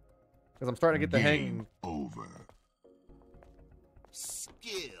time, because I'm starting to get the hang. Over.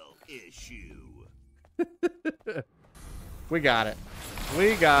 Skill issue. We got it.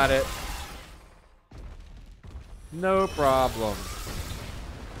 We got it. No problem.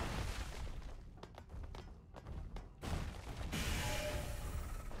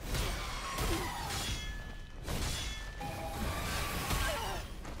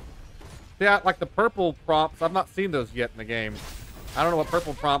 Yeah, like the purple prompts, I've not seen those yet in the game. I don't know what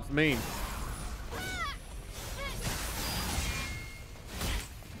purple prompts mean.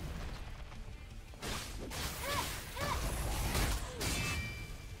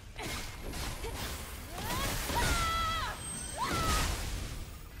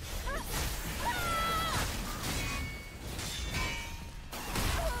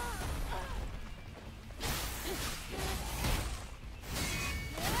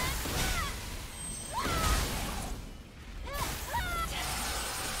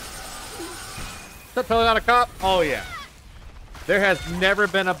 Is that totally not a cop? Oh, yeah. There has never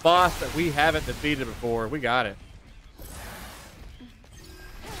been a boss that we haven't defeated before. We got it.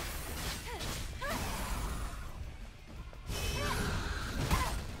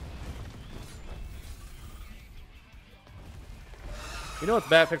 You know it's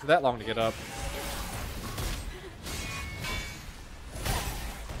bad fixing that long to get up.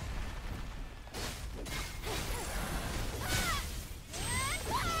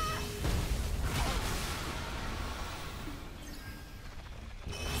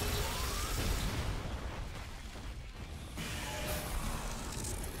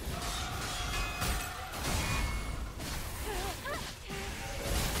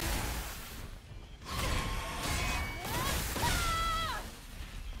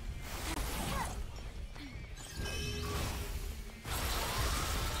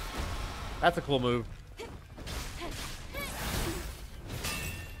 That's a cool move.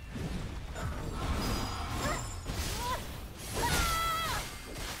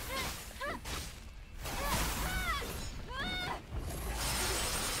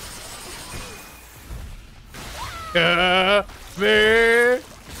 Me.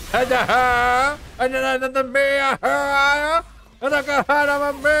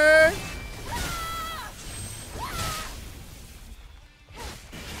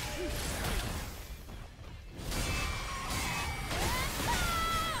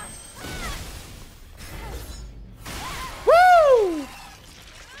 Woo!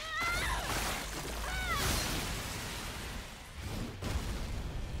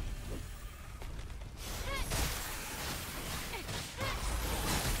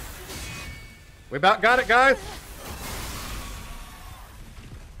 We about got it, guys.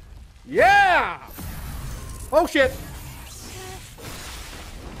 Yeah! Oh, shit.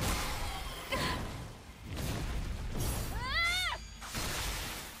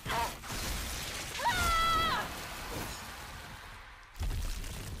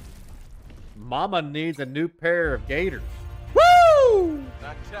 Mama needs a new pair of gators. Woo!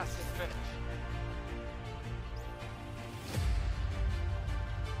 That test is finished.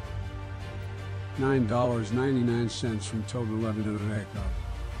 $9.99 from Total 11 Echo.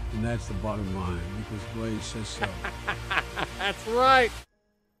 And that's the bottom line because Blaze says so. That's right.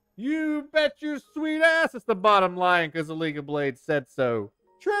 You bet your sweet ass it's the bottom line because the League of Blades said so.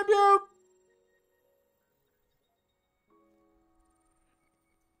 Tribute!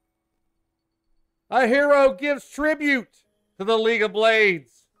 A hero gives tribute to the League of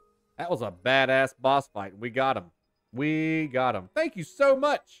Blades. That was a badass boss fight. We got him. We got him. Thank you so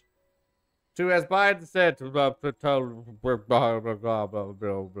much. To, as Biden said, thank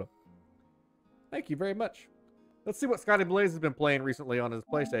you very much. Let's see what Scotty Blaze has been playing recently on his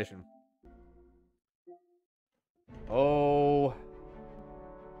PlayStation. Oh,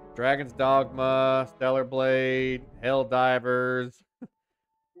 Dragon's Dogma, Stellar Blade, Helldivers,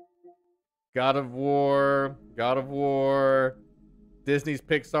 God of War, Disney's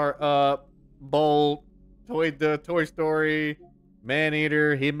Pixar Up, Bolt, Toy Story,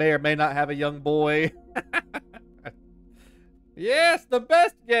 Maneater. He may or may not have a young boy. Yes, the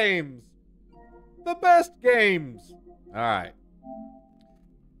best games. The best games. All right.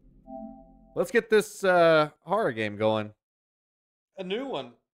 Let's get this horror game going. A new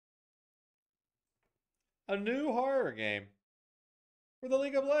one. A new horror game. For the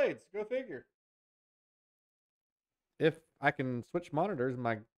League of Blades. Go figure. If I can switch monitors and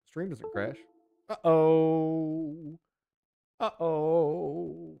my stream doesn't crash. Uh-oh.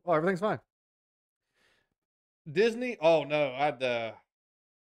 Uh-oh. Oh, everything's fine. Disney? Oh, no. I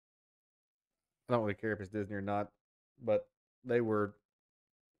don't really care if it's Disney or not, but they were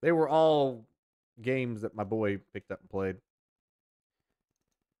all games that my boy picked up and played.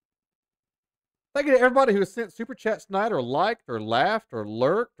 Thank you to everybody who has sent super chats tonight or liked or laughed or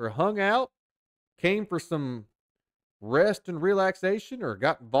lurked or hung out, came for some rest and relaxation or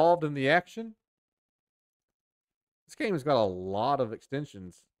got involved in the action. This game has got a lot of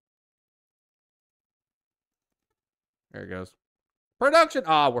extensions. There it goes. Production.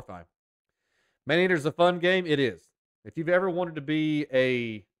 Ah, we're fine. Maneater's a fun game. It is. If you've ever wanted to be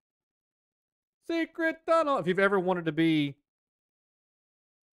a secret tunnel, if you've ever wanted to be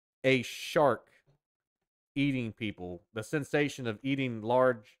a shark eating people, the sensation of eating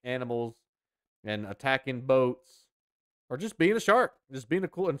large animals and attacking boats, or just being a shark, just being a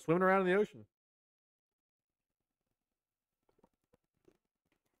cool and swimming around in the ocean.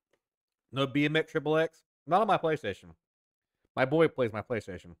 No BMX Triple X? Not on my PlayStation. My boy plays my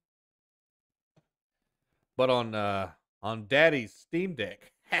PlayStation. But on Daddy's Steam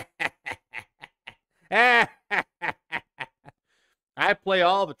Deck. I play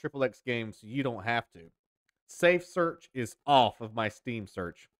all the Triple X games, so you don't have to. Safe search is off of my Steam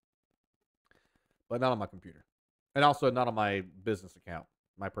search. But not on my computer. And also not on my business account.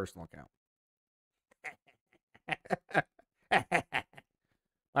 My personal account.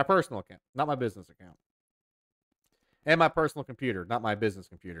 My personal account, not my business account. And my personal computer, not my business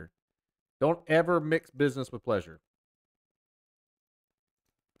computer. Don't ever mix business with pleasure.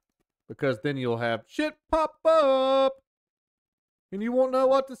 Because then you'll have shit pop up. And you won't know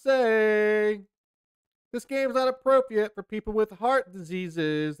what to say. This game's not appropriate for people with heart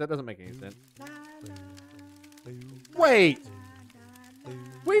diseases. That doesn't make any sense. Wait.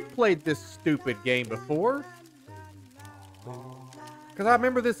 We've played this stupid game before. Because I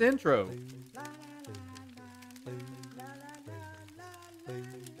remember this intro.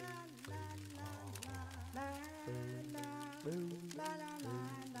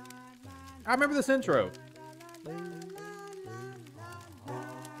 I remember this intro.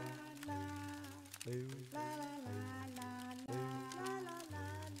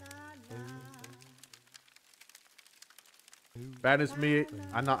 Bad news for me,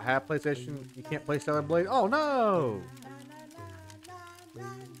 I not have PlayStation. You can't play Stellar Blade. Oh no!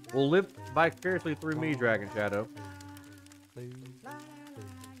 Will live vicariously through me, Dragon Shadow.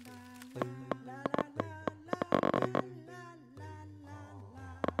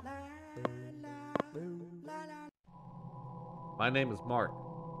 My name is Mark.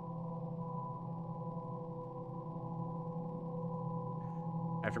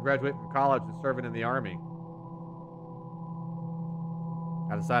 After graduating from college and serving in the Army,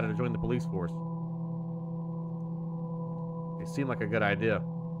 I decided to join the police force. It seemed like a good idea.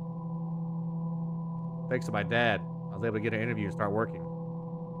 Thanks to my dad, I was able to get an interview and start working.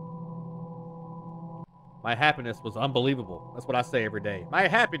 My happiness was unbelievable. That's what I say every day. My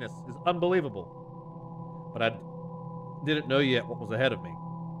happiness is unbelievable. But I didn't know yet what was ahead of me.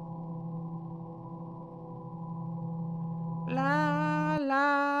 La,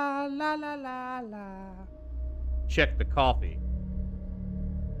 la, la, la, la, la. Check the coffee.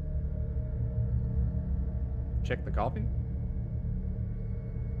 Check the coffee?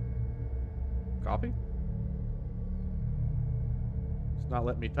 Coffee? It's not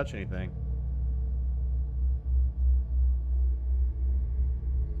letting me touch anything.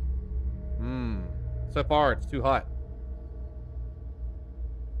 So far, it's too hot.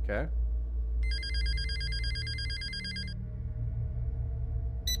 Okay.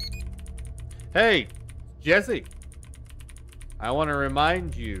 Hey, Jesse. I want to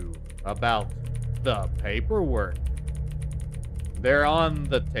remind you about the paperwork. They're on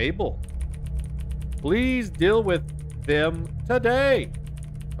the table. Please deal with them today.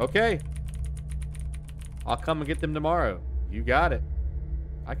 Okay. I'll come and get them tomorrow. You got it.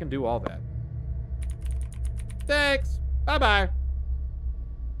 I can do all that. Thanks. Bye-bye.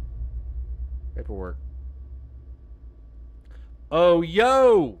 Paperwork. Oh,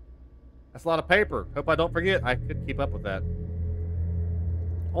 yo. That's a lot of paper. Hope I don't forget. I couldn't keep up with that.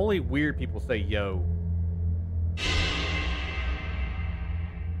 Only weird people say yo.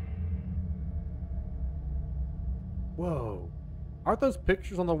 Whoa. Aren't those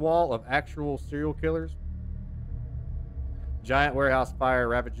pictures on the wall of actual serial killers? Giant warehouse fire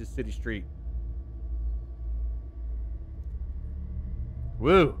ravages city street.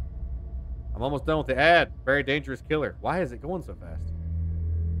 Woo. I'm almost done with the ad. Very dangerous killer. Why is it going so fast?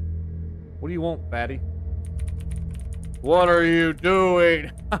 What do you want, fatty? What are you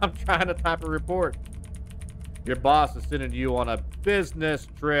doing? I'm trying to type a report. Your boss is sending you on a business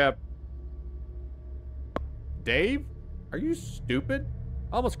trip. Dave? Are you stupid?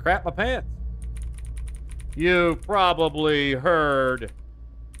 I almost crapped my pants. You've probably heard... ...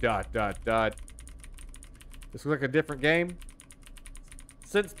 This looks like a different game.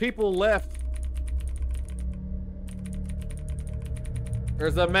 Since people left...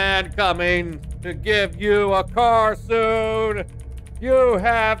 There's a man coming to give you a car soon. You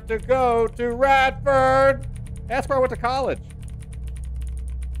have to go to Radford. That's where I went to college.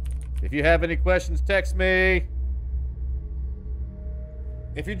 If you have any questions, text me.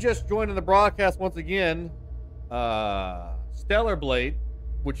 If you're just joining the broadcast once again, Stellar Blade,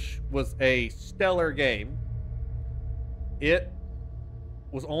 which was a stellar game, it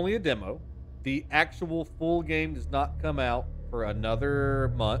was only a demo. The actual full game does not come out for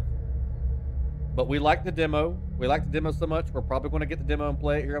another month. But we like the demo. We like the demo so much, we're probably going to get the demo and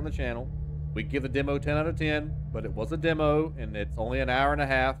play it here on the channel. We give the demo 10 out of 10, but it was a demo, and it's only an hour and a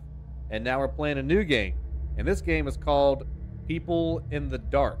half. And now we're playing a new game. And this game is called People in the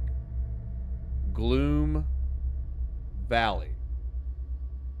Dark. Gloom Valley.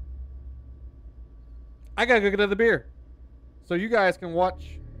 I gotta go get another beer. So you guys can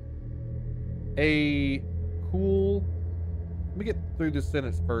watch a cool... Let me get through this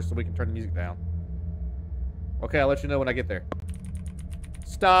sentence first so we can turn the music down. Okay, I'll let you know when I get there.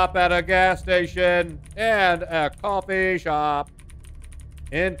 Stop at a gas station and a coffee shop.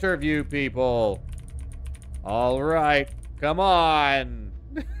 Interview people. All right, come on.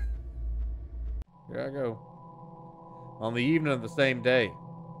 Here I go. On the evening of the same day,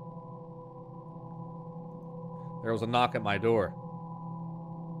 there was a knock at my door.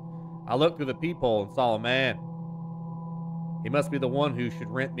 I looked through the peephole and saw a man. He must be the one who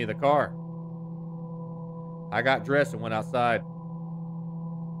should rent me the car. I got dressed and went outside. ...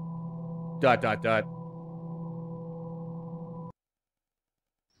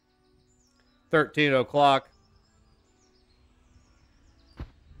 13 o'clock.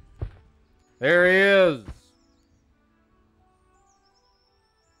 There he is.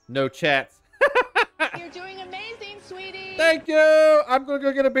 No chats. You're doing amazing, sweetie. Thank you. I'm going to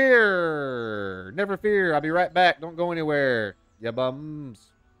go get a beer. Never fear. I'll be right back. Don't go anywhere. Ya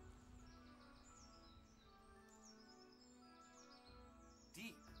bums.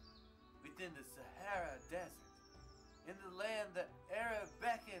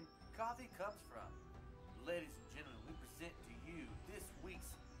 coffee comes from. Ladies and gentlemen, we present to you this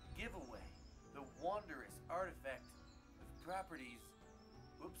week's giveaway, the wondrous artifact of properties.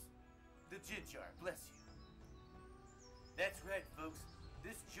 Whoops, the gin jar. Bless you. That's right, folks.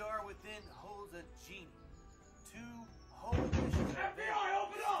 This jar within holds a genie. 2 whole wishes. FBI,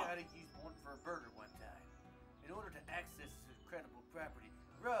 open up! Scotty used one for a burger one time. In order to access this incredible property,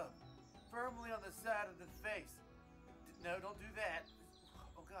 rub firmly on the side of the face. No, don't do that.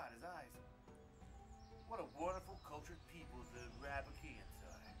 Oh God, his eyes. What a wonderful, cultured people the Rabicans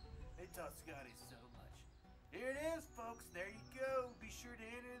are. They taught Scotty so much. Here it is, folks. There you go. Be sure to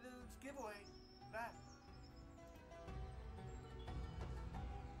enter this giveaway. Bye.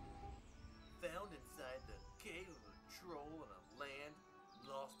 Found inside the cave of a troll on a land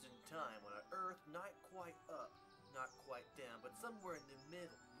lost in time on an earth not quite up, not quite down, but somewhere in the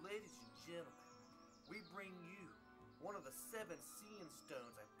middle. Ladies and gentlemen, we bring you one of the 7 seeing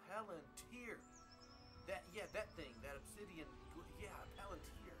stones, a palantir. That thing, that obsidian, a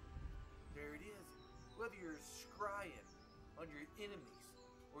palantir. There it is. Whether you're scrying on your enemies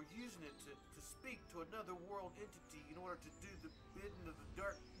or using it to speak to another world entity in order to do the bidding of the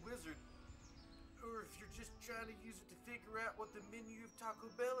dark wizard, or if you're just trying to use it to figure out what the menu of Taco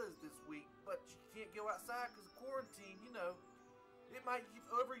Bell is this week, but you can't go outside because of quarantine, you know, it might,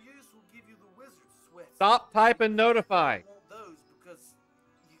 overuse will give you the wizard sweats. Stop typing notify. You want those because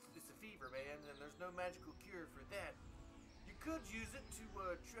it's a fever, man, and there's no magical cure for that. You could use it to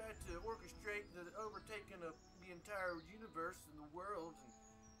try to orchestrate the overtaking of the entire universe and the world, and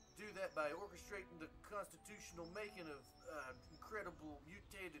do that by orchestrating the constitutional making of incredible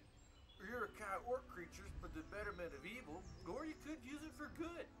mutated Urukai orc creatures for the betterment of evil, or you could use it for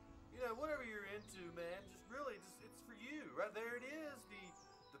good. You know, whatever you're into, man, it's for you. Right there it is,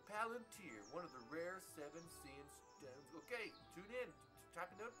 the Palantir, one of the rare 7 seeing stones. Okay, tune in, type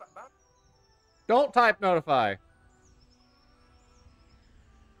a note, bye. Don't type notify.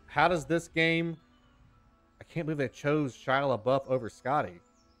 How does this game... I can't believe they chose Shia LaBeouf over Scotty.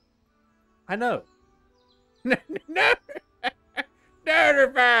 I know. No!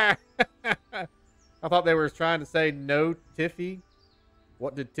 Notify! I thought they were trying to say no, Tiffy.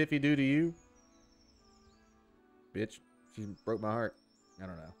 What did Tiffy do to you? Bitch, she broke my heart. I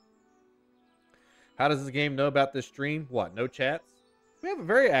don't know. How does this game know about this stream? What, no chats? We have a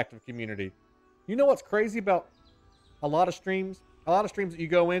very active community. You know what's crazy about a lot of streams? A lot of streams that you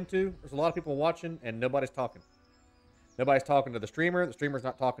go into, there's a lot of people watching and nobody's talking. Nobody's talking to the streamer's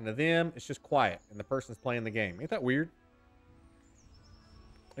not talking to them. It's just quiet and the person's playing the game. Ain't that weird?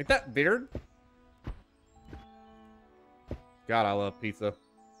 Ain't that weird? God, I love pizza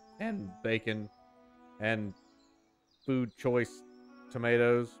and bacon and food choice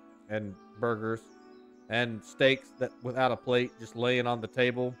tomatoes and burgers and steaks that without a plate just laying on the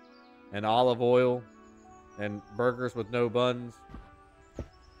table and olive oil and burgers with no buns.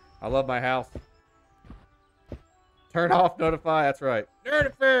 I love my house. Turn off notify. That's right.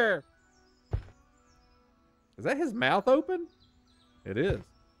 Notify. Is that his mouth open? It is.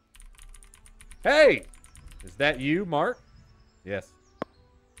 Hey! Is that you, Mark? Yes.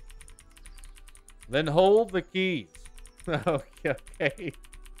 Then hold the keys. Okay.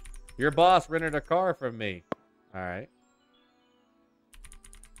 Your boss rented a car from me. All right.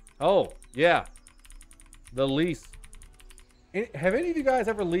 Oh, yeah. The lease. Have any of you guys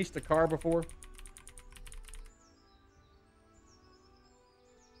ever leased a car before?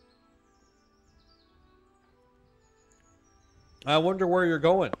 I wonder where you're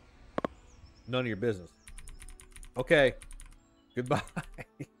going. None of your business. Okay. Goodbye.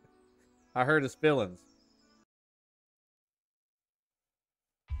 I hurt his feelings.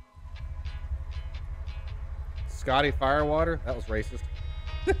 Scotty Firewater? That was racist.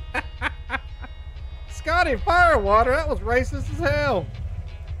 Scotty Firewater? That was racist as hell.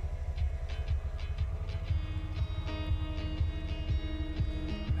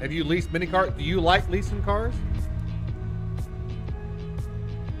 Have you leased many cars? Do you like leasing cars?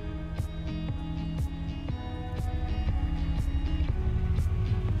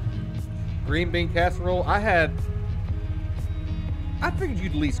 Green bean casserole. I figured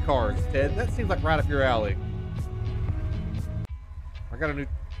you'd lease cars, Ted. That seems like right up your alley. I got a new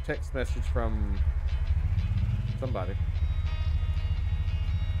text message from somebody.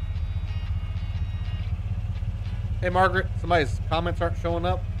 Hey, Margaret. Somebody's comments aren't showing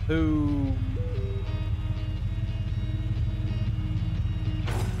up. Who?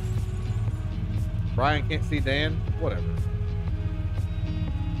 Brian can't see Dan? Whatever.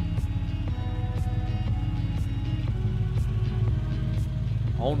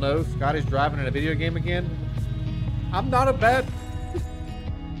 Oh no, Scotty's driving in a video game again? I'm not a bad...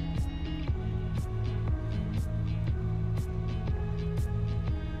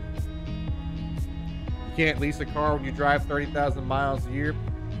 You can't lease a car when you drive 30,000 miles a year.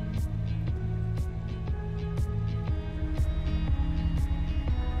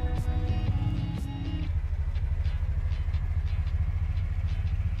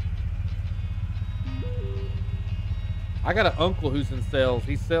 I got an uncle who's in sales.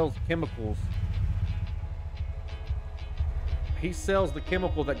 He sells chemicals. He sells the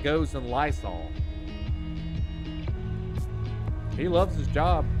chemical that goes in Lysol. He loves his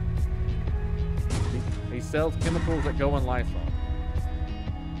job. He sells chemicals that go in Lysol.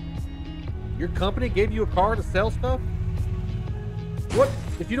 Your company gave you a car to sell stuff? What?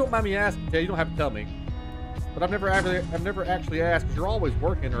 If you don't mind me asking, you don't have to tell me. But I've never actually asked, because you're always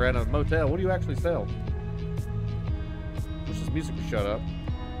working or at a motel. What do you actually sell? Wish this music would shut up.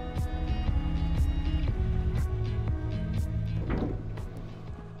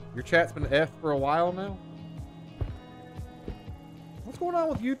 Your chat's been F for a while now? What's going on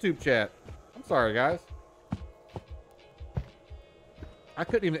with YouTube chat? I'm sorry, guys. I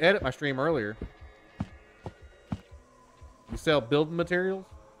couldn't even edit my stream earlier. You sell building materials?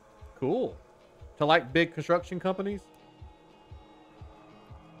 Cool. To like big construction companies?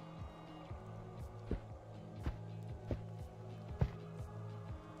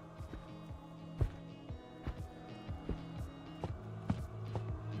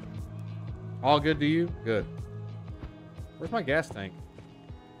 All good to you? Good. Where's my gas tank?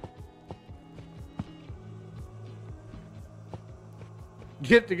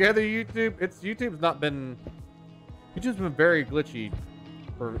 Get together, YouTube. YouTube's been very glitchy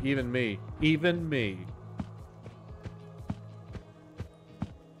for even me. Even me.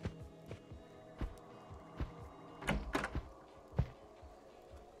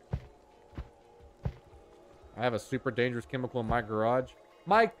 I have a super dangerous chemical in my garage.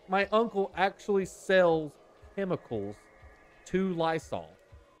 My uncle actually sells chemicals to Lysol.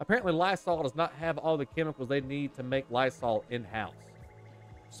 Apparently Lysol does not have all the chemicals they need to make Lysol in-house.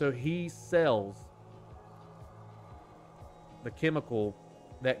 So he sells the chemical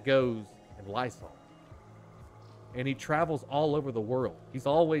that goes in Lysol. And he travels all over the world. He's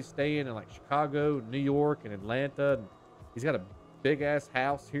always staying in like Chicago, New York, and Atlanta. And he's got a big ass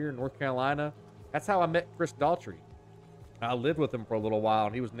house here in North Carolina. That's how I met Chris Daughtry. I lived with him for a little while,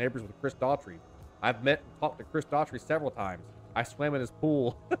 and he was neighbors with Chris Daughtry. I've met and talked to Chris Daughtry several times. I swam in his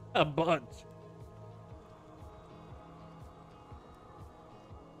pool a bunch.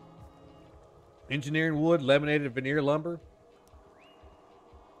 Engineering wood, laminated veneer lumber.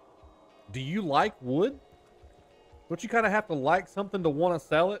 Do you like wood? Don't you kind of have to like something to want to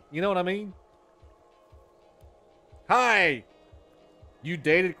sell it? You know what I mean? Hi! You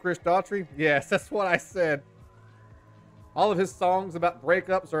dated Chris Daughtry? Yes, that's what I said. All of his songs about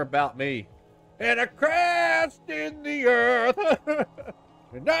breakups are about me. And I crashed in the earth.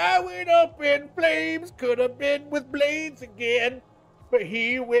 And I went up in flames. Could have been with blades again. But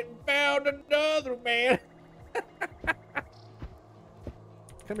he went and found another man.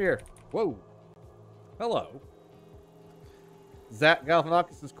 Come here. Whoa. Hello. Zach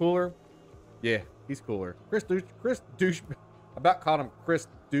Galifianakis is cooler. Yeah, he's cooler. Chris Douche. I about called him Chris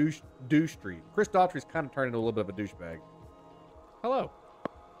Douche-Street. Chris Daughtry's kind of turned into a little bit of a douchebag. Hello.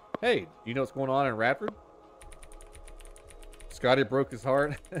 Hey, do you know what's going on in Radford? Scotty broke his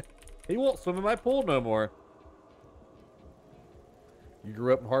heart. He won't swim in my pool no more. You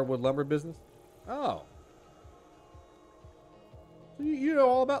grew up in hardwood lumber business? Oh. So you know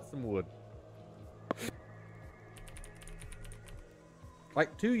all about some wood.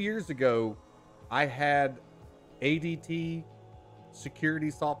 Like 2 years ago, I had ADT security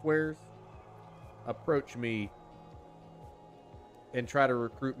softwares approach me and try to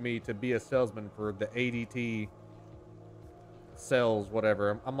recruit me to be a salesman for the ADT sales,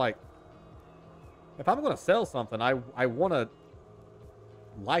 whatever. I'm like, if I'm going to sell something, I want to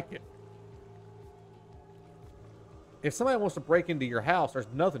like it. If somebody wants to break into your house, there's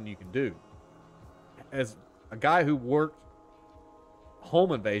nothing you can do. As a guy who worked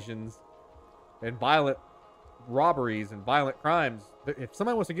home invasions and violent robberies and violent crimes, if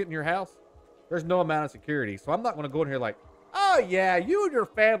somebody wants to get in your house, there's no amount of security. So I'm not going to go in here like, oh yeah, you and your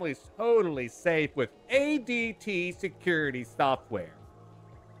family's totally safe with ADT security software.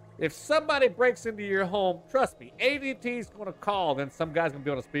 If somebody breaks into your home, trust me, ADT's going to call, then some guy's going to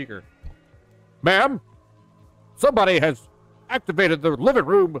be on a speaker. Ma'am, somebody has activated the living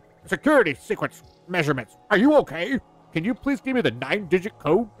room security sequence measurements. Are you okay? Can you please give me the 9-digit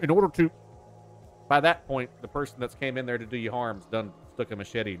code in order to... By that point, the person that's came in there to do you harm's done stuck a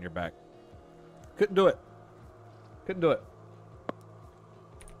machete in your back. Couldn't do it. Couldn't do it.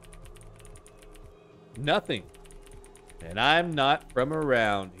 Nothing. And I'm not from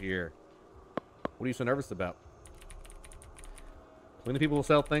around here. What are you so nervous about? Plenty of people will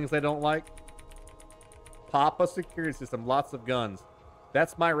sell things they don't like. Pop a security system, lots of guns.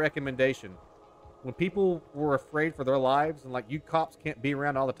 That's my recommendation. When people were afraid for their lives and like, you cops can't be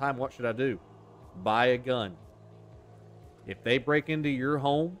around all the time, what should I do? Buy a gun. If they break into your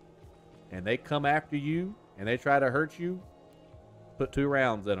home and they come after you and they try to hurt you, put 2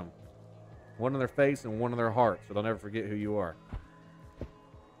 rounds in them. One in their face and one in their heart, so they'll never forget who you are.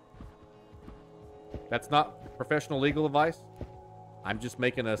 That's not professional legal advice. I'm just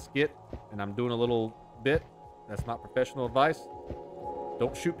making a skit and I'm doing a little bit. That's not professional advice.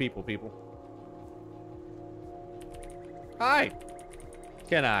 Don't shoot people, people. Hi.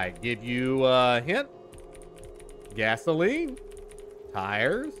 Can I give you a hint? Gasoline,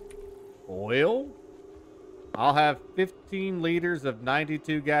 tires, oil. I'll have 15 liters of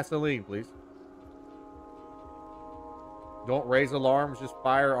 92 gasoline, please. Don't raise alarms, just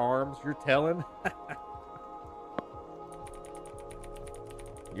fire arms. You're telling.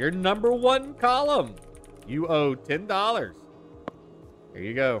 Your number 1 column. You owe $10. Here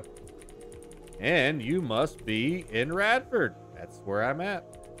you go. And you must be in Radford. That's where I'm at.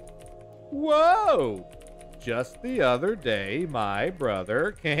 Whoa! Just the other day, my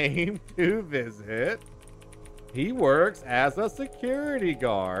brother came to visit. He works as a security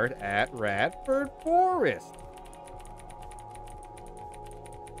guard at Radford Forest.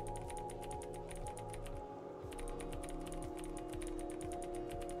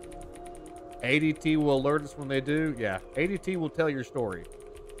 ADT will alert us when they do. Yeah, ADT will tell your story.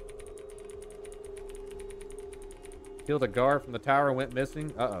 Killed a guard from the tower and went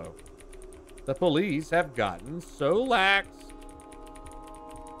missing. Uh-oh. The police have gotten so lax.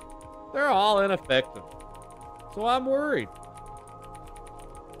 They're all ineffective. So I'm worried.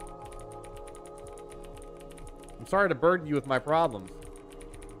 I'm sorry to burden you with my problems.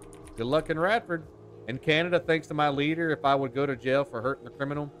 Good luck in Radford. In Canada, thanks to my leader, if I would go to jail for hurting the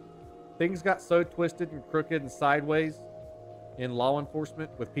criminal. Things got so twisted and crooked and sideways in law enforcement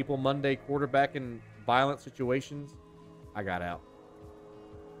with people Monday quarterbacking violent situations. I got out.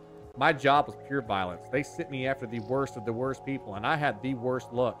 My job was pure violence. They sent me after the worst of the worst people, and I had the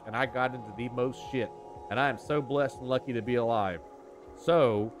worst luck, and I got into the most shit. And I am so blessed and lucky to be alive.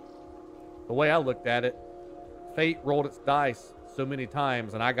 So, the way I looked at it, fate rolled its dice so many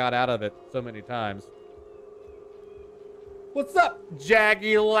times, and I got out of it so many times. What's up,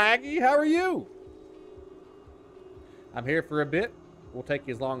 Jaggy Laggy? How are you? I'm here for a bit. We'll take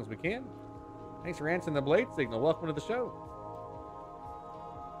you as long as we can. Thanks for answering the blade signal. Welcome to the show.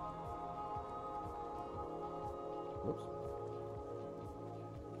 Whoops.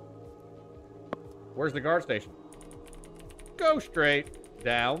 Where's the guard station? Go straight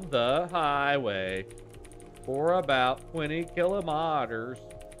down the highway for about 20 kilometers.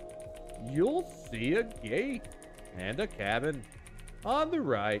 You'll see a gate and a cabin on the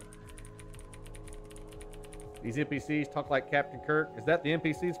right. These NPCs talk like Captain Kirk. Is that the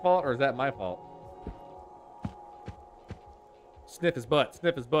NPC's fault or is that my fault? Sniff his butt,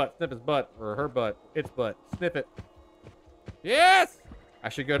 sniff his butt, sniff his butt, or her butt, its butt. Sniff it. Yes! I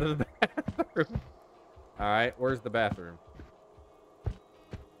should go to the bathroom. Alright, where's the bathroom?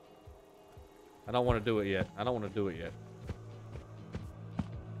 I don't want to do it yet. I don't want to do it yet.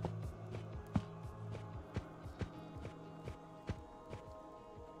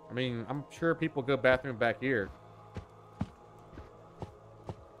 I mean, I'm sure people go bathroom back here.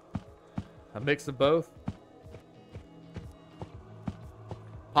 A mix of both.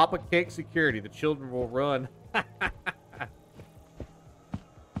 Papa Cake Security. The children will run.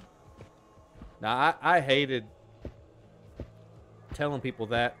 Now, I hated telling people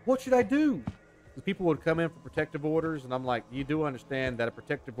that. What should I do? Because people would come in for protective orders, and I'm like, you do understand that a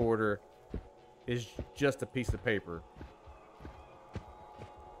protective order is just a piece of paper.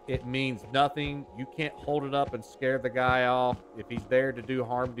 It means nothing. You can't hold it up and scare the guy off. If he's there to do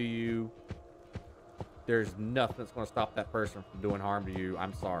harm to you, there's nothing that's going to stop that person from doing harm to you.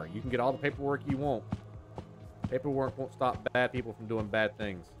 I'm sorry. You can get all the paperwork you want. Paperwork won't stop bad people from doing bad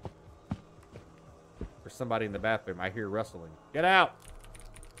things. There's somebody in the bathroom. I hear rustling. Get out!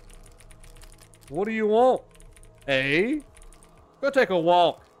 What do you want? Hey? Go take a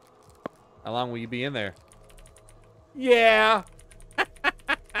walk. How long will you be in there? Yeah.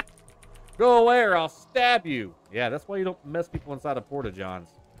 Go away or I'll stab you. Yeah, that's why you don't mess people inside of Porta-Johns.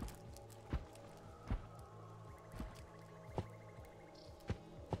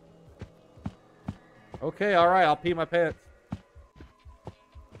 Okay, alright, I'll pee my pants.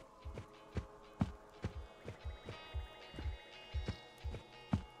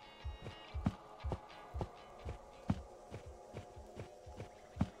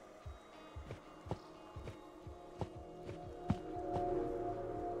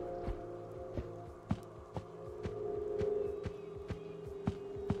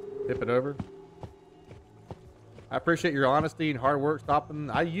 Tip it over. I appreciate your honesty and hard work stopping.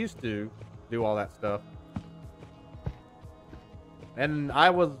 I used to do all that stuff. And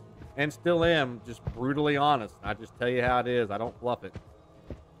I was, and still am, just brutally honest. I just tell you how it is. I don't fluff it.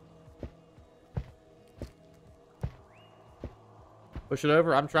 Push it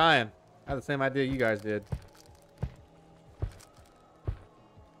over? I'm trying. I had the same idea you guys did.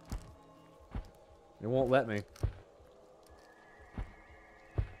 It won't let me.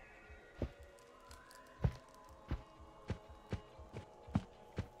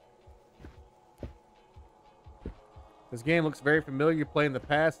 This game looks very familiar. You play in the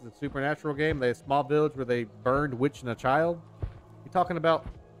past. It's a supernatural game. They had a small village where they burned witch and a child. You talking about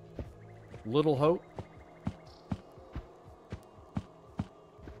Little Hope?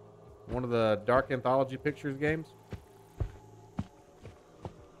 One of the Dark Anthology Pictures games.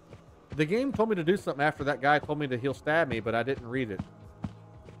 The game told me to do something after that guy told me that he'll stab me, but I didn't read it.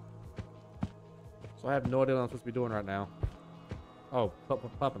 So I have no idea what I'm supposed to be doing right now. Oh,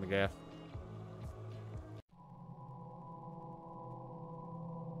 pumping the gas.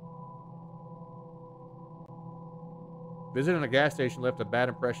 Visiting a gas station left a bad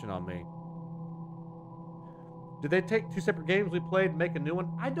impression on me. Did they take two separate games we played and make a new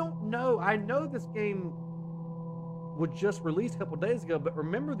one? I don't know. I know this game was just released a couple days ago, but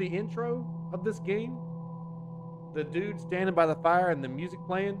remember the intro of this game? The dude standing by the fire and the music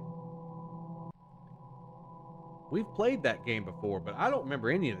playing? We've played that game before, but I don't remember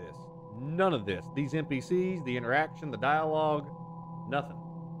any of this. None of this. These NPCs, the interaction, the dialogue, nothing.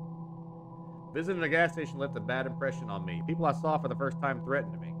 Visiting a gas station left a bad impression on me. People I saw for the first time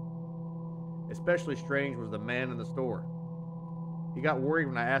threatened me. Especially strange was the man in the store. He got worried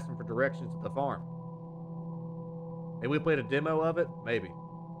when I asked him for directions to the farm. Maybe we played a demo of it? Maybe.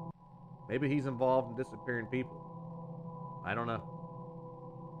 Maybe he's involved in disappearing people. I don't know.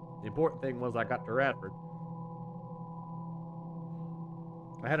 The important thing was I got to Radford.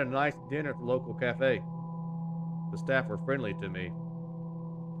 I had a nice dinner at the local cafe. The staff were friendly to me.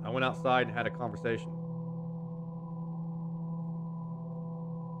 I went outside and had a conversation.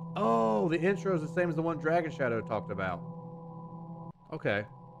 Oh, the intro is the same as the one Dragon Shadow talked about. Okay.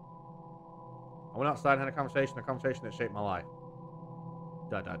 I went outside and had a conversation that shaped my life. ...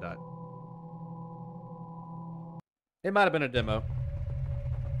 It might have been a demo.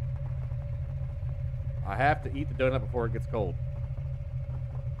 I have to eat the donut before it gets cold.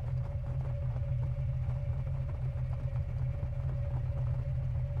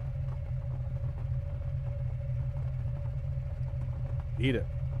 Eat it.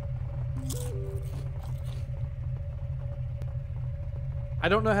 I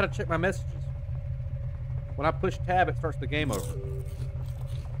don't know how to check my messages. When I push tab, it starts the game over.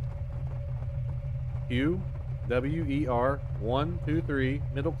 Q, W, E, R, 1, 2, 3,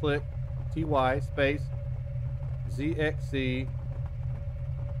 middle click, T, Y, space, Z, X, C.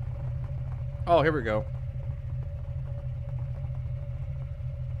 Oh, here we go.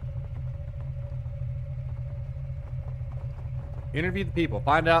 Interview the people.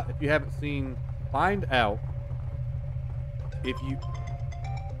 Find out if you haven't seen. Find out if you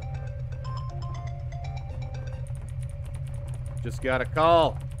just got a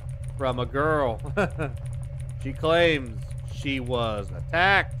call from a girl. She claims she was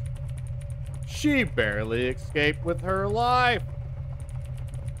attacked. She barely escaped with her life.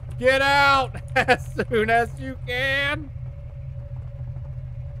 Get out as soon as you can.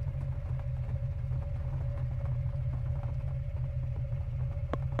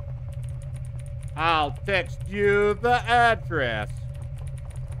 I'll text you the address.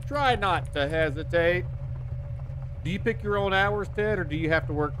 Try not to hesitate. Do you pick your own hours, Ted, or do you have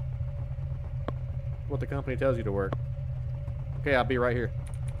to work what the company tells you to work? Okay, I'll be right here.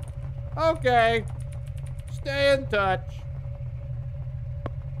 Okay. Stay in touch.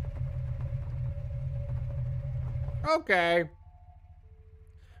 Okay.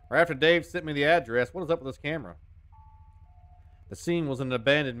 Right after Dave sent me the address, what is up with this camera? The scene was an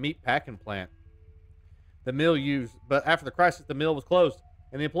abandoned meat packing plant. The mill used, but after the crisis, the mill was closed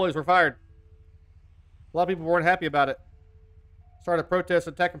and the employees were fired. A lot of people weren't happy about it. Started protests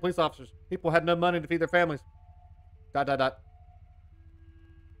attacking police officers. People had no money to feed their families. ... Set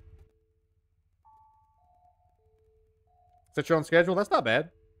your own schedule? That's not bad.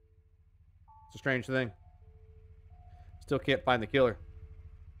 It's a strange thing. Still can't find the killer.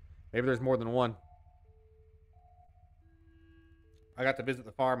 Maybe there's more than one. I got to visit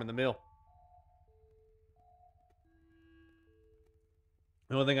the farm and the mill.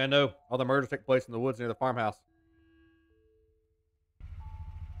 The only thing I know, all the murders take place in the woods near the farmhouse.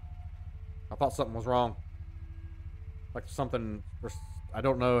 I thought something was wrong. Like something I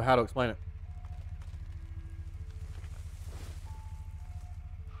don't know how to explain it.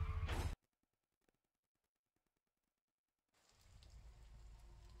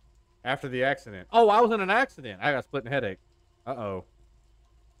 After the accident. Oh, I was in an accident. I got a splitting headache. Uh-oh.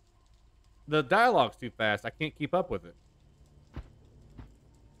 The dialogue's too fast. I can't keep up with it.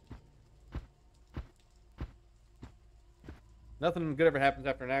 Nothing good ever happens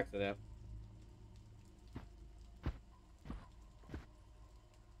after an accident.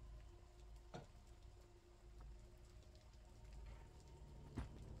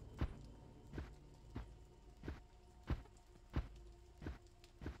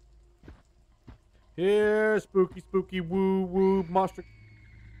 Here, spooky, spooky, woo, woo, monster.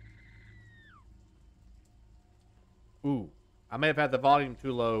 Ooh, I may have had the volume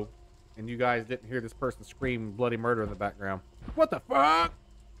too low, and you guys didn't hear this person scream bloody murder in the background. What the fuck?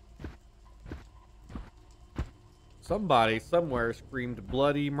 Somebody, somewhere, screamed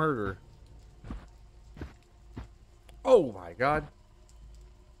bloody murder. Oh my god.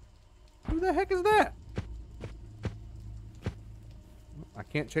 Who the heck is that? I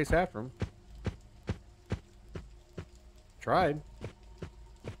can't chase after him. Tried.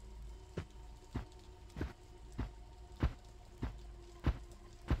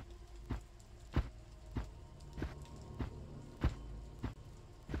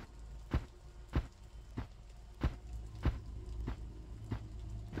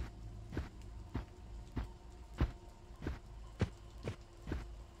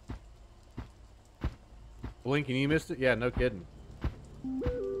 Blinking, you missed it? Yeah, no kidding.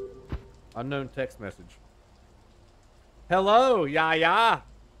 Unknown text message. Hello, Yaya.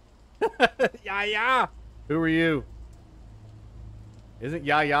 Yaya. Who are you? Isn't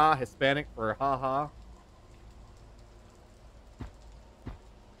Yaya Hispanic for haha?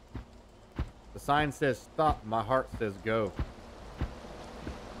 The sign says stop, my heart says go.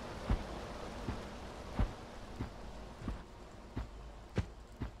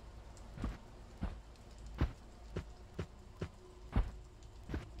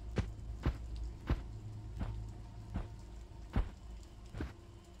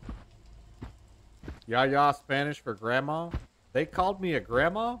 Yaya Spanish for grandma? They called me a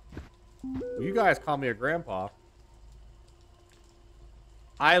grandma? Well, you guys call me a grandpa.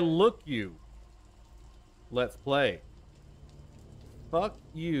 I look you. Let's play. Fuck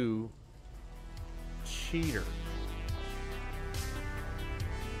you, cheater.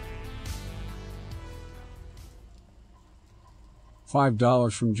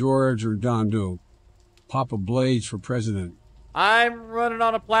 $5 from George Redondo. Papa Blades for president. I'm running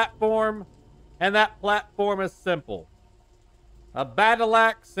on a platform, and that platform is simple. A battle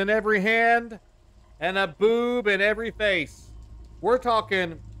axe in every hand, and a boob in every face. We're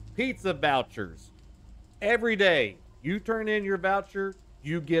talking pizza vouchers. Every day, you turn in your voucher,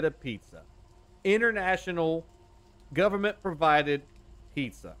 you get a pizza. International, government-provided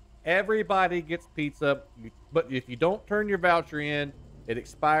pizza. Everybody gets pizza, but if you don't turn your voucher in, it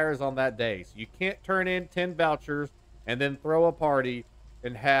expires on that day. So you can't turn in 10 vouchers and then throw a party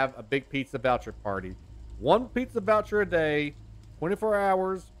and have a big pizza voucher party. One pizza voucher a day, 24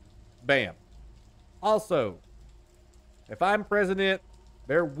 hours, bam. Also, if I'm president,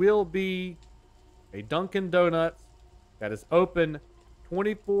 there will be a Dunkin' Donuts that is open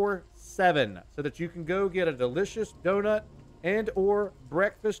 24/7 so that you can go get a delicious donut and or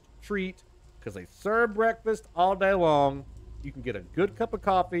breakfast treat, because they serve breakfast all day long. You can get a good cup of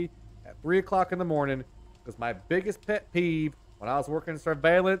coffee at 3 o'clock in the morning, because my biggest pet peeve when I was working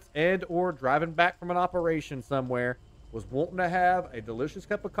surveillance and or driving back from an operation somewhere was wanting to have a delicious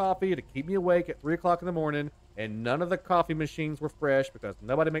cup of coffee to keep me awake at 3 o'clock in the morning, and none of the coffee machines were fresh because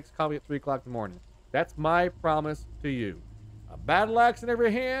nobody makes coffee at 3 o'clock in the morning. That's my promise to you. A battle axe in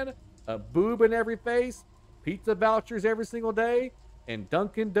every hand, a boob in every face, pizza vouchers every single day, and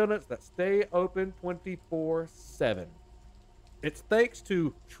Dunkin' Donuts that stay open 24/7. It's thanks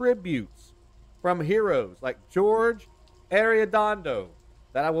to tributes from heroes like George Arredondo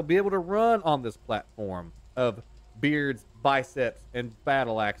that I will be able to run on this platform of beards, biceps, and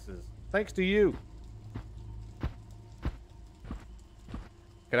battle axes. Thanks to you.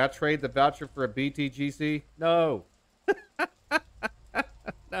 Can I trade the voucher for a BTGC? No.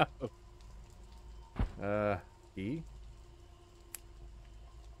 No. Key?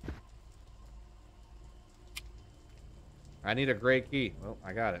 I need a gray key. Well,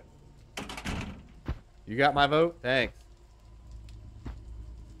 I got it. You got my vote? Thanks.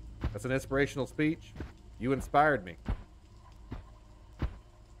 That's an inspirational speech. You inspired me.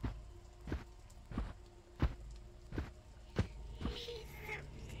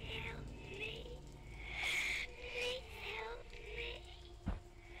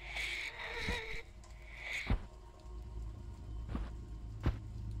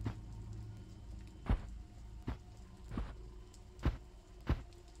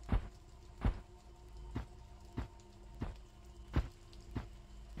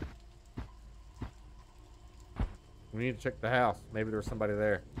 We need to check the house. Maybe there was somebody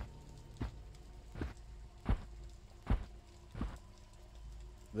there.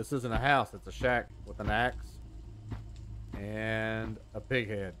 This isn't a house. It's a shack with an axe and a pig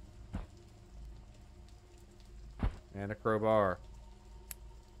head and a crowbar.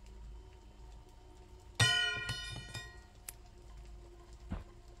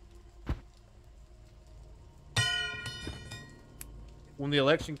 When the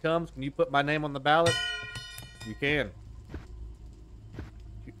election comes, can you put my name on the ballot? You can.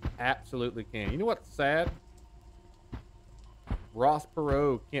 You absolutely can. You know what's sad? Ross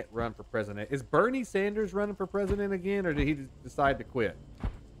Perot can't run for president. Is Bernie Sanders running for president again, or did he decide to quit?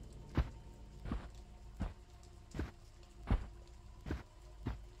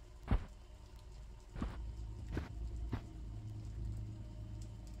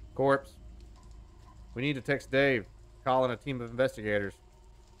 Corpse. We need to text Dave. Calling a team of investigators.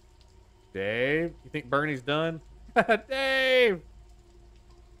 Dave? You think Bernie's done? Dave!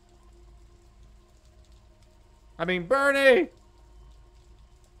 I mean, Bernie!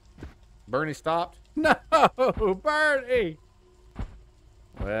 Bernie stopped? No! Bernie!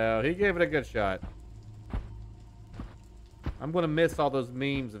 Well, he gave it a good shot. I'm going to miss all those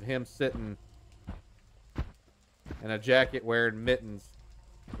memes of him sitting in a jacket wearing mittens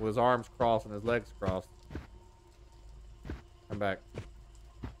with his arms crossed and his legs crossed. Come back.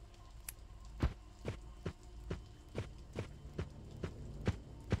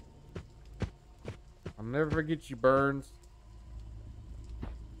 I'll never forget you, Burns.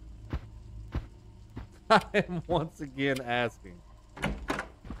 I am once again asking.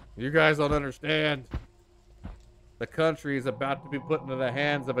 You guys don't understand. The country is about to be put into the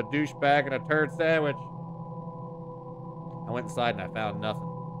hands of a douchebag and a turd sandwich. I went inside and I found nothing.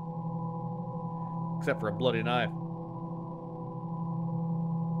 Except for a bloody knife.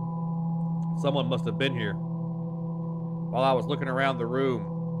 Someone must have been here. While I was looking around the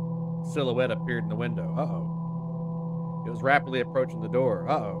room, a silhouette appeared in the window. Uh-oh. It was rapidly approaching the door.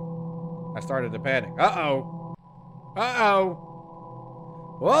 Uh-oh. I started to panic. Uh-oh. Uh-oh.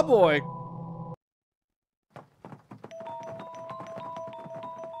 Oh, boy.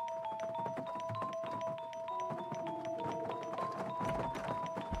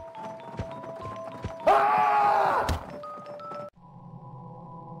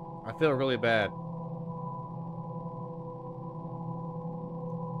 I feel really bad.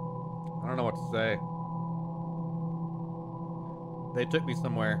 I don't know what to say. They took me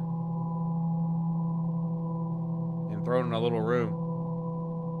somewhere and thrown in a little room.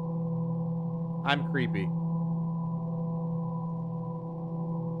 I'm creepy.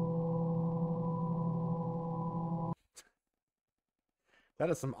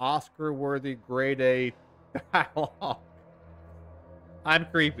 That is some Oscar-worthy grade A dialogue. I'm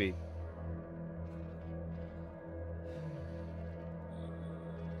creepy.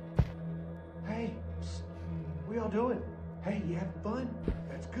 Hey, what y'all doing? Hey, you having fun?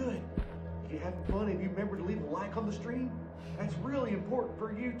 That's good. If you're having fun and you remember to leave a like on the stream, that's really important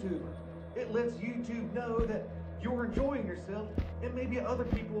for YouTube. It lets YouTube know that you're enjoying yourself, and maybe other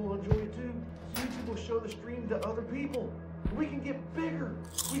people will enjoy it too. So YouTube will show the stream to other people. We can get bigger.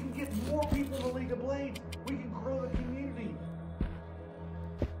 We can get more people in the League of Blades. We can grow the community.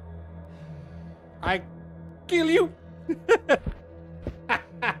 I kill you.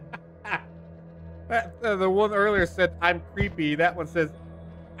 The one earlier said, I'm creepy. That one says,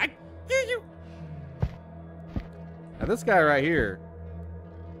 I kill you. Now this guy right here,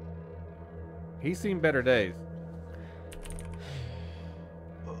 he's seen better days.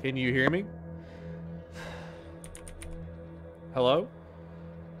 Can you hear me? Hello?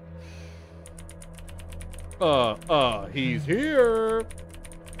 He's here.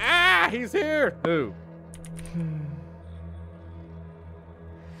 Ah, he's here. Who?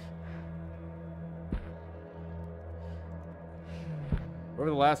 Whoever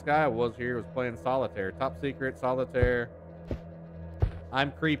the last guy was here was playing solitaire. Top secret, solitaire.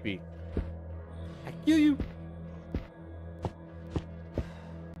 I'm creepy. I kill you. I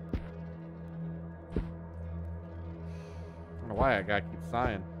don't know why that guy keeps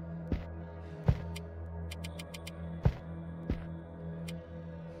sighing.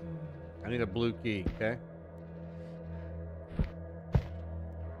 I need a blue key, okay?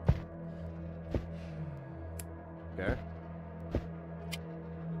 Okay.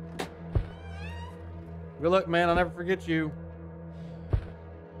 Good luck, man. I'll never forget you.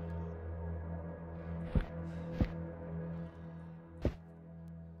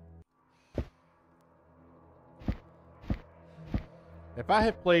 If I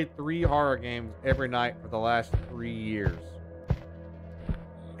have played 3 horror games every night for the last 3 years,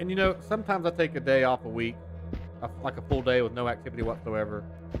 and you know, sometimes I take a day off a week like a full day with no activity whatsoever.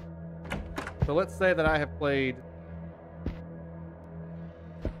 So let's say that I have played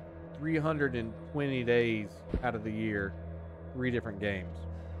 320 days out of the year, 3 different games.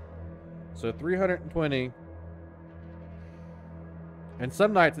 So 320, and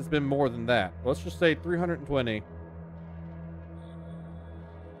some nights it's been more than that. Let's just say 320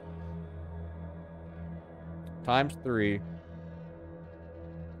 times 3.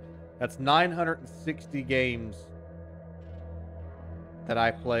 That's 960 games that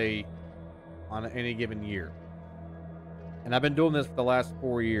I play on any given year. And I've been doing this for the last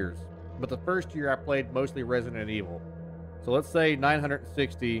 4 years. But the first year I played mostly Resident Evil. So let's say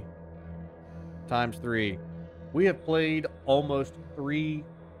 960 times 3. We have played almost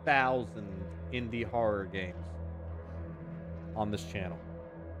 3,000 indie horror games on this channel.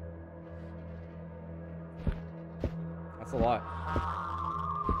 That's a lot.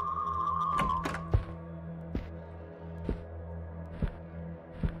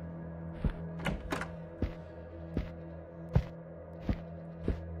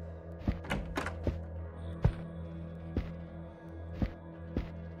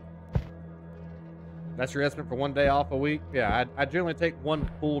 That's your estimate for 1 day off a week? Yeah, I generally take 1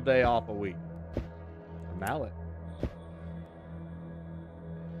 full day off a week. A mallet.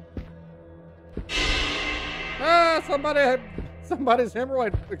 Ah, somebody's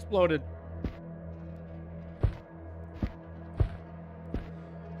hemorrhoid exploded.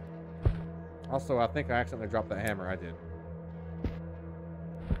 Also, I think I accidentally dropped that hammer. I did.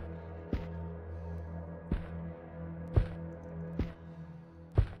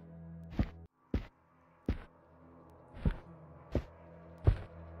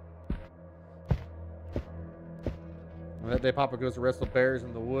 That day Papa goes to wrestle bears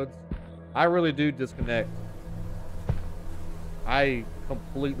in the woods. I really do disconnect. I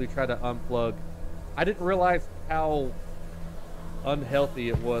completely try to unplug. I didn't realize how unhealthy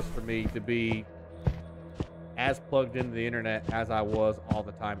it was for me to be as plugged into the internet as I was all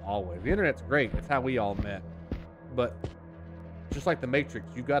the time, always. The internet's great. It's how we all met. But just like the Matrix,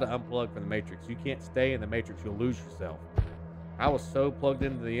 you got to unplug from the Matrix. You can't stay in the Matrix. You'll lose yourself. I was so plugged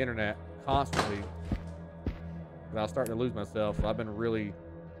into the internet constantly that I was starting to lose myself. So I've been really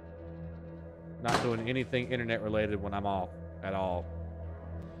not doing anything internet related when I'm off at all.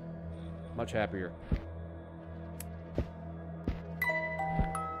 Much happier.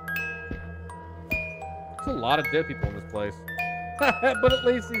 There's a lot of dead people in this place. But at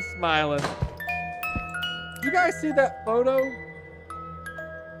least he's smiling. Did you guys see that photo?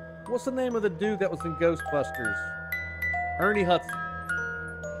 What's the name of the dude that was in Ghostbusters? Ernie Hudson.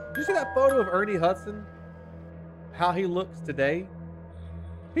 Did you see that photo of Ernie Hudson? How he looks today?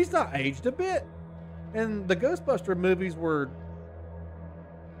 He's not aged a bit. And the Ghostbuster movies were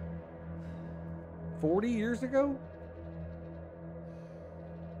 40 years ago?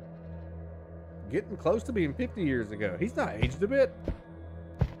 Getting close to being 50 years ago. He's not aged a bit.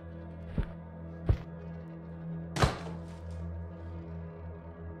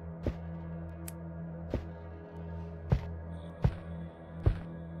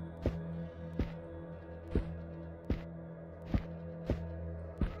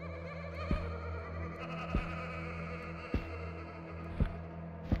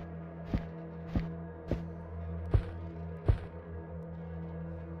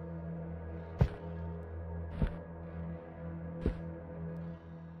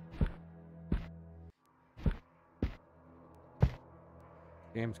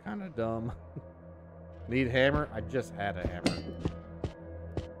 Game's kind of dumb. Need hammer? I just had a hammer.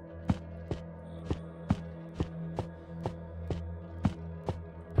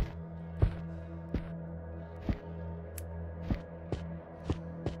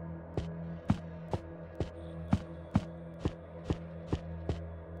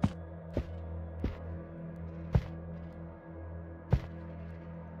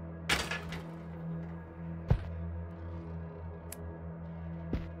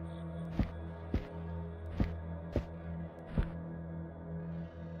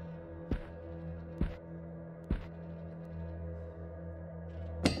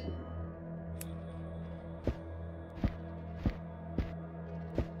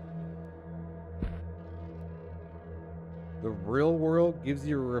 The real world gives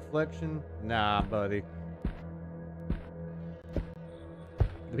you a reflection? Nah, buddy.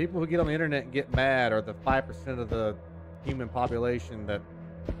 The people who get on the internet and get mad are the 5% of the human population that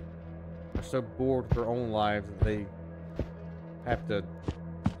are so bored with their own lives that they have to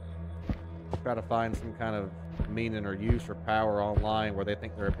try to find some kind of meaning or use or power online where they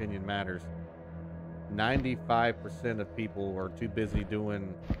think their opinion matters. 95% of people are too busy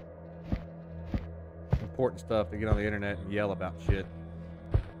doing important stuff to get on the internet and yell about shit.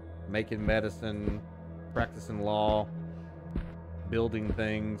 Making medicine, practicing law, building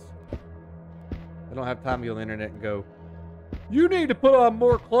things. They don't have time to get on the internet and go, you need to put on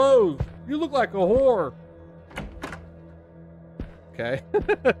more clothes. You look like a whore. Okay.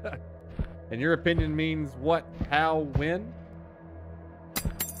 And your opinion means what, how, when?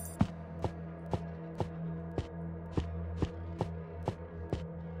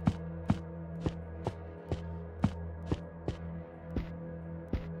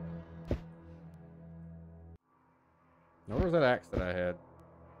 Now, where's that axe that I had?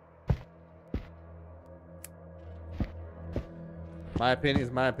 My opinion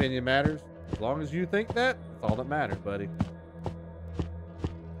is my opinion matters. As long as you think that, that's all that matters, buddy.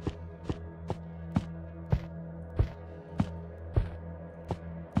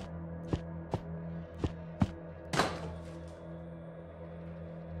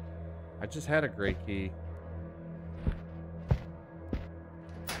 I just had a gray key.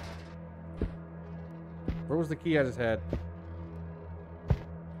 Where was the key I just had?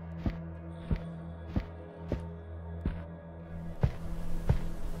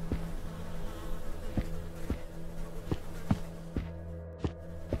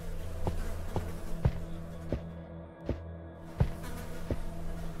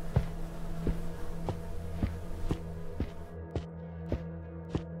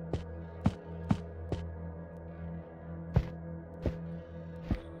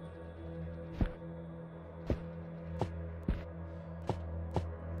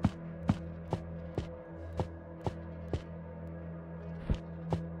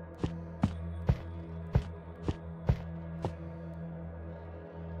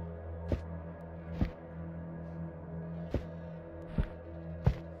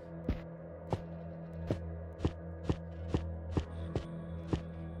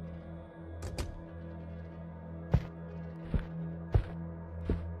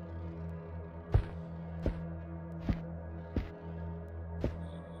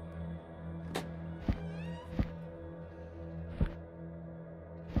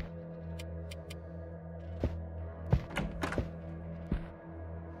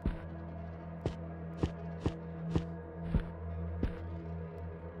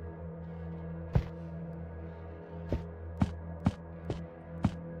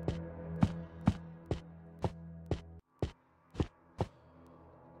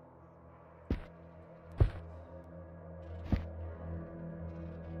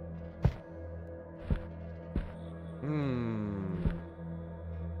 I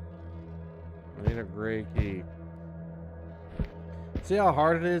need a gray key. See how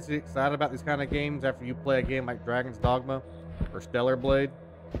hard it is to get excited about these kind of games after you play a game like Dragon's Dogma or Stellar Blade?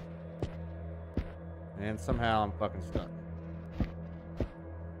 And somehow I'm fucking stuck.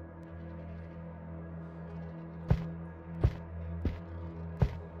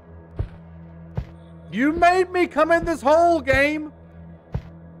 You made me come in this hole, game!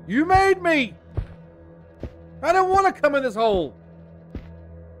 You made me! I don't want to come in this hole!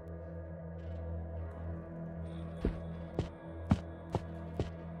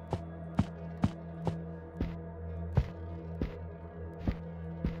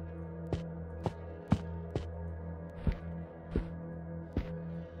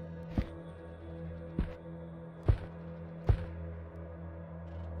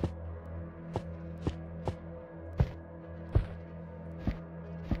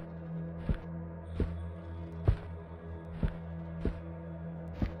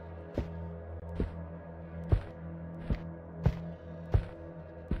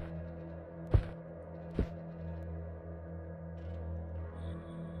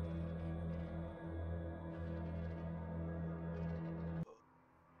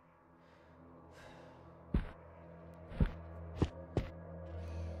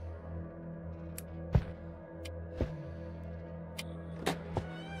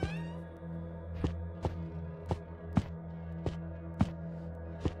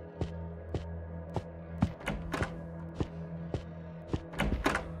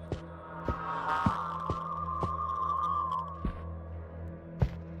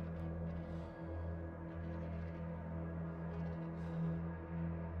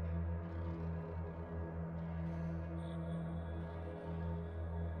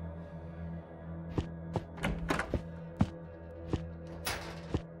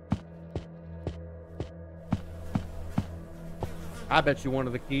 I bet you one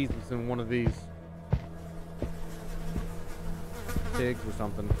of the keys was in one of these pigs or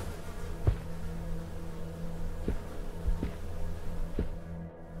something.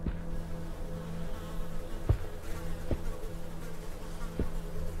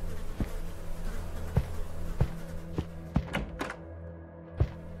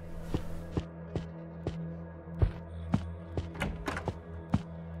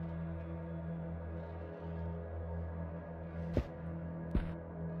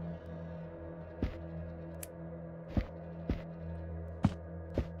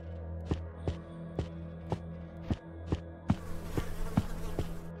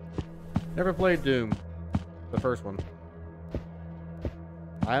 Never played Doom, the first one.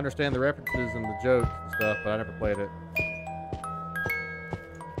 I understand the references and the jokes and stuff, but I never played it.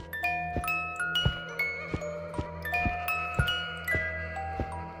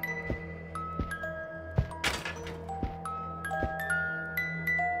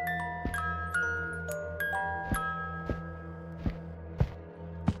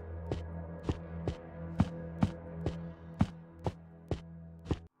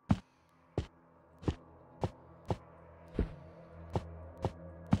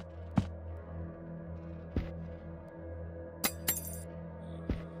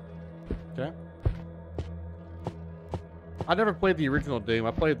 Okay. I never played the original Doom.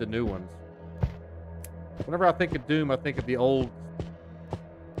 I played the new ones. Whenever I think of Doom, I think of the old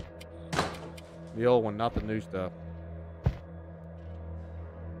one, not the new stuff.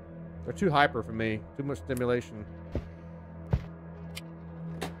 They're too hyper for me. Too much stimulation.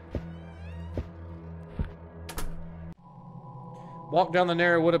 Walked down the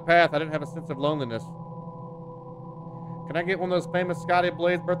narrow wooded path. I didn't have a sense of loneliness. Can I get one of those famous Scotty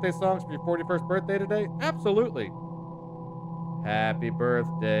Blades birthday songs for your 41st birthday today? Absolutely. Happy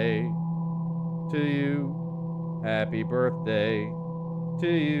birthday to you. Happy birthday to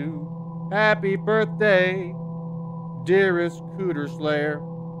you. Happy birthday, dearest Cooter Slayer.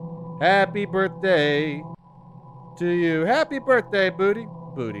 Happy birthday to you. Happy birthday, Booty.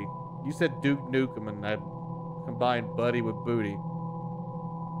 Booty. You said Duke Nukem and I combined Buddy with Booty.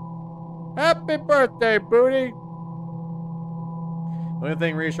 Happy birthday, Booty. The only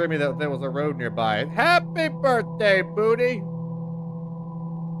thing reassured me that there was a road nearby. Happy birthday, Booty.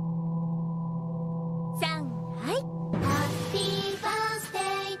 Shanghai. Happy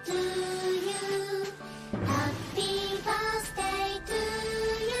birthday to you. Happy birthday to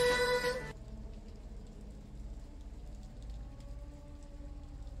you.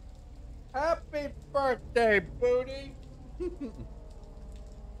 Happy birthday, Booty.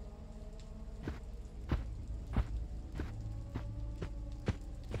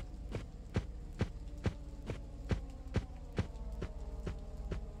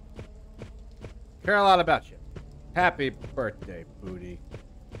 Care a lot about you. Happy birthday, Booty.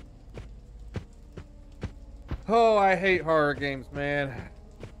 Oh, I hate horror games, man.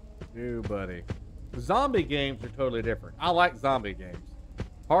 Ew, buddy. Zombie games are totally different. I like zombie games.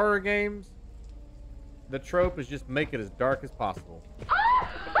 Horror games, the trope is just make it as dark as possible.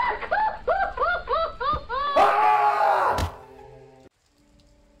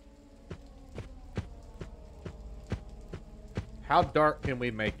 How dark can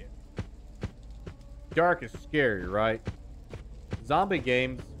we make it? Dark is scary, right? Zombie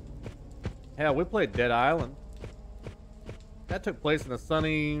games. Hell, we played Dead Island. That took place in a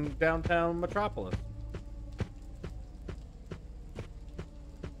sunny downtown metropolis.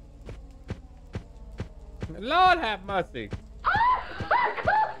 Lord have mercy.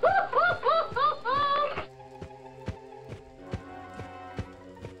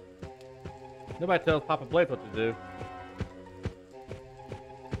 Nobody tells Papa Blade what to do.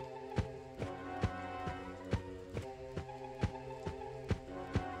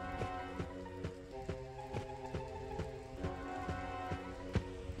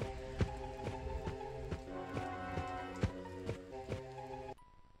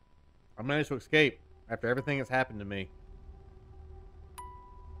 I managed to escape after everything that's happened to me.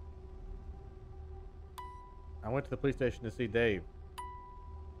 I went to the police station to see Dave.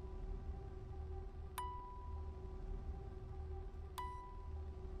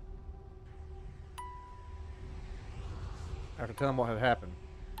 After telling him what had happened.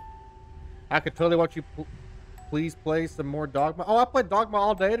 I could totally watch you please play some more Dogma. Oh, I played Dogma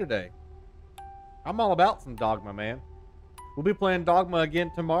all day today. I'm all about some Dogma, man. We'll be playing Dogma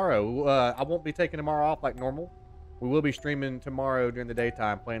again tomorrow. I won't be taking tomorrow off like normal. We will be streaming tomorrow during the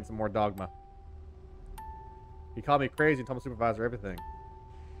daytime, playing some more Dogma. He called me crazy and told my supervisor everything.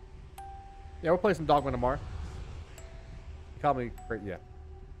 Yeah, we'll play some Dogma tomorrow. He called me crazy, yeah.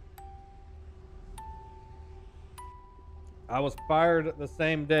 I was fired the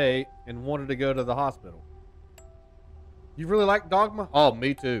same day and wanted to go to the hospital. You really like Dogma? Oh,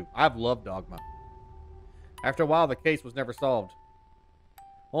 me too. I've loved Dogma. After a while, the case was never solved.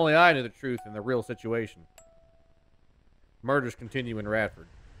 Only I knew the truth and the real situation. Murders continue in Radford.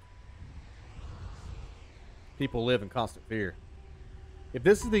 People live in constant fear. If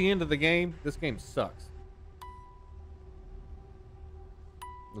this is the end of the game, this game sucks.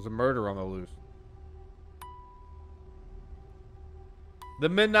 There's a murder on the loose. The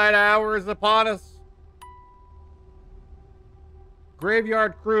midnight hour is upon us.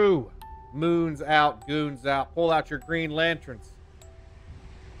 Graveyard crew. Moon's out, goons out. Pull out your green lanterns.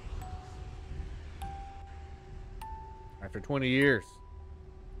 After 20 years,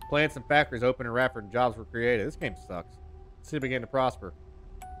 plants and factories opened in Radford and jobs were created. This game sucks. The city began to prosper,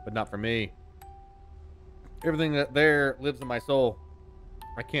 but not for me. Everything that there lives in my soul.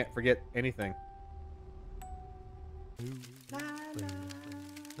 I can't forget anything.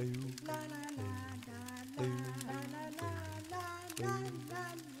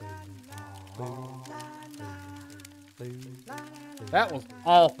 That was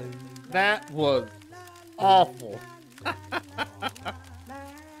awful. That was awful.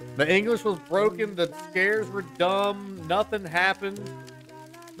 The English was broken. The scares were dumb. Nothing happened.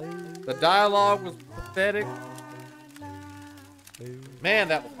 The dialogue was pathetic. Man,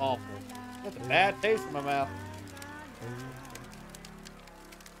 that was awful. That's a bad taste in my mouth.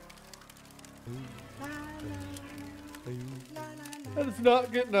 That does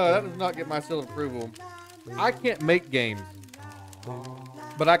not get that does not get my seal of approval. I can't make games,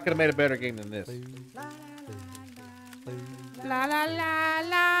 but I could have made a better game than this. La la la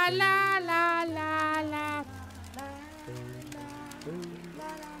la la la la la.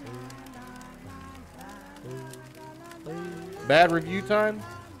 Bad review time?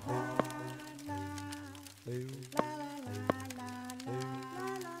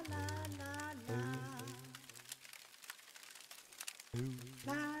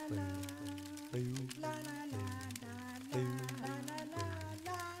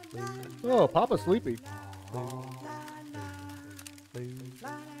 Oh, Papa's sleepy.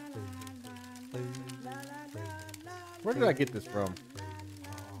 Where did I get this from?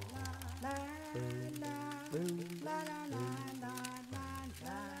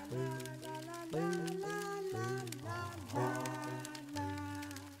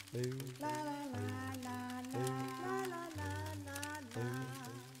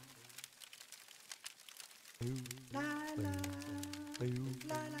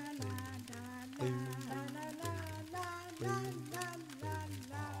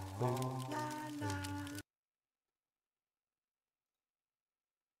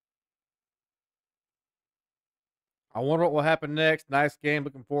 I wonder what will happen next. Nice game.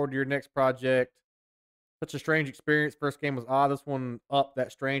 Looking forward to your next project. Such a strange experience. First game was odd. This one upped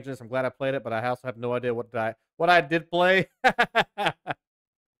that strangeness. I'm glad I played it, but I also have no idea what I did play. I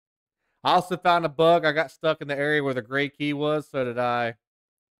also found a bug. I got stuck in the area where the gray key was. So did I.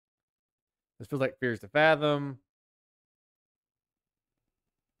 This feels like Fears to Fathom.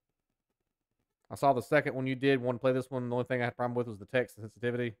 I saw the second one you did. Want to play this one. The only thing I had a problem with was the text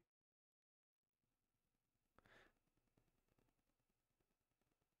sensitivity.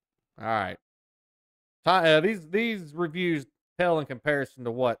 All right. These reviews pale in comparison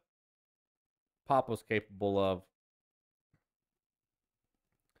to what Pop was capable of.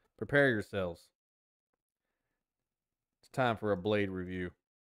 Prepare yourselves. It's time for a Blade review.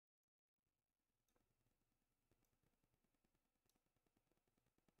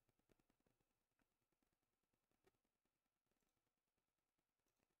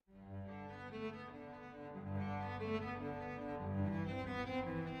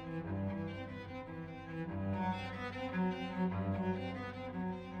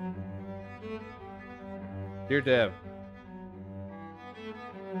 Dear Dev,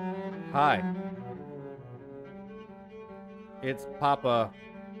 hi. It's Papa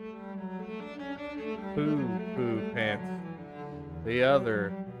Poo Poo Pants, the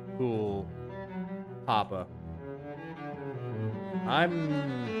other cool Papa.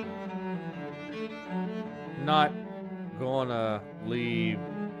 I'm not gonna leave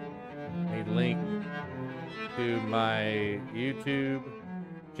a link to my YouTube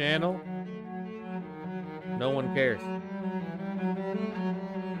channel. No one cares.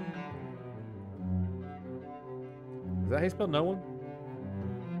 Is that how you spell no one?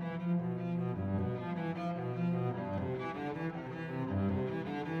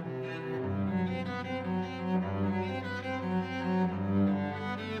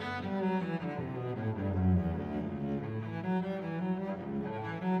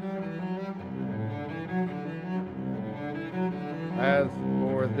 As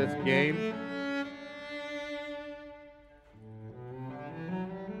for this game,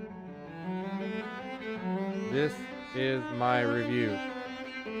 this is my review.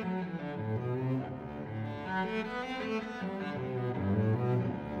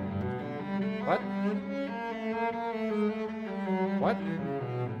 What? What?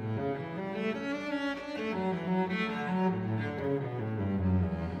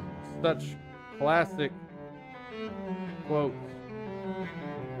 Such classic quotes.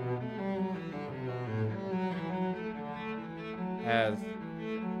 As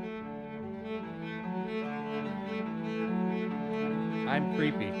I'm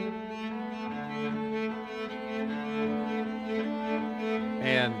creepy.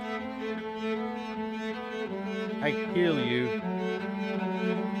 and I kill you,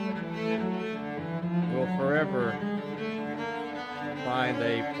 will forever find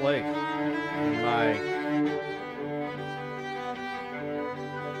a place in my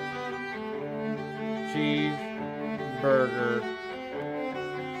cheeseburger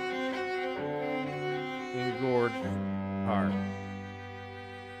engorged heart.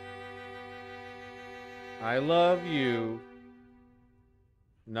 I love you,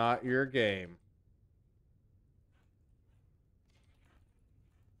 not your game.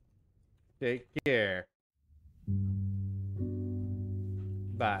 Take care.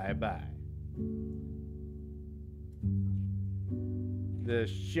 Bye-bye. The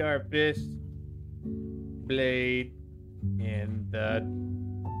sharpest blade in the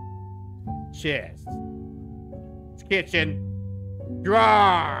chest. Kitchen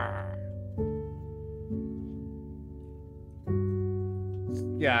drawer.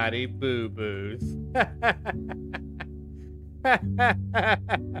 Scotty Boo Boos.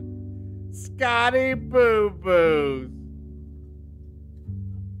 Scotty Boo Boos.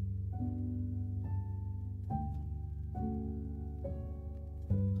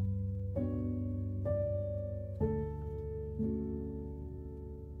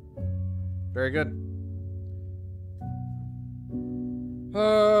 Very good.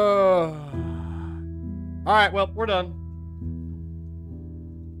 All right, well, we're done.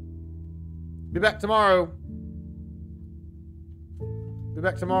 Be back tomorrow. Be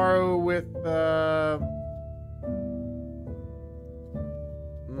back tomorrow with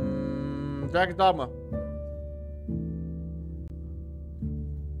Dragon's Dogma.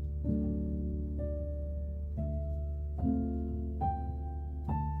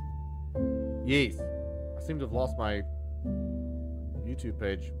 Yes. I seem to have lost my YouTube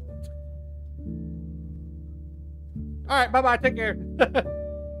page. All right, bye-bye. Take care.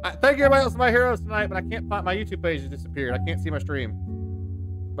 Thank you, everybody else, for my heroes tonight, but I can't find my YouTube page. Has disappeared. I can't see my stream.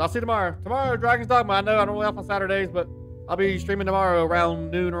 But I'll see you tomorrow. Tomorrow, Dragon's Dogma. I know I'm only off on Saturdays, but I'll be streaming tomorrow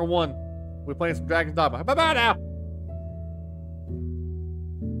around noon or 1. We're playing some Dragon's Dogma. Bye-bye now.